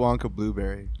 fuck. Willy Wonka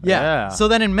Blueberry. Yeah. Yeah. So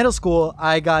then in middle school,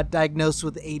 I got diagnosed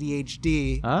with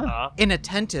ADHD, Ah.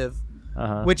 inattentive.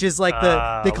 which is like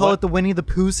they call what? it the Winnie the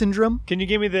Pooh syndrome. Can you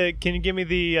give me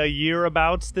the year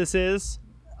abouts this is?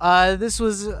 This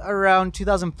was around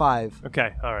 2005.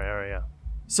 Okay. All right. Yeah.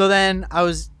 So then I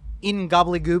was eating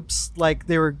gobbledygooks like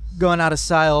they were going out of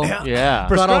style. Yeah.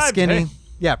 Got all Prescribed, skinny. hey.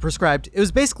 Yeah, prescribed. It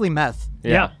was basically meth.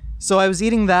 Yeah. So I was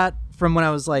eating that from when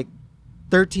I was like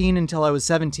 13 until I was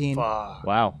 17. Fuck.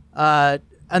 Wow.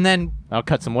 And then I'll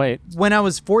cut some weight. when I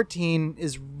was 14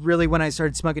 is really when I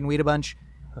started smoking weed a bunch.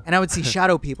 And I would see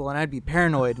shadow people and I'd be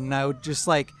paranoid and I would just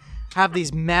like have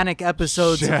these manic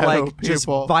episodes of Shadow like just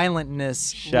people.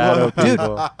 violentness. Shadow Dude,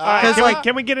 people. All right, 'Cause, can, like- we,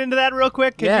 can we get into that real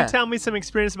quick? Can Yeah. you tell me some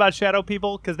experience about shadow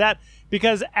people?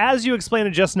 Because as you explained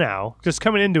it just now, just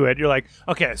coming into it, you're like,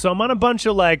 okay, so I'm on a bunch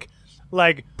of like,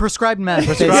 prescribed meth.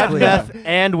 Prescribed basically. meth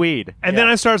and weed. and then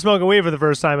I started smoking weed for the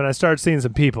first time, and I started seeing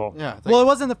some people. Yeah. it's Well, like- it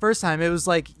wasn't the first time. It was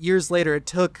like years later. It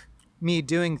took me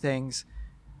doing things.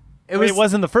 It Wait, it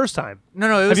wasn't the first time.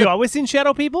 no. It Have was you always seen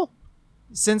shadow people?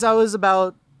 since I was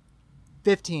about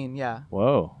 15. Yeah.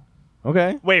 Whoa.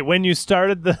 Okay. Wait, when you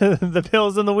started the the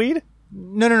pills and the weed?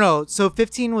 No. So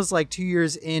 15 was like 2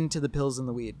 years into the pills and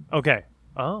the weed. Okay.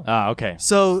 Oh. Okay.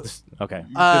 So Okay.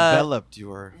 you developed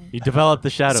your. You developed the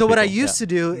shadow. so what I people. used to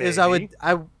do is Maybe.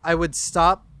 I would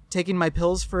stop taking my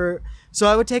pills for. So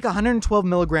I would take 112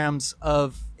 milligrams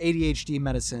of ADHD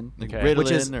medicine, Like Okay. Ritalin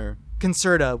Which is- or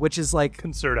Concerta, which is like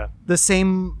Concerta. the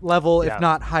same level, Yeah. if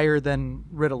not higher than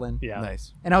Ritalin. Yeah.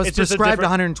 nice. And I was It's just a prescribed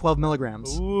different- 112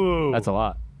 milligrams Ooh. That's a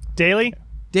lot. Daily?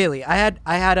 daily. I had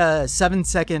a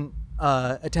 7-second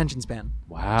attention span.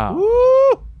 Wow.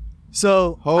 Woo!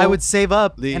 So I would save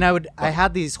up, Holy and I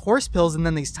had these horse pills and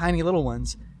then these tiny little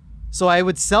ones. So I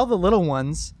would sell the little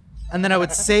ones, and then I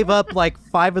would save up like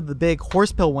 5 of the big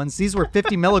horse pill ones. These were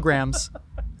 50 milligrams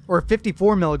or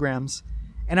 54 milligrams,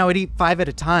 and I would eat 5 at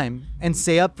a time and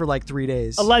stay up for like 3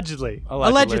 days. Allegedly.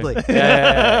 Allegedly.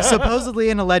 Yeah. Supposedly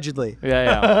and allegedly.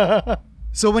 Yeah.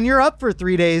 So when you're up for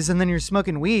 3 days and then you're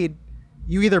smoking weed,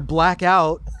 you either black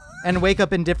out and wake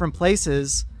up in different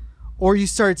places, or you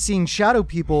start seeing shadow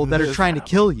people that are trying to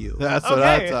kill you. That's what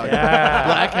Okay. I'm talking Yeah. about.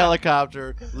 Black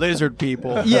helicopter, lizard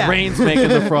people. Yeah. Rain's making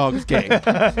the frogs gay.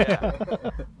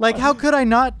 Like, how could I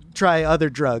not try other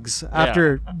drugs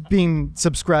after being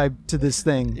subscribed to this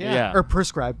thing? Yeah. Or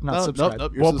prescribed, not Nope, subscribed.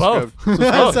 nope, you're Well, both.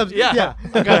 subscribed. Sub- yeah.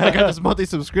 I got this monthly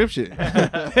subscription.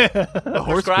 A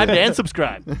horse Subscribe pill. and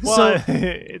subscribe. Well,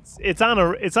 it's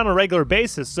on a regular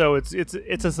basis, so it's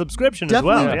a subscription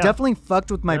Definitely, as well. Yeah. definitely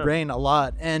fucked with my brain a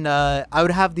lot. And I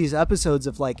would have these episodes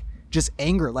of like just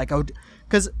anger. Like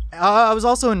because I was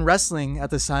also in wrestling at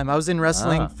this time. I was in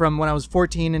wrestling from when I was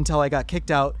 14 until I got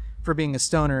kicked out for being a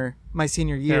stoner my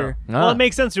senior year. Well, it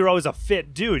makes sense. You're always a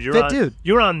fit dude. Fit dude.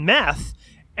 You're on meth,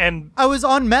 and I was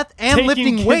on meth and Taking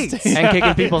lifting kids weights to- And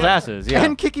kicking people's asses. Yeah.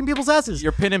 and kicking people's asses.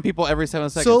 You're pinning people every 7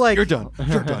 seconds. So, like- you're done.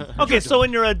 You're done. okay. So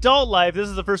in your adult life, this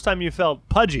is the first time you felt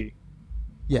pudgy,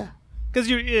 Yeah. because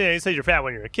you said you're fat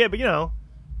when you're a kid, but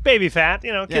baby fat.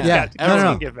 Kids Yeah. got No, kids no.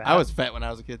 can get fat. I was fat when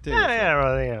I was a kid too. Yeah,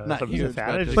 so. yeah, well, Not some huge, fat.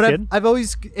 but Just just- But kid. I've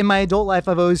always, in my adult life,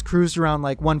 I've always cruised around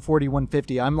like 140,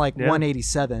 150. I'm like Yeah.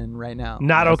 187 right now.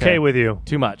 Not okay Okay. with you.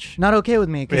 Too much. Not okay with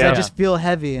me because Yeah. I just feel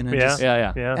heavy and I Yeah. just,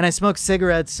 Yeah. and I smoke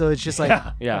cigarettes, so it's just like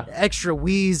Yeah. extra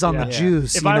wheeze on Yeah. the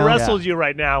juice. If you I know? wrestled you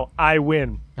right now, I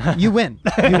win. You win.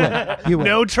 You win. You win.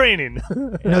 No training.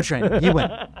 No training. You win.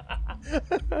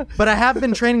 But I have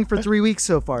been training for 3 weeks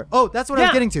so far. Oh, that's what I Yeah.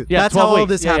 was getting to. Yeah. That's 12 how all weeks.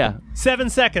 this Yeah, happened. 7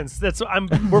 seconds.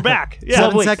 We're back. Yeah.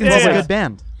 7 weeks. seconds Yeah, is yeah. a good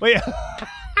band. Well, yeah.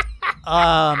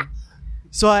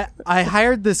 So I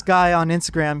hired this guy on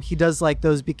Instagram. He does like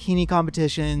those bikini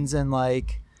competitions and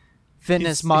like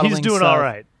fitness modeling. He's doing stuff. all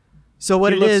right. So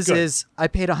what He it looks good. is I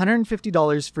paid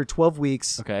 $150 for 12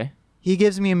 weeks. Okay. He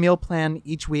gives me a meal plan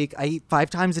each week. I eat 5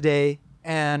 times a day,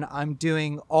 and I'm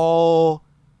doing all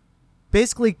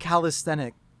basically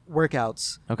calisthenic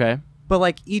workouts. Okay. But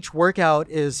like each workout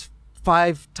is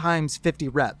 5 times 50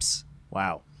 reps.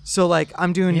 Wow. So like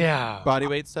I'm doing Yeah. Body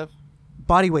weight stuff.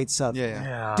 body weight stuff.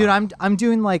 Yeah. Dude, I'm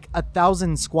doing like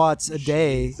 1,000 squats a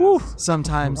day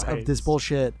sometimes of this Christ.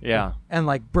 bullshit. Yeah. And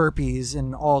like burpees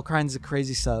and all kinds of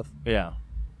crazy stuff. Yeah.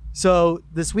 So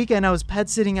this weekend I was pet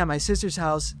sitting at my sister's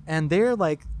house, and they're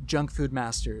like junk food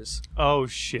masters. Oh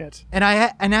shit. And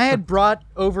I had brought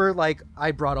over like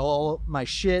I brought all my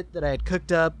shit that I had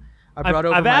cooked up. I brought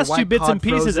over I've my asked you white bits and cod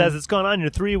pieces frozen. as it's gone on. You're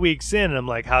 3 weeks in, and I'm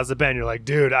like, "How's it been?" You're like,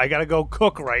 "Dude, I gotta go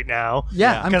cook right now."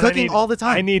 Yeah, I'm 'Cause I cooking need- all the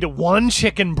time. I need 1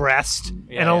 chicken breast and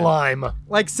a yeah. lime.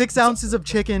 Like 6 ounces of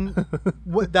chicken.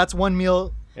 That's one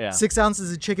meal. Yeah. 6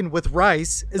 ounces of chicken with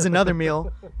rice is another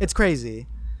meal. It's crazy.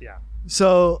 Yeah.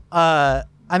 So I'm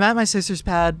at my sister's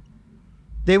pad.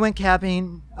 They went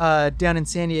camping down in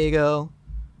San Diego.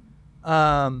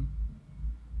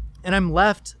 and I'm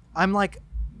left. I'm like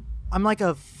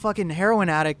a fucking heroin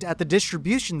addict at the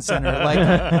distribution center.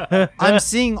 Like I'm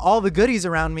seeing all the goodies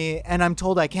around me, and I'm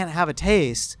told I can't have a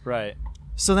taste. Right.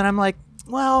 So then I'm like,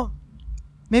 well,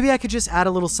 maybe I could just add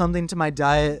a little something to my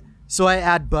diet. So I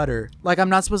add butter. Like I'm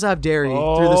not supposed to have dairy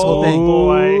through this whole thing.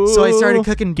 Boy. So I started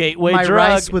cooking Gateway my drug.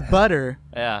 rice with butter,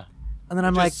 Yeah. and then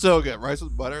I'm Just like, so good. Rice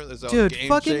with butter. There's a dude, game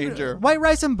fucking changer. white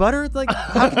rice and butter. Like,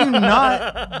 how can you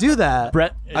not do that?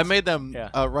 Brett. I made them Yeah.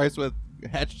 rice with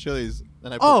hatch chilies,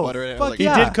 and I put Oh, butter in it. I fuck was like, He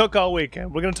yeah. did cook all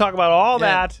weekend. We're going to talk about all Yeah.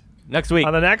 that Next week.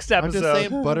 on the next I'm episode. just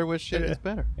saying, butter with shit is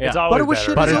better. Yeah. It's always Butter with better.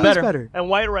 shit Butter's is always better. better. And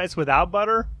white rice without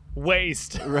butter,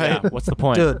 waste. Right. Yeah, what's the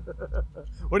point? Dude,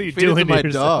 What are you Feed it doing to my to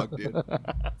yourself? dog, dude.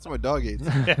 That's what my dog eats.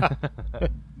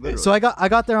 Literally. so I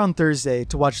got there on Thursday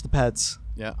to watch the pets.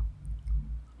 yeah.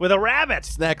 With a rabbit.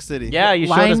 Snack City. Yeah, you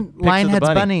showed us pictures of the Lionhead's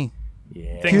bunny.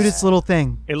 Yeah. Things- Cutest little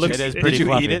thing. It looks. It is Did pretty you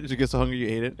fluffy. eat it? Did you get so hungry you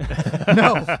ate it?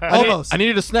 No, almost. I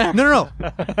needed a snack. No,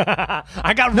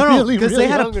 I got no, really, because really they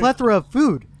had hungry. a plethora of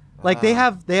food. Like they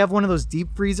have one of those deep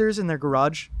freezers in their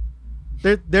garage.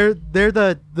 They're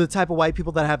the type of white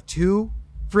people that have 2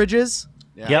 fridges,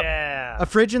 Yeah. Yep. Yeah. a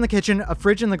fridge in the kitchen, a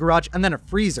fridge in the garage, and then a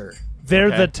freezer. They're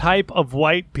Okay. the type of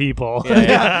white people.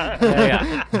 Yeah.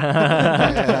 Yeah.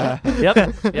 Yeah.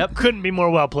 Yep. Yep. Couldn't be more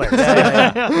well placed.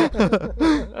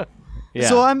 Yeah.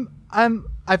 So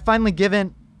I finally give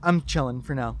in. I'm chilling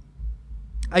for now.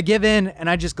 I give in and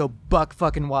I just go buck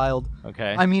fucking wild.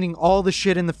 Okay. I'm eating all the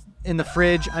shit in the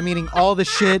fridge. I'm eating all the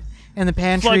shit in the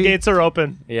pantry. Floodgates are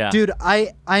open. Yeah. Dude,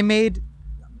 they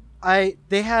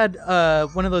had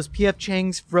one of those PF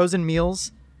Chang's frozen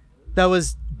meals that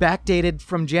was backdated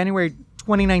from January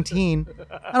 2019, and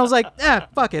I was like,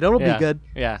 fuck it, it'll Yeah. be good.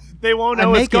 Yeah. They won't I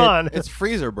know it's make it. gone. It's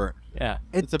freezer burnt. Yeah.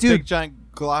 It's a Dude, big giant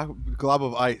glob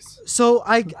of ice. so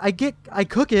I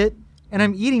cook it and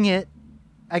I'm eating it.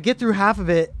 I get through half of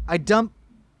it. I dump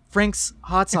Frank's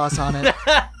hot sauce on it,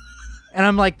 and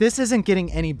I'm like, this isn't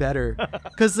getting any better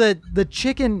because the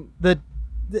chicken the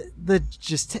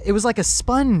just it was like a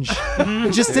sponge.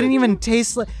 It just didn't even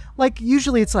taste like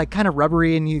usually it's like kind of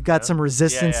rubbery and you got some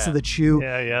resistance Yeah, to yeah. the chew.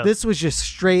 Yeah, yeah. This was just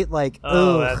straight like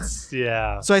Oh, ugh. that's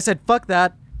yeah. So I said, fuck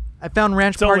that. I found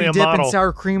ranch It's only party a dip model. and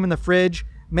sour cream in the fridge,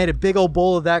 made a big old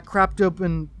bowl of that, crapped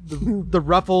open the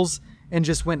ruffles, and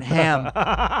just went ham.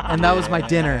 And that was my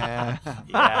dinner. Yeah,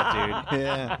 dude.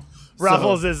 Yeah.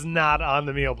 Ruffles is not on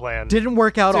the meal plan. Didn't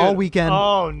work out all Dude, weekend.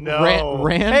 Oh no.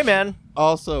 Ranch. Hey, man.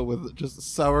 Also with just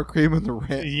sour cream and the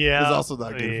ranch. Yeah. Is also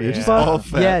not good for you. Yeah. Just Fuck all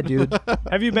fat. yeah, dude.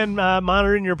 Have you been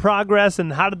monitoring your progress,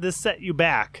 and how did this set you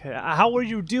back? How were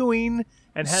you doing?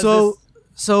 And has So this,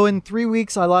 so in 3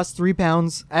 weeks I lost 3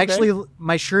 pounds. Actually,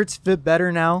 my shirts fit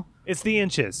better now. it's the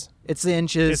inches. It's the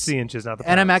inches. It's the inches, not the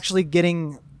pounds. and I'm actually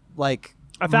getting like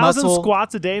 1,000 muscle.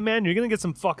 squats a day, man. You're gonna get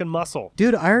some fucking muscle.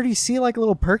 Dude, I already see like a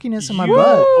little perkiness in my You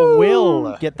butt.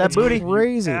 will Get that It's booty.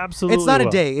 Crazy. Absolutely It's not a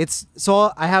will. day. It's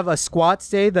so I have a squats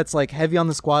day that's like heavy on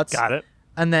the squats. Got it.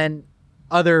 And then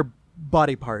other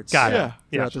body parts. Got Yeah. it.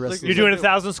 Yeah. Throughout the rest of You're the doing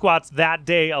 1,000 squats that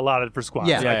day allotted for squats.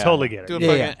 Yeah. I Yeah, yeah. totally get it. Doing Yeah,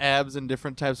 fucking yeah. abs and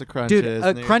different types of crunches. Dude,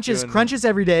 and then crunches doing- crunches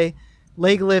every day,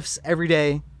 leg lifts every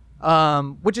day.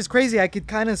 Which is crazy. I could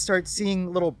kind of start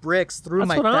seeing little bricks through That's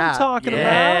my what I'm fat. talking about.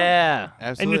 Yeah. And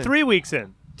Absolutely. you're 3 weeks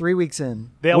in. 3 weeks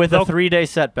in. With they'll, a 3-day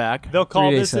setback. they'll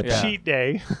call 3 this a days setback. cheat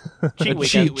day. Cheat A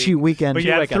weekend. cheat weekend. But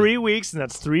you have weekend. 3 weeks, and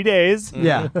that's 3 days.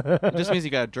 Yeah. It just means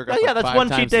you got to jerk off. yeah, like that's 5 one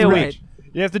cheat times day a week. week.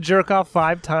 You have to jerk off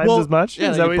 5 times Well, as much.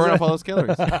 Yeah, Is then that you what burn you off said? all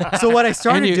those calories. So what I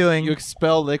started and doing, you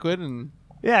expel liquid and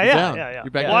Yeah, You're yeah, down. yeah, yeah.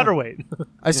 You're back Water down. weight.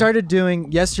 I started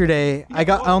doing yesterday. I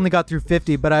only got through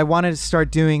 50, but I wanted to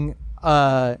start doing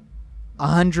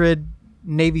 100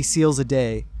 Navy SEALs a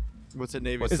day. what's a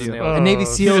Navy What's the SEAL? name? A Navy You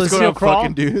SEAL You is just go down crawl?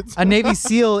 fucking dudes. a Navy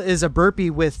SEAL is a burpee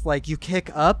with like you kick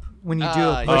up when you do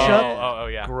Ah, a yeah. push up. Oh,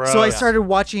 yeah. Gross. So I started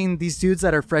watching these dudes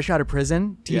that are fresh out of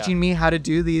prison teaching me how to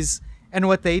do these and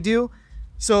what they do.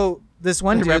 So this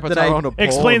one They dude wrap a that towel I on a pole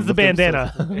Explains and the lift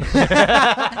themselves.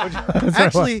 bandana.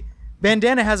 actually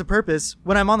bandana has a purpose.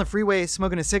 When I'm on the freeway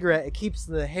smoking a cigarette, it keeps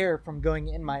the hair from going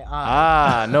in my eye.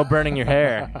 Ah, no burning your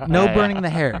hair. No Yeah, burning yeah. the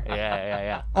hair. Yeah, yeah,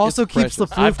 yeah. Also It's keeps the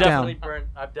precious. I've floof definitely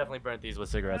down. burnt these with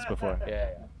cigarettes before. Yeah, yeah.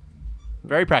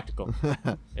 Very practical.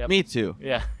 Yep. Me too.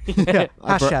 Yeah. Yeah.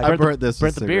 I Hashtag. burnt this.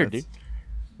 burnt with the beard, cigarettes.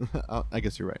 Oh, I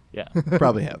guess you're right. Yeah.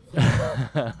 Probably have.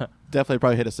 Definitely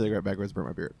probably hit a cigarette backwards, burnt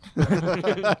my beard.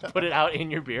 Put it out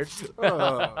in your beard.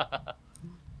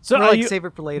 So Or, are like you save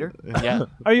it for later. Yeah.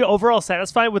 are you overall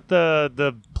satisfied with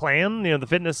the plan? You know, the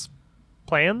fitness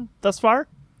plan thus far?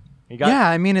 You got Yeah,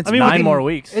 I mean it's 9 fucking- more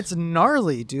weeks. It's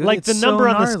gnarly, dude. Like It's the so number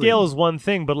on the gnarly. scale is one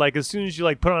thing, but like as soon as you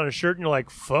like put on a shirt and you're like,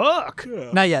 "Fuck,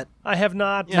 Not yet. I have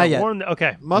not Not yet. worn."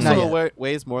 Okay, Not Muscle yet.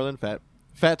 weighs more than fat.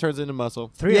 Fat turns into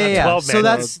muscle. 3 Yeah, out of yeah. 12, So man.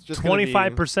 that's- It's just gonna be-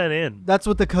 25% in. That's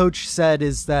what the coach said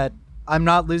is that I'm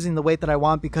not losing the weight that I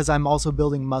want because I'm also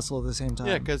building muscle at the same time.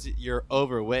 Yeah, because you're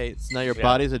overweight. So now your Yeah.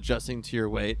 body's adjusting to your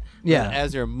weight. Yeah. And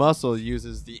as your muscle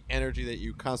uses the energy that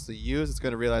you constantly use, it's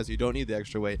going to realize you don't need the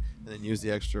extra weight and then use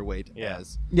the extra weight Yeah.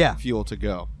 as Yeah. fuel to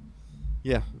go.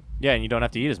 Yeah. yeah, and you don't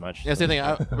have to eat as much. Yeah, same thing.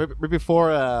 Right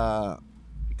before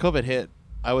COVID hit,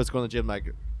 I was going to the gym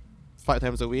like 5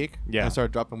 times a week. Yeah. And I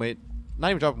started dropping weight. Not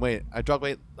even dropping weight. I dropped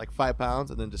weight like 5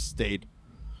 pounds and then just stayed.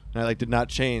 And I like did not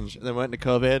change. And then went into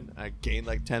COVID. And I gained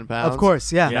like 10 pounds. Of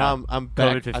course, yeah. Yeah. Now I'm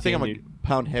back. COVID I think I'm a 15,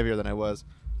 pound heavier than I was.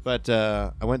 But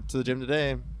I went to the gym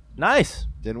today. Nice.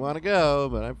 Didn't want to go,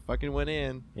 but I fucking went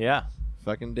in. Yeah.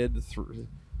 Fucking did the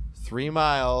 3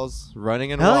 miles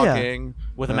running and Hell yeah. walking.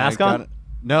 With a And mask I on? got-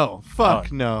 No. Fuck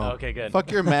Oh, no. okay, good.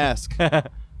 Fuck your mask.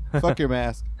 Fuck your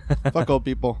mask. Fuck old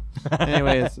people.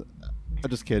 Anyways, I'm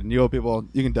just kidding. You old people,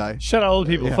 you can die. Shut up, old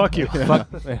people. Yeah. Fuck you. Fuck.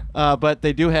 But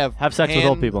they do have Sex with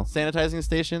old hand people. sanitizing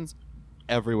stations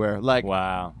everywhere. Like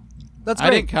Wow. That's I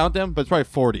great. didn't count them, but it's probably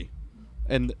 40.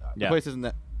 And the Yeah. place isn't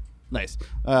that nice.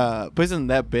 Place isn't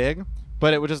that big,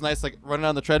 but it was just nice, like running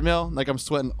on the treadmill. Like I'm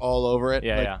sweating all over it.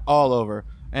 Yeah, like, yeah. all over.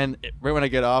 And right when I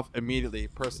get off, immediately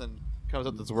person comes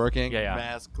up that's working. Yeah, yeah.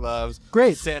 Mask, gloves.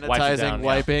 Great. Sanitizing, down, yeah.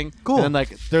 wiping. Cool. And then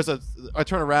like I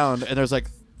turn around and there's like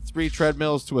 3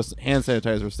 treadmills to a hand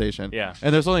sanitizer station. Yeah.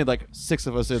 And there's only like 6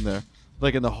 of us in there,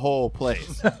 like in the whole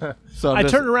place. So I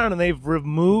turned around and they've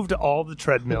removed all the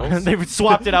treadmills. They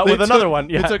swapped it out They with another took- one.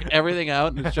 Yeah. They took everything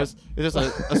out, and it's just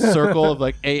a circle of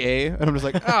like AA, and I'm just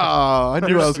like, oh, I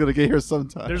knew I was gonna get here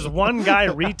sometime. There's one guy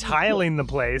retiling the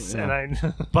place, and I.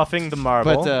 buffing the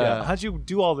marble. But, yeah. How'd you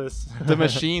do all this? the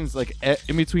machines, like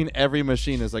in between every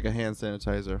machine, is like a hand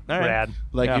sanitizer. All right. Rad.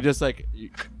 Like Yeah. you just like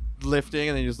lifting,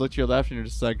 and then you just look to your left, and you're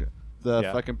just like the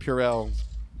Yeah. fucking Purell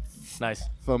Nice.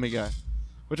 foamy guy,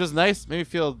 which is nice. Made me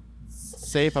feel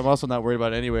safe. I'm also not worried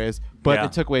about it anyways. But Yeah.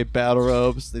 they took away battle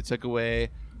ropes. They took away.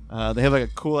 They have like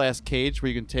a cool ass cage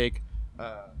where you can take.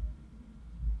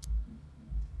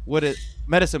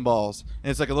 Medicine balls, and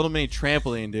it's like a little mini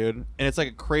trampoline, dude, and it's like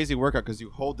a crazy workout because you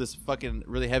hold this fucking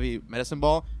really heavy medicine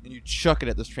ball and you chuck it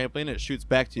at this trampoline and it shoots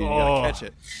back to you and you Oh. gotta catch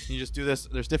it. And you just do this.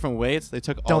 There's different weights. They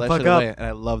took all Don't that fuck shit up. away, and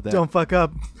I love that. Don't fuck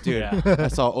up. Dude, Yeah. I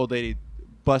saw an old lady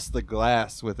bust the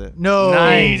glass with it. No.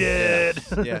 Nice.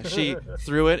 Hated. Yeah, she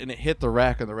threw it and it hit the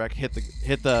rack, and the rack hit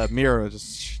the mirror. It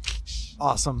just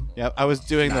Awesome. yeah. I was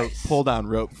doing the pull down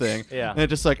rope thing. Yeah. and it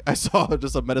just like I saw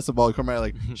just a medicine ball come out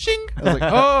like shing. I was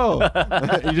like,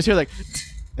 oh. You just hear like,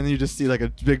 and then you just see like a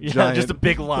big Yeah, giant. just a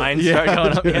big line Yeah, start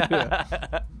going up. dude,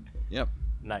 Yeah. Yep.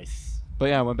 Nice. But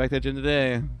yeah, I went back to the gym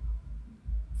today.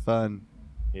 Fun.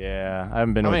 Yeah, I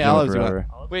haven't been How to a many gym olives you forever.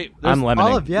 want? Wait, I'm lemoning.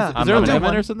 Olive, yeah. Is I'm there a lemoning.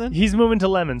 lemon or something? He's moving to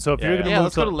lemon, so if Yeah, you're yeah. gonna Yeah, move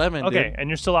let's go to lemon, okay, dude. and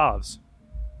you're still olives.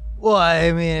 Well,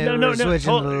 I mean, No, we're switching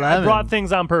hold- to I lemon. brought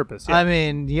things on purpose. Yeah. I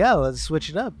mean, yeah, let's switch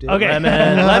it up, dude. Okay.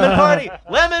 Lemon party.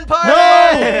 Lemon party.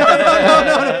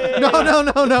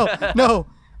 No.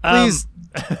 Please,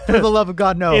 for the love of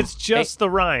God, no. It's just the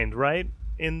rind, right?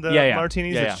 In the Yeah, yeah.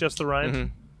 martinis, Yeah, it's yeah. just the rind.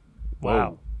 Mhm.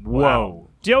 Wow. Whoa. Wow.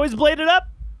 Do you always blade it up?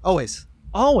 always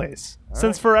Always.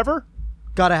 Since forever?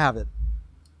 gotta have it.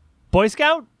 Boy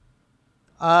Scout?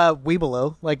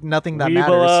 Weebelo, like nothing that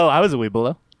matters. Weebelo. I was a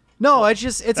Weebelo. No, it's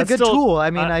just it's That's a good still- tool.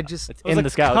 I mean, I- I just It's I was in a the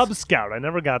Scouts. Cub Scout. I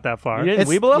never got that far. You didn't it's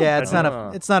Weebelo? yeah, it's not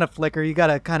Oh. it's not a flicker. You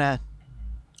gotta kind of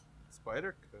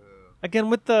Spider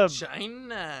Again, with the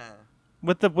China.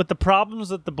 with the problems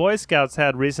that the Boy Scouts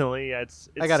had recently, it's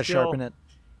I gotta still, sharpen it.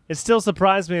 It still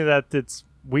surprised me that it's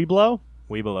Weeblo.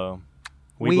 Weebelo.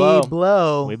 We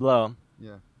blow. Weebelo.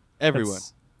 Yeah. Everyone.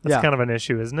 That's Yeah. kind of an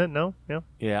issue, isn't it? No? Yeah.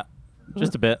 Yeah.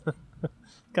 Just a bit.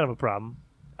 Kind of a problem.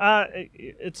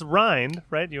 It's rind,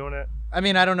 right? You want to... I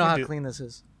mean, I don't know You how do- clean this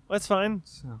is. That's fine.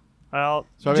 So. I'll...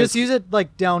 So I Just mean, use it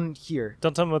like down here.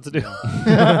 Don't tell me what to do.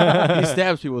 he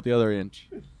stabs people with the other inch.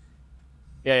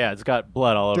 Yeah, yeah. It's got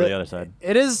blood all over the other side.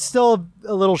 It is still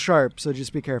a little sharp, so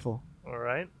just be careful. All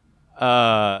right.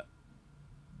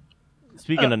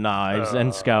 Speaking of knives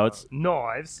and scouts,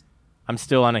 Knives. I'm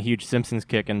still on a huge Simpsons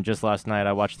kick, and just last night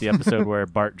I watched the episode where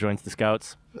Bart joins the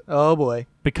Scouts Oh boy.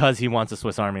 because he wants a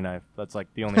Swiss Army knife. That's like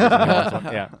the only reason he wants one.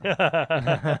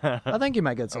 Yeah. I think you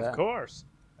might get Of that. course.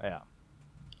 Yeah.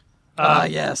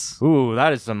 Yes. Ooh,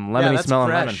 that is some lemony that's smelling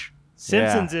fresh. lemon.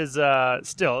 Simpsons is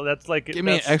still that's like Give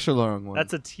me an extra long one.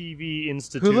 That's a TV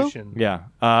institution.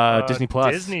 Yeah. Disney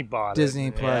Plus. Disney bought Disney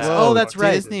it. Plus. Yeah. Oh, that's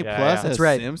right. Disney Yeah, Plus yeah. has That's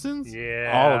right. Simpsons?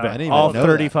 Yeah. All of I it. didn't All even know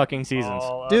 30 that. fucking seasons.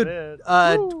 All of Dude, it.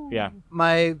 Yeah.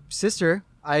 my sister,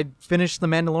 I finished The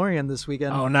Mandalorian this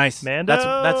weekend. Oh, nice. Mando.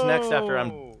 That's next after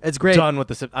I'm It's great. done with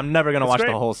the. I'm never gonna It's watch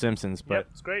great. the whole Simpsons, but Yep,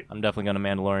 it's great. I'm definitely gonna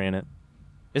Mandalorian it.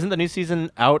 Isn't the new season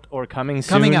out or coming soon?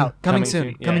 Coming out. Coming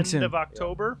soon. Yeah. Coming End soon. of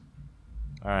October.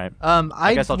 All right.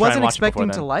 I guess I'll try and wasn't watch it before expecting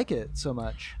then. to like it so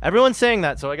much. Everyone's saying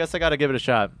that, so I guess I gotta give it a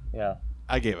shot. Yeah.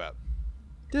 I gave up.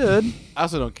 Dude. I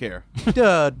also don't care.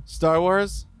 Dude. Star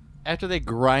Wars, after they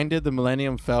grinded the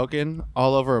Millennium Falcon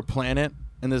all over a planet,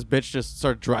 and this bitch just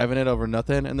started driving it over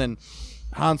nothing, and then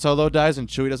Han Solo dies and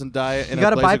Chewie doesn't die in You a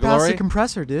gotta blaze of bypass glory. the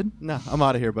compressor, dude. No, I'm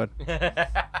out of here, bud.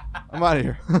 I'm out of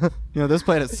here. This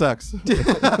planet sucks.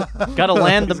 Gotta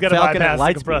land the He's gotta Falcon bypass at the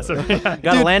light compressor. speed. Yeah.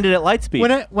 Gotta Dude, land it at light speed.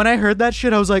 When I heard that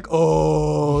shit, I was like,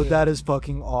 oh, that is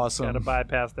fucking awesome. Gotta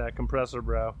bypass that compressor,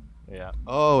 bro. yeah.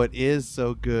 Oh, it is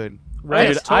so good. Right.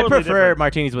 Dude, It's I totally prefer different.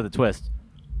 martinis with a twist.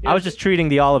 I was just treating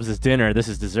the olives as dinner. This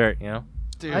is dessert, you know?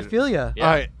 Dude. I feel ya. Yeah.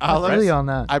 All right, I feel olives. you on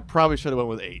that. I probably should have went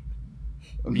with 8.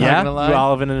 I'm not Yeah? gonna lie. You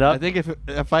oliving it up? I think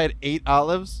if I had 8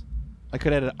 olives, I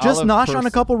could have had an Just olive nosh per on a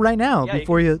s- couple right now Yeah, you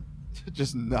before you.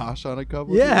 Just nosh on a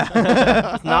couple. Yeah.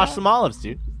 Nosh some olives,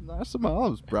 dude. Nosh some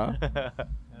olives, bro.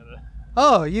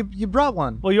 Oh, you brought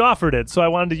one. Well, you offered it, so I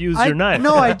wanted to use your knife.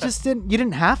 No, I just didn't. You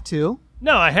didn't have to.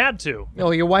 No, I had to.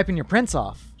 Oh, you're wiping your prints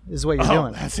off. Is what you're Oh,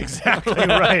 doing. that's exactly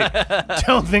right.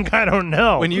 Don't think I don't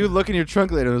know. When you look in your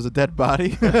trunk later, there's a dead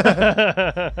body.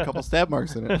 A couple stab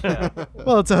marks in it.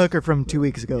 Well, it's a hooker from 2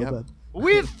 weeks ago. Yep. But.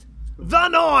 with the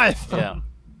knife. Yeah.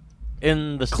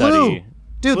 In the Clue, study.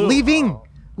 dude. Clue. Leaving, Oh.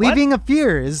 leaving a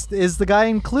fear is the guy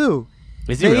in Clue,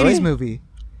 Is the he really? 80s movie.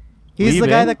 He's the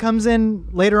guy Leaving? that comes in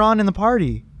later on in the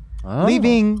party. Oh.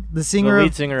 Leaving, the singer, the lead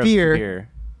of, singer Fear of Fear.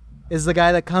 is the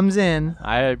guy that comes in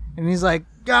I and he's like,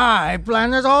 "Guy,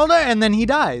 planned this all day," and then he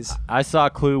dies. saw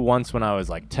Clue once when I was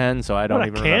like 10, so I don't What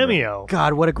a even remember. cameo.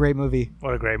 God, what a great movie.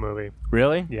 What a great movie.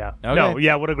 Really? Yeah. Okay. No,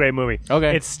 yeah, what a great movie.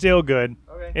 Okay. It's still good.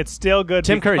 Okay. It's still good.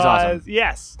 Tim Curry's awesome. because-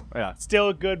 Yes. Yeah.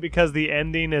 Still good because the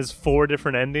ending is 4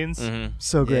 different endings. Mm-hmm.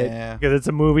 So great. Yeah. Because it's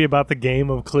a movie about the game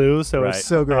of Clue, so Right. it's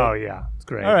So great. Oh yeah, it's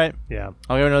great. All right. Yeah.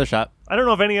 I'll give it another shot. I don't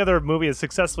know if any other movie has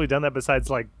successfully done that besides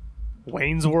like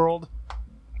Wayne's World.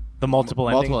 The multiple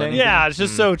ending Multiple thing? ending. Yeah, it's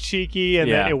just so cheeky and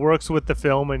Yeah. it works with the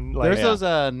film and like There's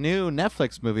those new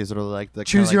Netflix movies that are like the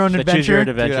Choose kinda your like, own The Choose Your Own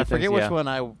adventure. Adventure Dude, I forget things, which yeah. one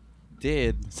I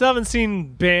did. Still haven't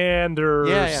seen Yeah.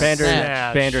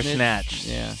 Bandersnatch. Snatch. Snatch.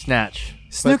 Yeah. Snatch.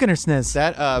 Snookin' or Sniz.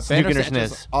 That Snookin' or Bandersnatch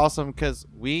is Sniz. awesome because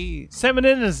we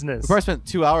Seminisness. probably spent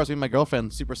 2 hours with my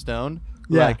girlfriend, super stoned,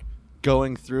 Yeah. like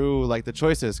going through like the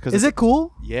choices. Cause Is it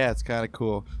cool? Yeah, it's kind of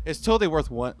cool. It's totally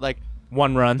worth one. Like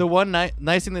One run. the one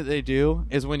nice thing that they do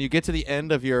is when you get to the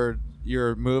end of your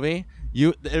movie,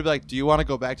 it'd be like, do you want to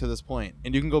go back to this point?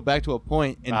 And you can go back to a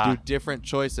point and Ah. do different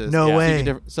choices. No So you way.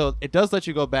 can so it does let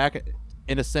you go back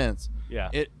in a sense. yeah.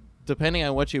 It depending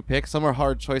on what you pick, some are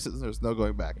hard choices and there's no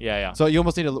going back. Yeah, yeah. So you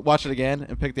almost need to watch it again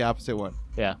and pick the opposite one.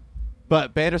 yeah.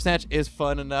 But Bandersnatch is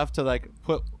fun enough to like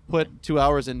put 2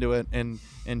 hours into it and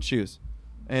choose.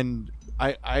 And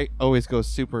I always go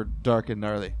super dark and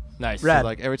gnarly. Nice. Rad. So,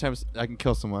 like every time I can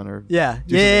kill someone or Yeah.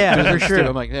 do Yeah, something- for do something sure. stupid,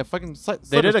 I'm like, yeah, fucking slit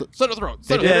They did her a- throat. They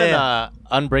Slit her did throat. an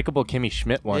Unbreakable Kimmy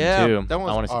Schmidt one, Yeah, too. that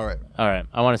one's I wanna see, all right. All right.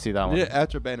 I want to see that They one. did it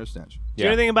after Bandersnatch. Do you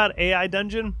know anything about AI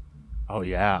Dungeon? Oh,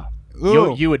 yeah.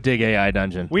 Ooh. You would dig AI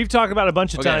Dungeon. We've talked about it a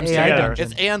bunch of Okay, times AI together. Dungeon.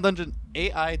 It's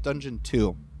AI Dungeon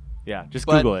 2. Yeah, just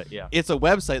But Google it. Yeah. It's a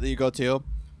website that you go to,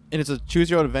 and it's a choose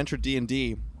your own adventure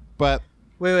D&D. But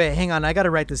Wait, hang on. I got to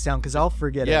write this down because I'll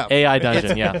forget yeah, it. AI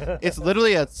Dungeon, yeah. it's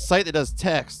literally a site that does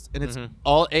text, and it's Mhm.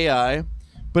 all AI.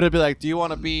 But it'd be like, do you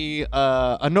want to be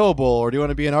a noble, or do you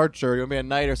want to be an archer, or do you want to be a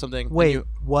knight, or something? And Wait, you-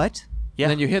 what? Yeah.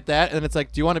 And then you hit that, and it's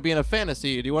like, do you want to be in a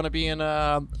fantasy? Do you want to be in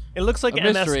a It looks like A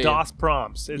mystery. MS-DOS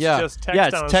prompts. It's Yeah. just text Yeah,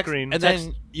 it's on a text- screen. And Text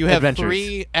then you have adventures.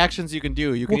 3 actions you can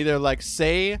do. You can either like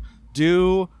say,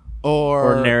 do,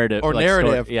 or narrative, or like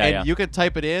narrative. story. Yeah, and yeah. you can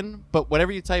type it in, but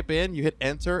whatever you type in, you hit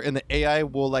enter, and the AI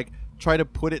will like try to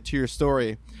put it to your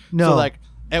story. No. So like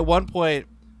at one point,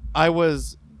 I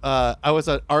was an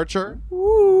archer.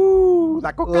 Little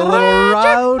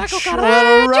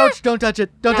roach. Don't touch it.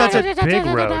 Don't touch it. Big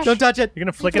roach. Don't touch it. You're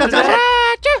gonna flick it. Don't touch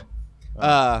it.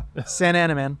 Uh, Santa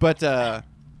Ana, man. but that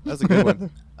was a good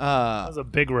one. That was a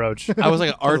big roach. I was like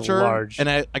an That was archer, large. and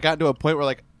I got to a point where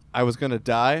like I was gonna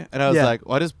die, and I was Yeah. like,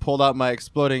 well, I just pulled out my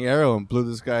exploding arrow and blew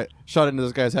this guy, shot into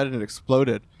this guy's head, and it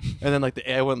exploded. And then like the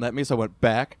AI wouldn't let me, so I went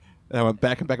back, and I went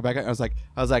back and back and back. And I was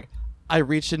like, I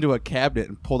reached into a cabinet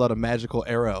and pulled out a magical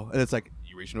arrow, and it's like,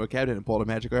 you reach into a cabinet and pull out a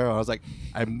magic arrow. I was like,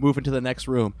 I move into the next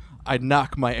room. I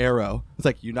knock my arrow. It's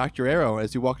like, you knocked your arrow.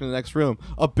 As you walk into the next room,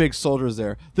 a big soldier's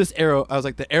there. This arrow, I was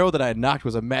like, the arrow that I had knocked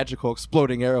was a magical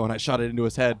exploding arrow, and I shot it into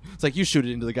his head. It's like, you shoot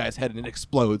it into the guy's head and it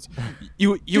explodes.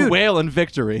 You wail in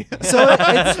victory. So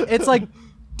it's like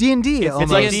D&D.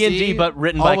 It's like D&D, but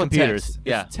written by all with computers. text.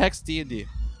 Yeah. It's text D&D.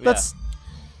 That's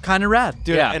kind of rad.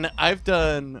 Dude, Yeah. and I've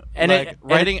done And like it- and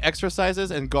writing exercises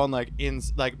and gone like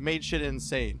made shit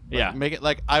insane. Like, Yeah. make it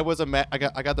like I was I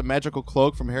got the magical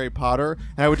cloak from Harry Potter,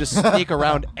 and I would just sneak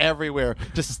around everywhere,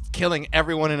 just killing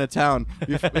everyone in a town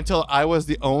until I was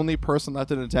the only person left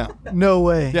in the town. No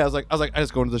way. Yeah, I was like I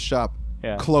just go into the shop,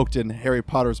 Yeah. cloaked in Harry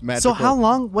Potter's magical. So how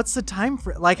long? What's the time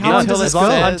for? Like how Yeah, long until does it's this long-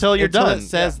 go? until you're done. It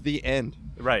says the end.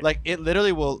 Right. Like it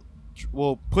literally will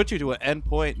put you to an end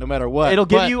point no matter what. It'll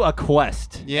give But, you a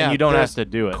quest. yeah, And you don't have there's to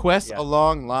do it. quests Yeah.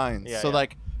 along lines. Yeah, so yeah.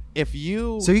 like if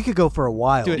you So you could go for a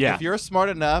while. Dude, Yeah. if you're smart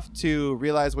enough to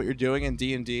realize what you're doing in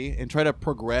D&D and try to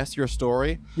progress your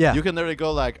story, Yeah. you can literally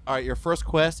go like, all right, your first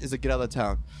quest is to get out of the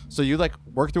town. So you like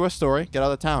work through a story, get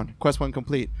out of the town. Quest 1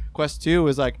 complete. Quest 2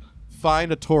 is like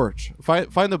find a torch.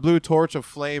 Find the blue torch of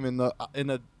flame in the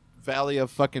valley of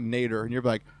fucking Nader, and you're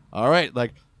like, all right,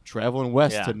 like traveling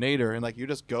west Yeah. to Nader, and like you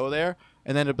just go there,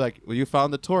 and then it'd be like, well, you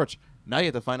found the torch. Now you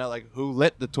have to find out like who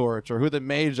lit the torch or who the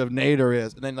mage of Nader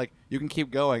is, and then like you can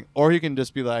keep going, or you can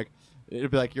just be like,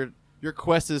 it'd be like your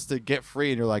quest is to get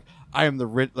free, and you're like, I am the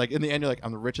rich. Like in the end, you're like,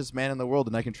 I'm the richest man in the world,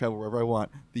 and I can travel wherever I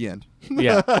want. The end.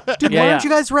 Yeah. Dude, Yeah, why yeah. don't you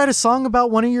guys write a song about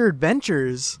one of your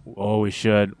adventures? Oh, we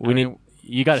should. We need.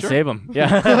 You got to Sure. save them.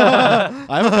 Yeah.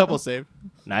 I have a couple saved.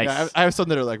 Nice. Yeah, I have some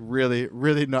that are like really,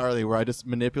 really gnarly where I just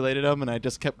manipulated them and I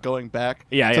just kept going back.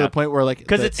 Yeah, to yeah. the point where like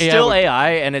Because the it's still would-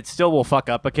 AI and it still will fuck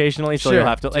up occasionally, so Sure, you'll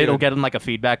have to. dude. It'll get in like a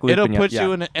feedback loop. It'll and put yeah.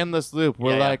 you in an endless loop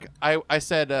where Yeah, yeah. like I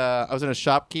said I was in a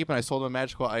shopkeep and I sold a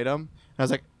magical item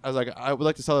and I was like I would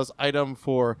like to sell this item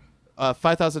for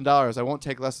 $5,000. I won't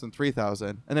take less than $3,000.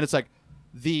 And then it's like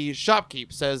the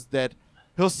shopkeep says that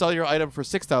he'll sell your item for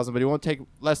 $6,000, but he won't take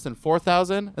less than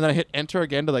 $4,000. And then I hit enter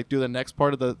again to like do the next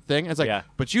part of the thing. And it's like, Yeah.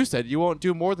 but you said you won't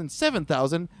do more than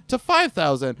 $7,000 to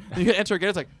 $5,000. And you hit enter again.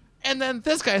 It's like, and then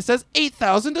this guy says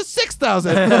 $8,000 to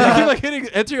 $6,000. You keep like hitting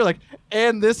enter. You're like,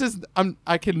 and this is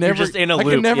I can never just in a I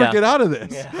can loop, never yeah. get out of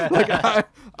this. Like,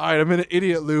 all right, I'm in an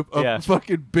idiot loop of Yeah.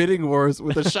 fucking bidding wars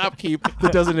with a shopkeep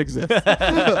that doesn't exist.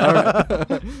 All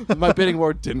right. My bidding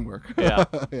war didn't work. Yeah.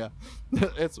 Yeah.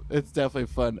 It's definitely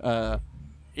fun.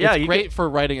 Yeah, it's you great can- for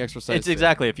writing exercises. It's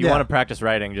exactly. If you Yeah. want to practice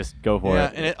writing, just go for Yeah,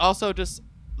 it. and it also just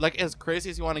like as crazy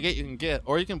as you want to get, you can get,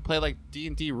 or you can play like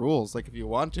D&D rules, like if you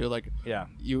want to, like Yeah.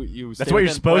 you. That's stay what you're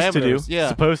within supposed to do. parameters. Yeah,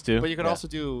 Supposed to. But you can Yeah. also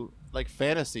do like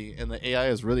fantasy, and the AI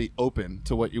is really open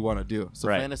to what you want to do. So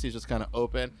Right. fantasy is just kind of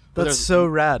open. But That's so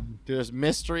rad. There's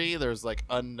mystery. There's like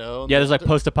unknown. Yeah, there's like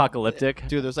post-apocalyptic.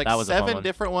 Dude, there's like That was a fun 7 one.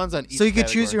 different ones on each. So you could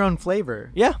choose category. your own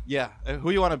flavor. Yeah. Yeah, who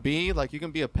you want to be? Like you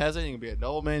can be a peasant, you can be a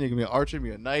nobleman, you can be an archer, you can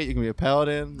be a knight, you can be a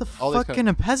paladin. What the all fuck these can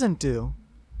a peasant do?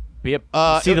 Be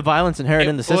a, see it- the violence inherent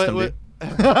in the system, dude.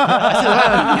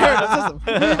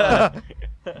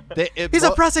 He's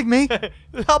oppressing me.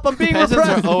 Help! I'm being Peasants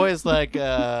repressed. are always like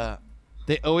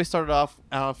they always started off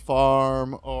on a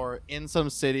farm or in some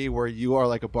city where you are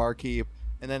like a barkeep,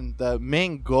 and then the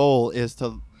main goal is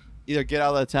to either get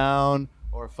out of the town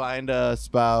or find a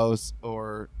spouse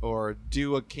or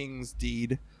do a king's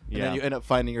deed, and Yeah. then you end up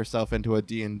finding yourself into a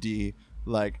D&D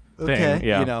like Thing, Okay.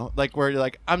 Yeah. you know, like where you're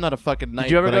like, I'm not a fucking knight.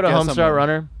 Did you ever but go I to guess I'm a-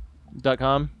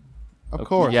 homestarrunner.com? Of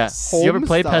course. Yeah. You ever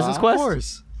played Homestar? Peasant's Of Quest?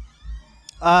 course.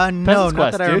 No, Peasant's not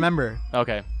Quest, that I dude. remember.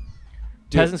 Okay.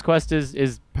 Dude. Peasant's Quest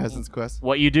is Peasant's Quest.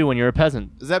 what you do when you're a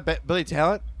peasant. Is that Billy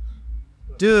Talent?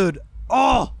 Dude,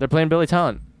 oh, They're playing Billy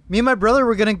Talent. me and my brother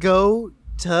were gonna go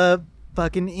to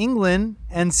fucking England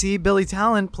and see Billy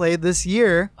Talent play this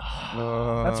year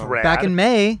That's rad. back in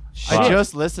May. I Fuck.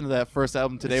 just listened to that first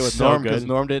album today with So Norm because good.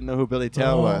 Norm didn't know who Billy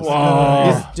Talent was.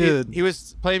 Whoa. Dude. He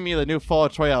was playing me the new Fall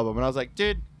of Troy album, and I was like,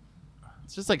 dude,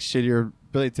 it's just like shittier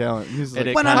Billy Talent. He was And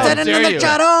like, it When How I'm sitting dare in the you?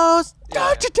 shadows,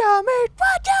 don't you tell me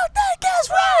what you think is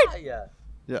right.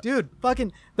 Yeah. Dude,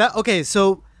 fucking that. Okay,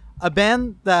 so a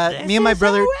band that me and my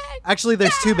brother. Actually,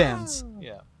 there's 2 bands.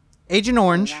 Yeah. Agent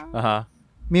Orange, Uh huh.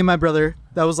 me and my brother.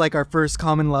 That was like our first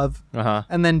common love. Uh huh.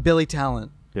 And then Billy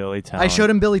Talent. Billy Talent. I showed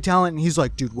him Billy Talent, and he's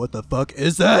like, "Dude, what the fuck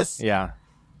is this?" Yeah.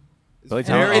 Billy It's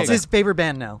Talent. very- It's his favorite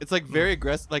band now. It's like very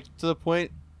aggressive, like to the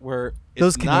point where it's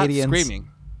Those not Canadians. screaming,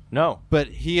 No. but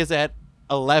he is at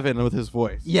 11 with his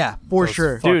voice. Yeah, for Those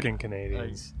sure. Dude. Fucking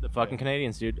Canadians. The fucking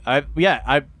Canadians, dude. I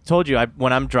told you.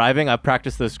 When I'm driving, I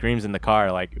practice those screams in the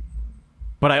car. Like,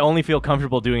 but I only feel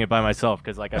comfortable doing it by myself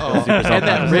because like I feel Oh, super and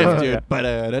that self-conscious. riff,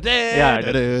 dude. Yeah,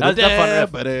 that's a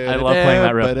fun riff. I love playing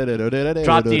that riff.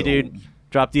 Drop D, dude.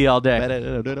 Drop D all day.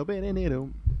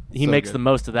 He So makes good. the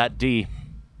most of that D.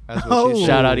 That's what Oh. she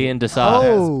Shout said. out Ian Desad.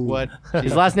 Oh. What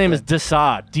His last name is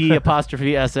Desad. D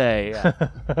apostrophe S-A. Yeah.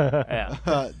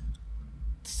 Yeah.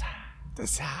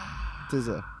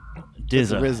 Tizza.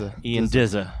 Dizza. RZA. Ian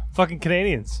Dizza. Fucking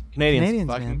Canadians. Canadians.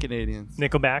 Canadians, Fucking man. Canadians.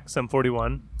 Nickelback, Sum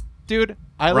 41. Dude,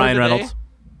 I Ryan learned Reynolds.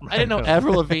 today, I didn't know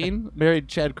Avril Lavigne married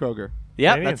Chad Kroger.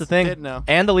 Yeah, Canadians. that's the thing. Didn't know.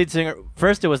 And the lead singer.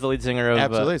 First, it was the lead singer of.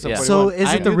 Absolutely, Sum yeah. 41. So is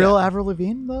I it the knew real that. Avril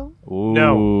Lavigne though? Ooh,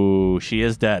 No. she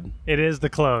is dead. It is the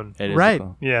clone. It is Right. the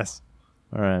clone. Yes.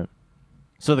 All right.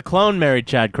 So the clone married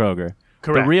Chad Kroger.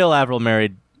 Correct. The real Avril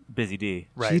married Busy D.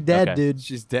 Right. She dead, Okay. dude.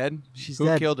 She's dead? She's Who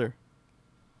dead. killed her?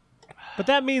 But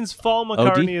that means Paul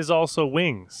McCartney is also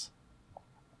Wings,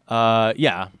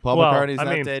 Yeah. Paul Well, McCartney's I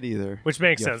not mean, dead either. which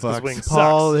makes You sense because fucks. Wings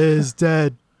Paul sucks. is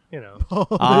dead. You know. Paul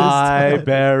is I dead.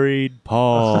 buried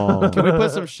Paurl. Can we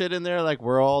put some shit in there like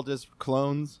we're all just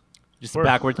clones? Just some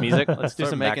backwards music. Let's do Start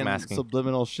some making backmasking.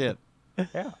 subliminal shit.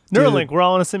 Neuralink, we're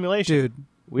all in a simulation. Dude,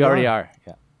 We already are.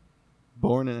 Yeah.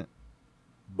 Born in it.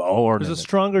 Born. There's in a it.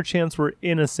 stronger chance we're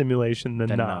in a simulation than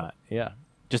Than not. not. Yeah.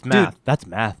 Just math. That's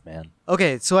math, man.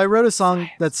 okay, so I wrote a song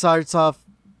that starts off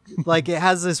like it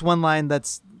has this one line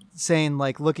that's saying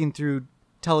like looking through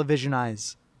television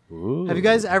eyes. Ooh. Have you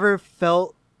guys ever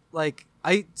felt like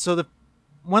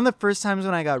one of the first times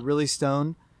when I got really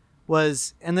stoned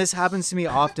was, and this happens to me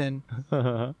often,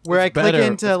 where I click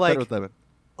into like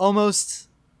almost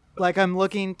like I'm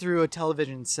looking through a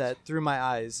television set through my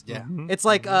eyes. Yeah. It's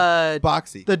like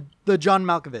Boxy. the John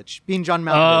Malkovich, being John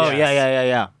Oh, Malkovich.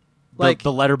 yeah. Like-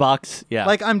 the letterbox. Yeah.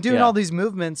 Like I'm doing Yeah. all these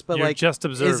movements, but You're like just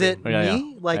observing. is it Yeah,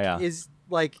 me? Like Yeah. is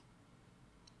like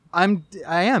I'm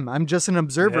just an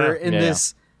observer Yeah. in Yeah,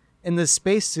 in this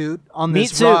spacesuit on Meat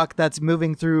this suit. rock that's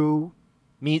moving through,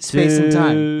 Meat space and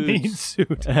time. Meat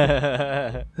suit.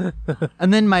 time.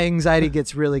 and then my anxiety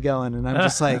gets really going, and I'm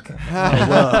just like,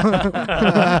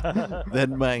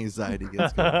 Then my anxiety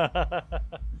gets going.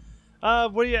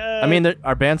 What do you? I mean,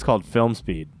 our band's called Film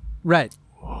Speed. right.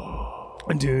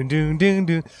 Dun, dun, dun, dun,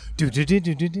 dun, dun, dun,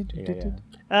 dun, dun, dun,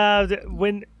 dun.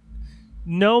 When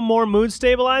no more mood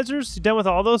stabilizers, you done with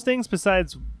all those things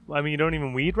besides. I mean, you don't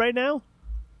even weed right now.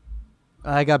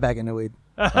 I got back into weed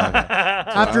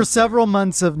after several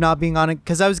months of not being on it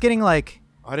because I was getting like,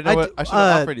 I didn't know what d- I should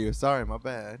have offered you. Sorry, my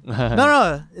bad.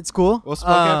 no, it's cool. We'll smoke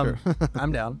after.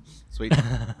 I'm down. Sweet.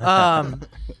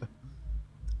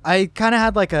 I kind of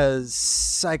had like a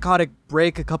psychotic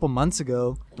break a couple months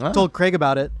ago. Oh. Told Craig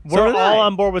about it. We're did all I.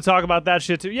 on board with talking about that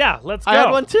shit too. Yeah, let's go. I had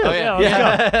one too. Oh, yeah.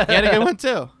 let's go. You had a good one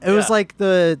too. It was like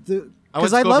the I went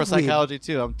because to I school love for weed. psychology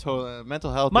too. I'm totally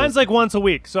mental health. Mine's is- like once a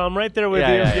week, so I'm right there with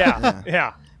Yeah, you. yeah,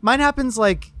 Yeah. Mine happens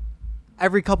like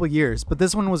every couple years, but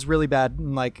this one was really bad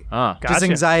and like Ah, Gotcha. just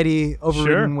anxiety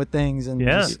overridden Sure. with things and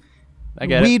Yeah. just, I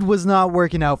get it. weed was not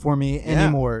working out for me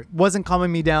anymore. Wasn't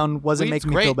calming me down. Wasn't Weed's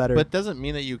making me feel great, better. but doesn't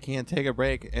mean that you can't take a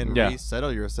break and Yeah.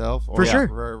 resettle yourself. Or For sure.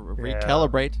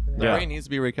 Recalibrate. The Yeah. brain needs to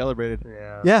be recalibrated.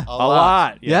 yeah, A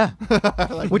lot. yeah.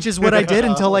 Which is what I did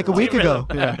until like a week ago.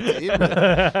 Yeah.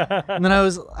 And then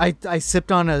I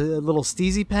sipped on a little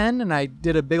Steezy pen and I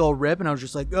did a big old rip and I was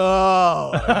just like,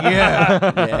 oh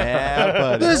yeah, Yeah,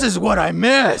 buddy. this is what I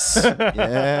miss.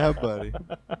 Yeah, buddy.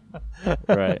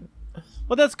 Right.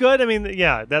 Well, that's good. I mean,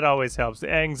 yeah, that always helps.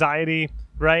 Anxiety,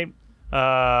 right?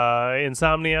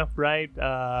 Insomnia, right?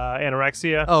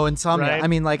 Anorexia. Oh, insomnia. Right. I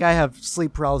mean, like I have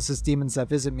sleep paralysis demons that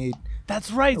visit me.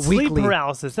 That's right. Sleep Weekly.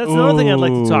 paralysis. That's another thing I'd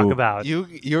like to talk Ooh. about.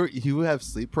 You have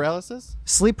sleep paralysis?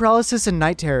 Sleep paralysis and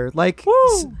night terror. Like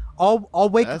I'll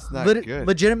wake That's not good.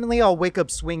 legitimately. I'll wake up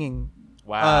swinging.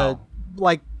 Wow.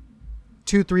 Like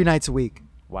 2-3 nights a week.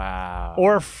 Wow.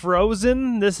 Or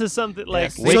Frozen. This is something like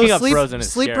Yes. Waking so up sleep, frozen is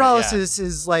sleep scary, paralysis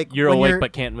is like you're when awake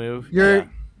but can't move. you're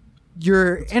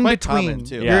you're in quite between. common,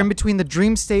 too. You're Yeah. in between the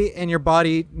dream state and your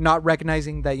body not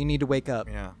recognizing that you need to wake up.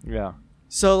 Yeah. Yeah.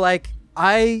 So like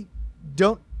I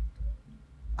don't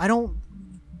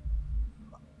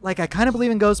like I kind of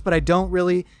believe in ghosts, but I don't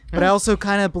really. But I also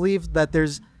kind of believe that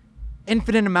there's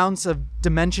infinite amounts of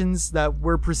dimensions that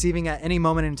we're perceiving at any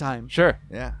moment in time. Sure.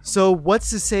 Yeah. So what's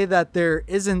to say that there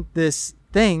isn't this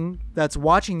thing that's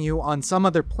watching you on some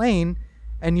other plane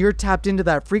and you're tapped into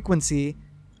that frequency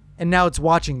and now it's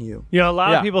watching you? You know, a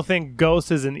lot Yeah. of people think ghosts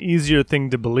is an easier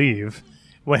thing to believe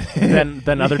when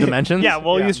Than other dimensions. Yeah,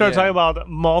 well, you start Yeah. talking about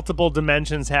multiple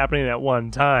dimensions happening at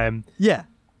one time. Yeah,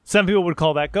 Some people would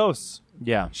call that ghosts.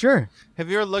 Yeah. sure. Have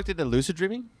you ever looked into lucid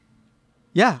dreaming?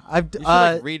 Yeah, I've You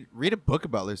should read a book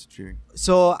about lucid dreaming.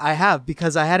 so I have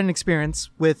because I had an experience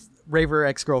with raver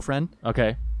ex-girlfriend.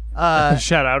 Okay.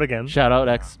 Shout out again. Shout out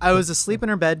X. I was asleep in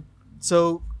her bed.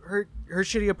 So her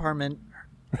shitty apartment,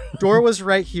 door was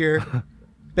right here,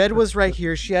 bed was right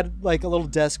here. She had like a little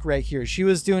desk right here. She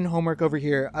was doing homework over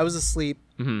here. I was asleep,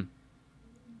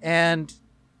 and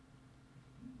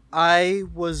I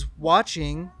was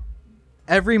watching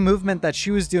every movement that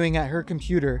she was doing at her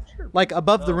computer, like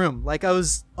above the room. Like I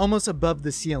was almost above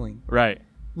the ceiling, Right.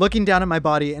 looking down at my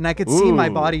body, and I could see my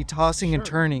Ooh. body tossing and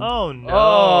turning. Oh no.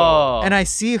 Oh. And I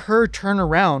see her turn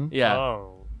around, Yeah.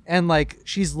 Oh. and like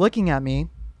she's looking at me,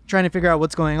 trying to figure out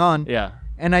what's going on. Yeah.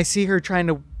 And I see her trying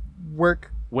to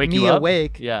work Wake me you up?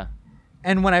 awake. Yeah.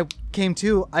 And when I came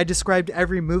to, I described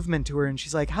every movement to her, and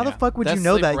she's like, "How the Yeah. fuck would That's you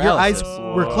know sleep that? Your eyes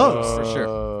paralysis. were closed." For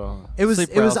sure. It was. Sleep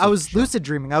It was. I paralysis, was for sure. lucid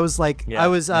dreaming. I was like, Yeah. I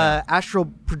was astral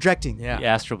projecting. Yeah.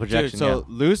 Yeah, astral projection. Dude, so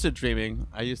lucid dreaming,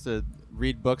 I used to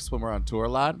read books when we're on tour a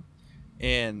lot,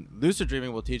 and lucid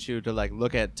dreaming will teach you to like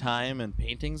look at time and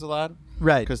paintings a lot,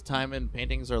 Right. because time and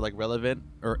paintings are like relevant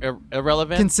or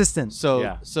irrelevant. Consistent. So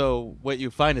Yeah. so what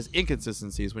you find is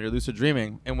inconsistencies when you're lucid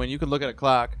dreaming, and when you can look at a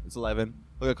clock, it's 11.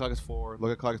 Look at a clock, it's 4. Look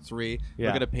at a clock, it's 3. Yeah.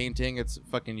 Look at a painting, it's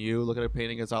fucking you. Look at a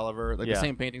painting, it's Oliver. Like Yeah. the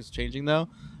same painting's changing though,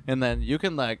 and then you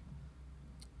can like,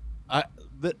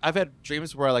 I've had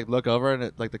dreams where I like look over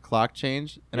and like the clock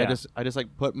changed, and Yeah. I just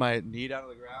like put my knee down on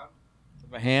the ground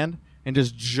with my hand and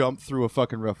just jump through a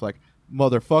fucking roof like.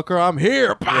 Motherfucker, I'm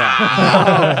here.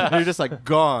 Yeah. You're just like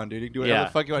gone, dude. You can do whatever Yeah.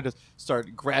 the fuck you want. Just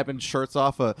start grabbing shirts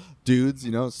off of dudes,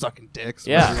 sucking dicks.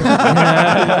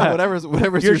 Yeah. Whatever's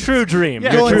your true dream.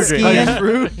 Yeah, Your Going true skiing. dream.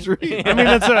 true dream. I mean,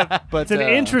 it's But, it's an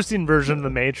interesting version of the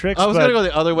Matrix. I was but gonna go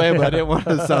the other way, but I didn't want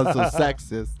to sound so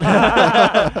sexist.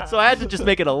 So I had to just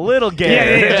make it a little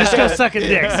gay. yeah, just go sucking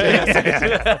dicks.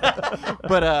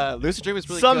 But lucid dream is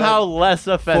really Somehow good less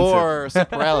offensive. for sleep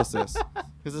paralysis.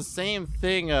 It's the same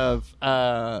thing of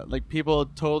like people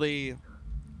totally.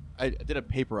 I did a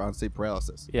paper on sleep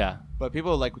paralysis. Yeah. But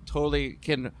people like totally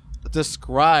can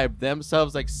describe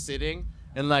themselves like sitting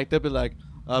and like they'll be like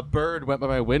a bird went by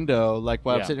my window like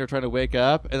while I'm Yeah. sitting here trying to wake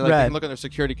up and like they Right. can look on their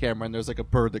security camera and there's like a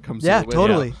bird that comes Yeah, through the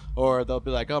window. totally. Or they'll be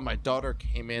like, oh, my daughter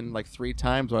came in like 3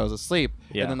 times while I was asleep.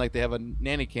 Yeah. And then like they have a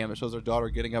nanny cam that shows their daughter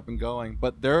getting up and going,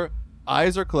 but their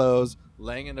eyes are closed,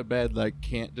 laying in a bed, like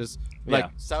can't just like Yeah.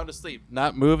 sound asleep,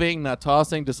 not moving, not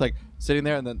tossing, just like sitting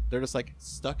there, and then they're just like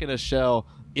stuck in a shell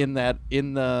in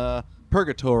the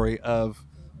purgatory of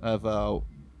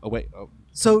awake,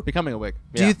 So, becoming awake.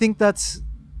 do you think that's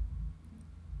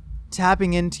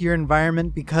tapping into your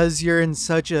environment because you're in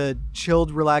such a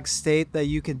chilled, relaxed state that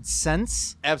you can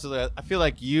sense? Absolutely. I feel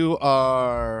like you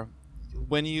are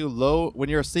when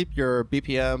you're asleep, your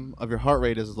BPM of your heart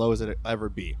rate is as low as it ever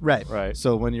be. Right. Right.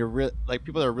 So when you're like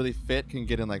people that are really fit can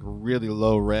get in like really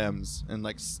low REMs and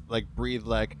like breathe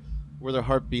like where their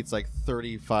heart beats like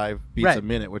 35 beats Right. a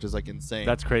minute, which is like insane.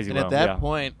 That's crazy And low, at that yeah.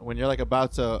 point, when you're like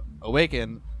about to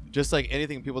awaken, just like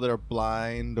anything, people that are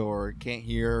blind or can't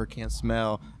hear or can't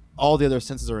smell, all the other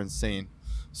senses are insane.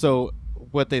 So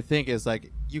what they think is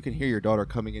like you can hear your daughter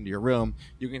coming into your room,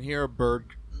 you can hear a bird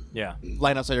Yeah.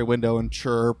 line outside your window and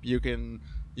chirp. You can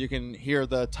hear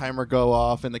the timer go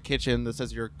off in the kitchen that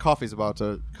says your coffee's about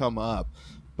to come up,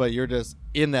 but you're just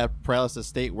in that paralysis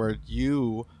state where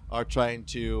you are trying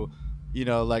to,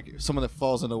 like someone that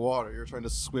falls in the water. You're trying to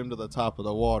swim to the top of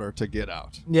the water to get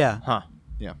out. Yeah. Huh.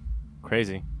 Yeah,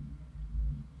 Crazy.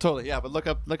 totally. Yeah, but look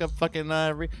up fucking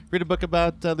read a book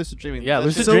about lucid dreaming. Yeah, That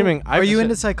lucid shit- So, dreaming. are you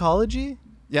into psychology?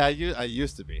 Yeah, I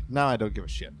used to be. Now I don't give a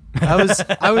shit.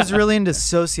 I was really into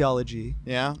sociology.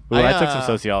 Yeah, Ooh, I took some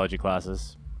sociology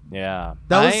classes. Yeah.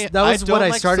 That was I what don't I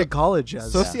like started college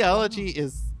as. Sociology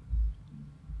is.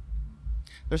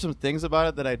 There's some things about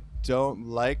it that I don't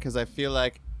like because I feel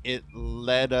like it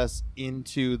led us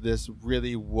into this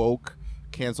really woke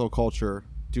cancel culture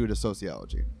due to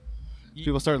sociology.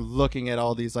 People started looking at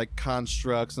all these like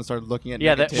constructs and started looking at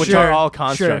Yeah, negativity. which Sure, are all sure.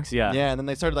 constructs. Yeah. Yeah, and then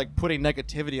they started like putting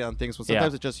negativity on things. But Yeah.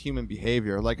 sometimes it's just human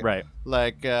behavior. Like Right.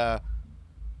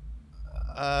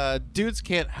 Dudes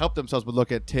can't help themselves but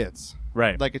look at tits.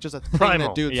 Right. Like it's just a thing Primal.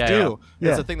 that dudes Yeah, do. yeah.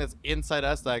 It's Yeah. a thing that's inside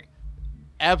us. Like,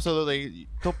 absolutely,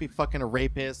 don't be fucking a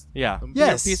rapist. Yeah. Don't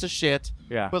Yes. be a piece of shit.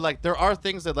 Yeah. But like, there are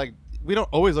things that like we don't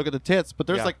always look at the tits. But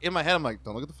there's Yeah. like in my head, I'm like,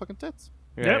 don't look at the fucking tits.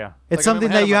 Yeah. Yep. Yeah. It's Like, something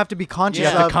I'm in my that you head, have to be conscious You You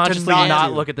have have of to consciously not not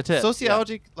do. look at the tip.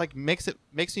 Sociology like makes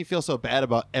me feel so bad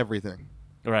about everything.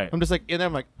 Right. I'm just like in there.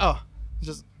 I'm like, oh,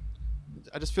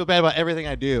 I just feel bad about everything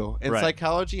I do. And Right.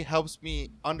 psychology helps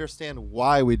me understand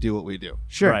why we do what we do.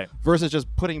 Sure. Right. Versus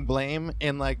just putting blame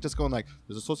and like just going like,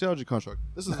 there's a sociology construct.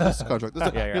 This is this construct. This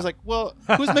is Yeah, yeah. It's like, well,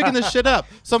 who's making this shit up?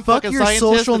 Some Fuck fucking your scientist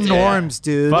social that's- norms,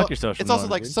 dude. Fuck your social It's also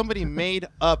norms, like dude. somebody made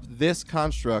up this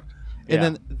construct And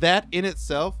then that in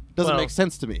itself doesn't Well, make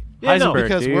sense to me. Yeah, no. Heisenberg,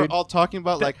 Because we're dude. all talking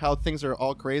about like how things are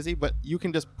all crazy, but you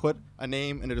can just put a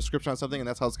name and a description on something, and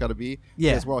that's how it's got to be.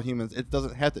 Yeah. Because we're all humans. It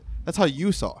doesn't have to. That's how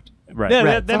you saw it. Right. Yeah, Right.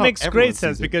 that That's how makes everyone great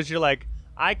sense sees it. because you're like,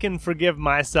 I can forgive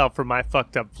myself for my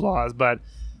fucked up flaws, but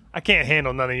I can't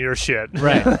handle none of your shit.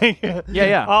 Right. Like,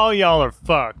 Yeah. All y'all are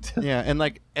fucked. Yeah, and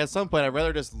like at some point, I'd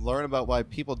rather just learn about why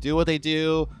people do what they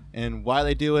do and why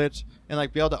they do it, and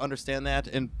like be able to understand that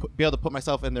and be able to put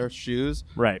myself in their shoes,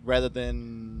 Right. rather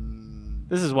than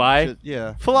This is why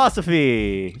yeah.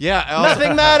 philosophy. Yeah, I also,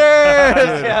 Nothing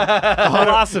matters.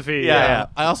 Philosophy. Yeah.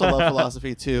 I also love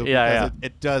philosophy too. Yeah, because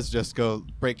it does just go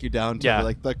break you down to Yeah.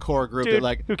 like the core group Dude, that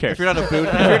like who cares? if you're not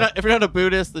a if you're not a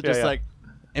Buddhist that Yeah, just yeah. like,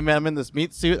 hey man, I'm in this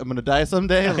meat suit, I'm gonna die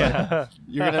someday. Like,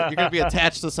 you're gonna be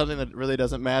attached to something that really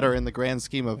doesn't matter in the grand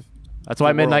scheme of. That's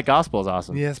why The Midnight world. Gospel is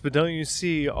awesome. Yes, but don't you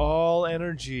see, all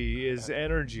energy is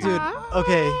energy. Dude,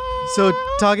 okay. So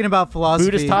talking about philosophy,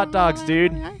 Buddhist hot dogs,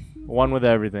 dude. One with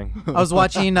everything. I was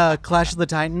watching Clash of the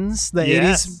Titans, the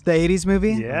Yes. 80s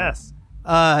movie. Yes.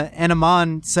 And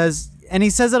Amon says, and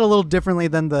he says it a little differently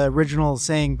than the original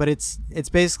saying, but it's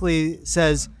basically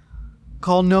says,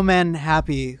 "Call no man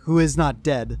happy who is not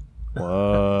dead."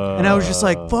 Whoa. And I was just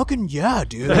like, "Fucking yeah,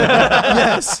 dude."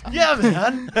 Yes. yeah,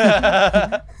 man.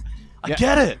 I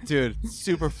get it, dude.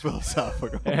 Super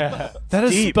philosophical. That has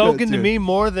Deep, spoken to dude. me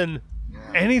more than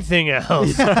anything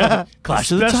else.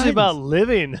 Clash of the Especially Titans. about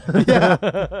living.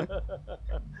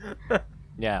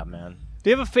 Yeah, man. Do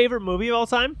you have a favorite movie of all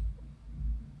time?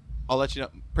 I'll let you know.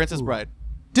 Princess Bride.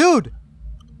 Dude,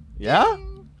 Yeah?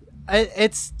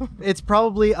 it's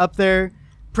probably up there.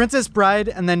 Princess Bride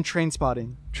and then Train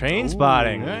Spotting. Train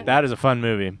Spotting. yeah. That is a fun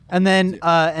movie. And then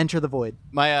Enter the Void.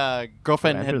 My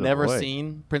girlfriend Enter had the never Void.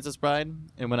 seen Princess Bride,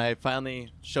 and when I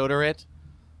finally showed her it,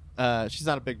 she's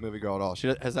not a big movie girl at all. She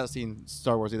has not seen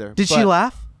Star Wars either. Did she But-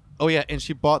 laugh? Oh yeah, and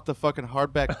she bought the fucking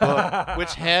hardback book,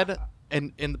 which had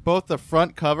in both the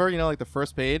front cover, you know, like the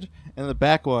first page, and the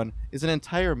back one is an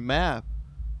entire map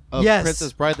of Yes.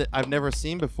 Princess Bride that I've never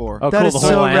seen before. Oh, That cool. is The so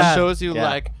whole So land. it rad. shows you Yeah.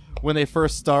 like when they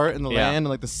first start in the Yeah. land and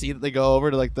like the sea that they go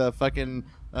over to like the fucking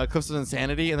Cliffs of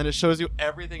Insanity, and then it shows you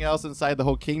everything else inside the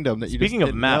whole kingdom that you Speaking just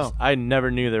of didn't maps, know. I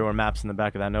never knew there were maps in the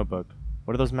back of that notebook.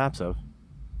 What are those maps of?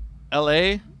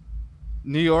 L.A.,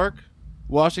 New York,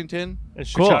 Washington, And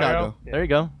Cool. Chicago. Yeah. There you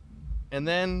go. and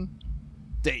then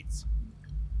dates.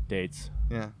 Dates.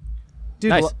 Yeah, Dude,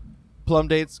 Nice. plum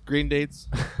dates, green dates,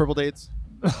 purple dates,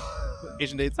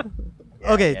 Asian dates.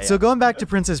 okay, yeah, so yeah. going back to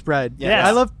Princess Bride. Yes.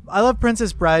 I love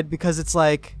Princess Bride because it's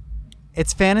like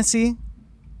it's fantasy,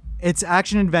 it's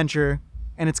action adventure,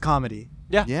 and it's comedy.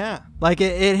 Yeah, Like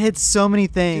it hits so many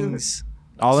things.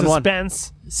 All in one.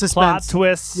 Suspense, plot Suspense.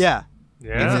 twists. Yeah. it's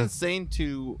Yeah. insane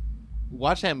to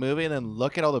watch that movie and then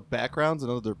look at all the backgrounds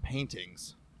and all their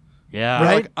paintings. Yeah. They're,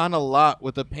 Right? like on a lot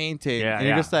with the painting, Yeah, and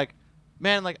you're yeah. just like,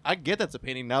 man, like I get that's a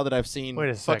painting now that I've seen Wait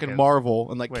a fucking second. Marvel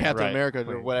and like Wait, Captain right. America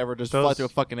or Wait. whatever just fly Those- through a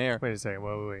fucking air. Wait a second.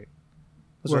 Wait.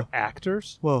 Those Whoa. are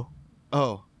actors? Whoa.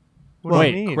 Oh, What do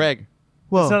Wait, you mean? Craig,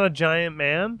 Whoa. It's not a giant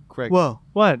man? Craig. Whoa.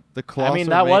 What? The claws. I mean,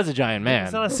 are that made- was a giant man.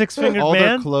 It's not a six-fingered all their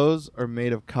man? clothes are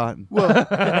made of cotton.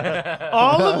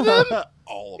 All of them?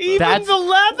 All of Even That's- the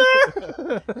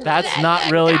leather? That's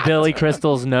not really Billy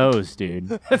Crystal's nose, dude.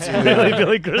 That's really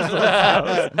Billy Crystal.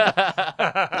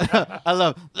 I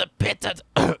love the pit.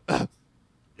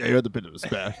 Yeah, you're the pit of the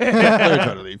spat. Let me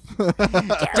try to leave.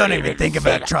 Don't even think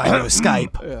about trying to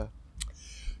Skype. Yeah.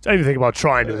 Don't even think about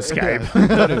trying to escape.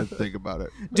 Don't even think about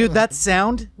it. Dude, that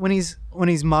sound when he's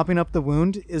mopping up the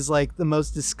wound is like the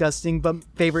most disgusting but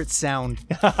favorite sound.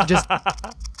 Just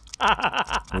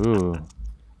Ooh.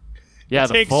 Yeah,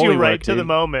 the Takes Foley you right work, to the dude.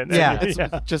 moment. Yeah. It's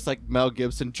just like Mel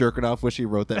Gibson jerking off. Wish he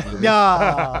wrote that movie.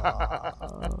 yeah.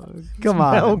 Come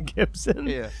Mel on. Gibson.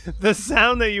 Yeah. The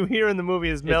sound that you hear in the movie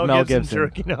is Mel, Mel Gibson, Gibson.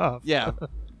 jerking off. Yeah.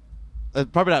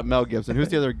 Probably not Mel Gibson. Who's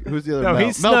the other? No, Mel? he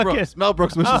Mel snuck Brooks. it. Mel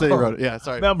Brooks. Wish he said he Oh. wrote it. Yeah,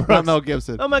 sorry. Mel Not Brooks. Mel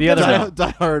Gibson. Oh, Mel The other Gibson. Mel. Die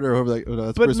Hard or like. Oh, no,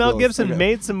 that's But Bruce Mel Willis. Gibson Okay.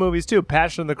 made some movies too,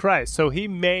 Passion of the Christ. So he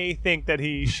may think that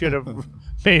he should have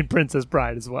made Princess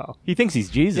Bride as well. He thinks he's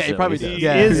Jesus. Yeah, he at probably least. does. He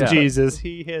Yeah. is Yeah. Jesus.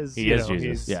 He is. He you is know,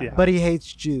 Jesus, he's- yeah. But he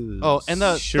hates Jews. Oh, and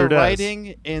the Sure does.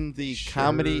 writing in the Sure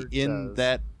comedy in does.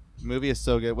 that movie is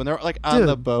so good. When they're like on Dude.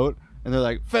 the boat and they're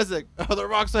like, Fezzik, are there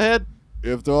rocks ahead?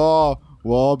 If there are,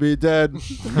 we'll all be dead.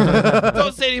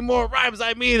 Don't say any more rhymes,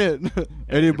 I mean it.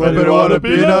 Anybody want a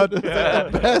peanut? It's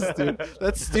like the best, dude.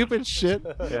 That stupid shit.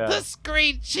 Yeah. The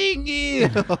screeching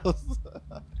eels.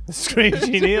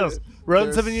 Screeching Eels.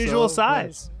 Rodents They're of unusual so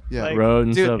size. Yeah. Like,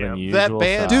 Rodents Dude, of yeah. unusual That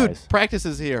band, size. dude,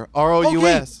 practices here. Okay,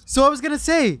 ROUS. so I was gonna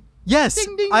say yes.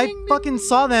 Ding, ding, I ding, ding, fucking ding.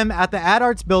 saw them at the Ad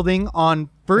Arts building on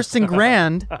First and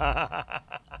Grand.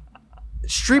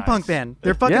 street punk band.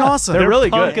 They're fucking Yeah, awesome. they're really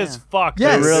punk good. as fuck.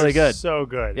 Yes. They're Really good. So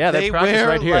good. Yeah, They they practice wear,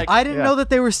 right here. like- I didn't know that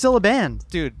they were still a band.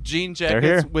 Dude, jean They're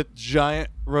jackets here. with giant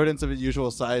rodents of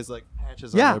unusual size, like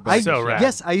patches on Yeah, their backs. So rad.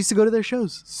 yes, I used to go to their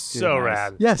shows. So Dude, nice.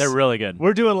 rad. Yes, They're really good.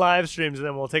 We're doing live streams and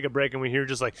then we'll take a break and we hear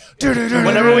just like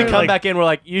Whenever we come like, back in, we're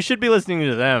like, you should be listening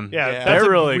to them. Yeah, Yeah. that's They're a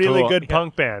really cool. good Yeah.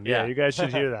 punk band. Yeah, Yeah. you guys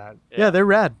should hear that. yeah, they're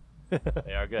rad. They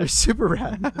are They're good. super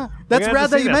rad. That's have to rad that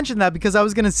see you them. mentioned that because I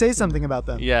was gonna say something about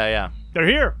them. Yeah, yeah. They're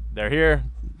here. They're here.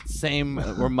 Same,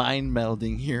 we're mind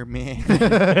melding here, man.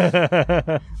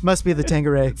 Must be the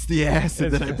Tanqueray. It's the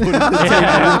acid that I put in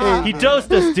the He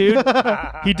dosed us, dude.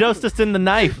 He dosed us in the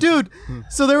knife. Dude,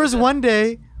 so there was one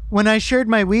day when I shared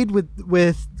my weed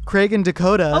with Craig and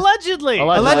Dakota. Allegedly.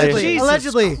 Allegedly. Jesus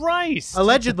Allegedly. Christ.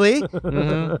 Allegedly.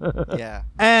 Yeah.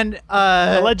 And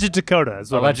Alleged Dakota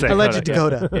is what Alleged I'm saying. Alleged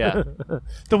Dakota. Yeah.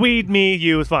 The weed, me,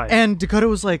 you is fine. And Dakota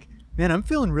was like, "Man, I'm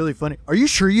feeling really funny. Are you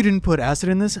sure you didn't put acid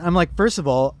in this?" I'm like, first of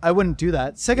all, I wouldn't do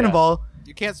that. Second of Yeah. all,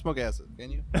 You can't smoke acid,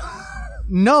 can you?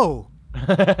 no.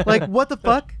 Like, what the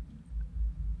fuck?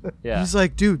 Yeah. He's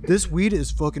like, dude, this weed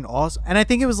is fucking awesome. And I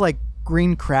think it was like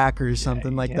green crack or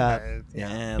something like that.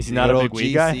 Yeah. Is he the not a good big old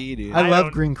weed guy? GC, dude. I I love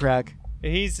don't- green crack.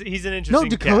 He's an interesting No,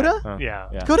 Dakota? cat. Yeah.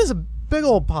 Yeah. Dakota's a big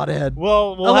old pothead.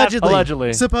 Well, we'll allegedly.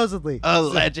 Allegedly. Supposedly.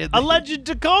 Allegedly. Alleged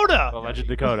Dakota. Alleged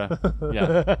Dakota.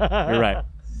 Yeah. You're right.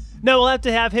 No, we'll have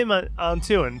to have him on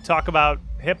too and talk about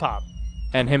hip hop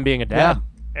And him being a dad.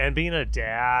 and being a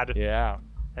dad Yeah.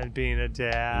 and being a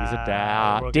dad. He's a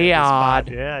dad. We'll get this Dad.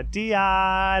 spot. Yeah,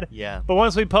 dad. Yeah. But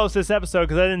once we post this episode,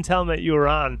 because I didn't tell him that you were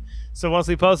on, so once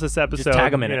we post this episode,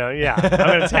 tag him in you it. know, yeah, I'm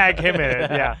gonna tag him in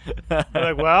it. Yeah, I'm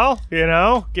like, well, you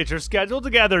know, get your schedule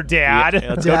together, Dad. Yeah,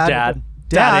 let's go, Dad.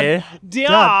 Dad. Dad.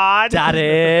 Dad.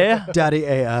 Daddy. Daddy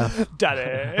AF.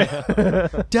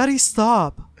 Daddy. Daddy,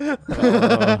 stop. Have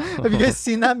you guys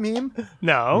seen that meme?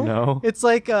 No. No. It's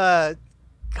like, God,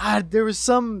 there was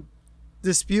some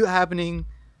dispute happening,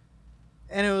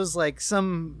 and it was like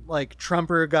some like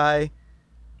Trumper guy,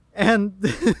 and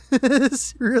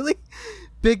this really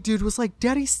big dude was like,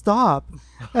 "Daddy, stop,"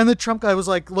 and the Trump guy was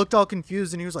like, looked all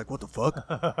confused, and he was like, "What the fuck?"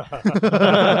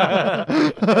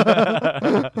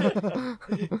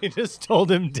 He just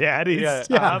told him, "Daddy, Yeah.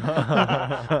 stop."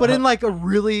 But in like a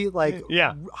really like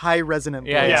Yeah. high resonant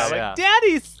voice. Yeah, Yeah, yeah. like,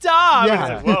 "Daddy, stop."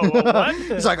 Yeah. He's like, whoa, what?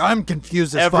 He's like, "I'm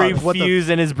confused as Every fuck." What the fuse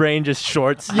in his brain just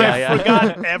shorts. Yeah, I yeah.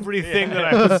 forgot everything that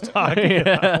I was talking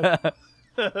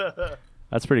about.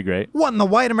 That's pretty great. What in the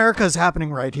white America is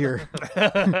happening right here?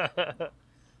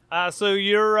 So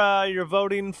you're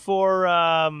voting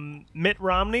for Mitt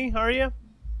Romney, are you?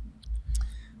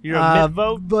 You're a Mitt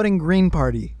vote? Voting Green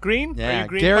Party. Green? Are Yeah, you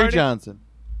Green Gary Party? Johnson.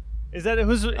 Is that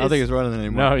who's? I don't think he's running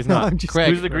anymore. No, he's No, not. I'm just- Craig,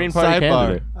 Who's the Green Party sidebar.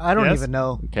 candidate? I don't Yes? even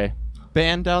know. Okay.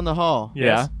 Band Down the Hall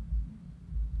Yes.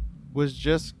 was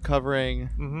just covering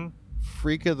Mm-hmm.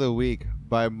 Freak of the Week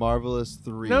by Marvelous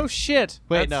 3. No shit.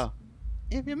 Wait, That's- no.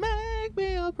 If you make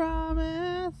me a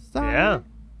promise. Yeah.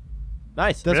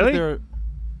 Nice. That's Really? what they're.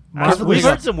 Marvelous- We've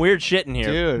heard some weird shit in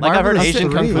here. Dude. Like I've heard Marvelous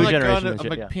Asian Kung three. Fu I'm like, Generation going and to-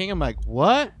 shit. I'm Yeah. like peeing. I'm like,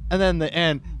 what? And then the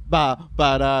end. Ba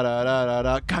ba da da da da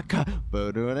da ka ka.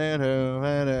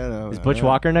 Is Butch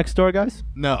Walker next door, guys?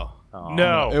 No. Oh.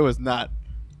 No. It was not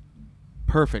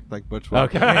perfect like Butch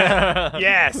Walker. Okay.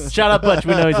 Yes. Shout out Butch.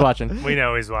 We know he's watching. We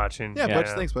know he's watching. Yeah, Butch,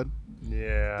 thanks, bud.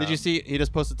 Yeah. Did you see? He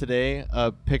just posted today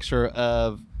a picture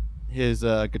of his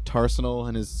guitar arsenal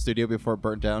in his studio before it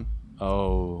burnt down.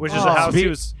 Oh. Which is Oh. a house he Sweet.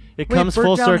 was. It Wait, comes burnt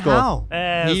full down circle. how?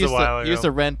 It He was used, a while to, he used to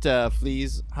ago. rent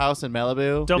Flea's house in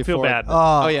Malibu. Don't feel before- bad.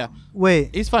 Oh, yeah.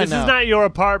 Wait. He's fine This now. is not your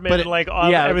apartment. But it- like all,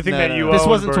 yeah, everything no, that no, you no. This own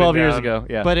wasn't burned 12 years down. ago.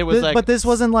 Yeah. but it was like. But this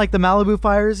wasn't like the Malibu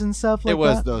fires and stuff like it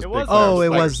was that? those. It big was fires, Oh, it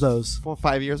like was those.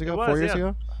 5 years ago, It was, 4 years yeah.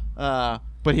 ago.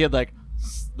 But he had like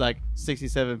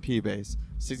 67 P bass,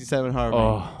 67 Harmony,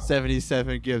 Oh.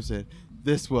 77 Gibson.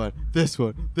 This one, this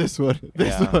one, this one,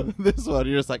 this Yeah. one, this one.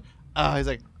 You're just like, he's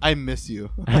like, I miss you.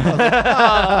 I was like,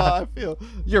 I feel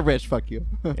you're rich. Fuck you.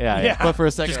 Yeah. Yeah. But for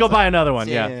a second, Just go buy another one.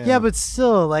 Yeah. Yeah, but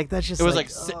still, like, that's just it was like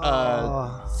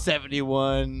like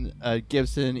 71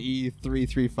 Gibson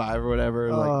E335 or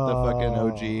whatever, like the fucking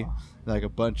OG, like a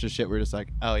bunch of shit. We're just like,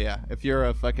 oh yeah, if you're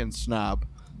a fucking snob,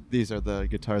 these are the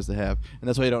guitars to have, and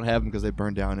that's why you don't have them because they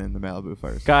burned down in the Malibu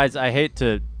fires. Guys, I hate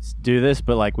to do this,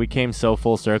 but like we came so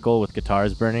full circle with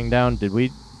guitars burning down. Did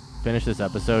we finish this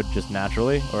episode just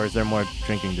naturally, or is there more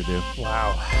drinking to do?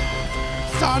 Wow.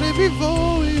 Started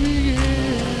before we began.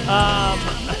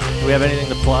 Do we have anything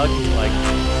to plug? Like,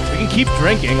 we can keep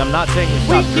drinking. I'm not saying we We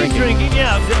stop keep drinking. drinking.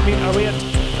 Yeah. I mean, are we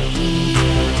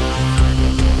at?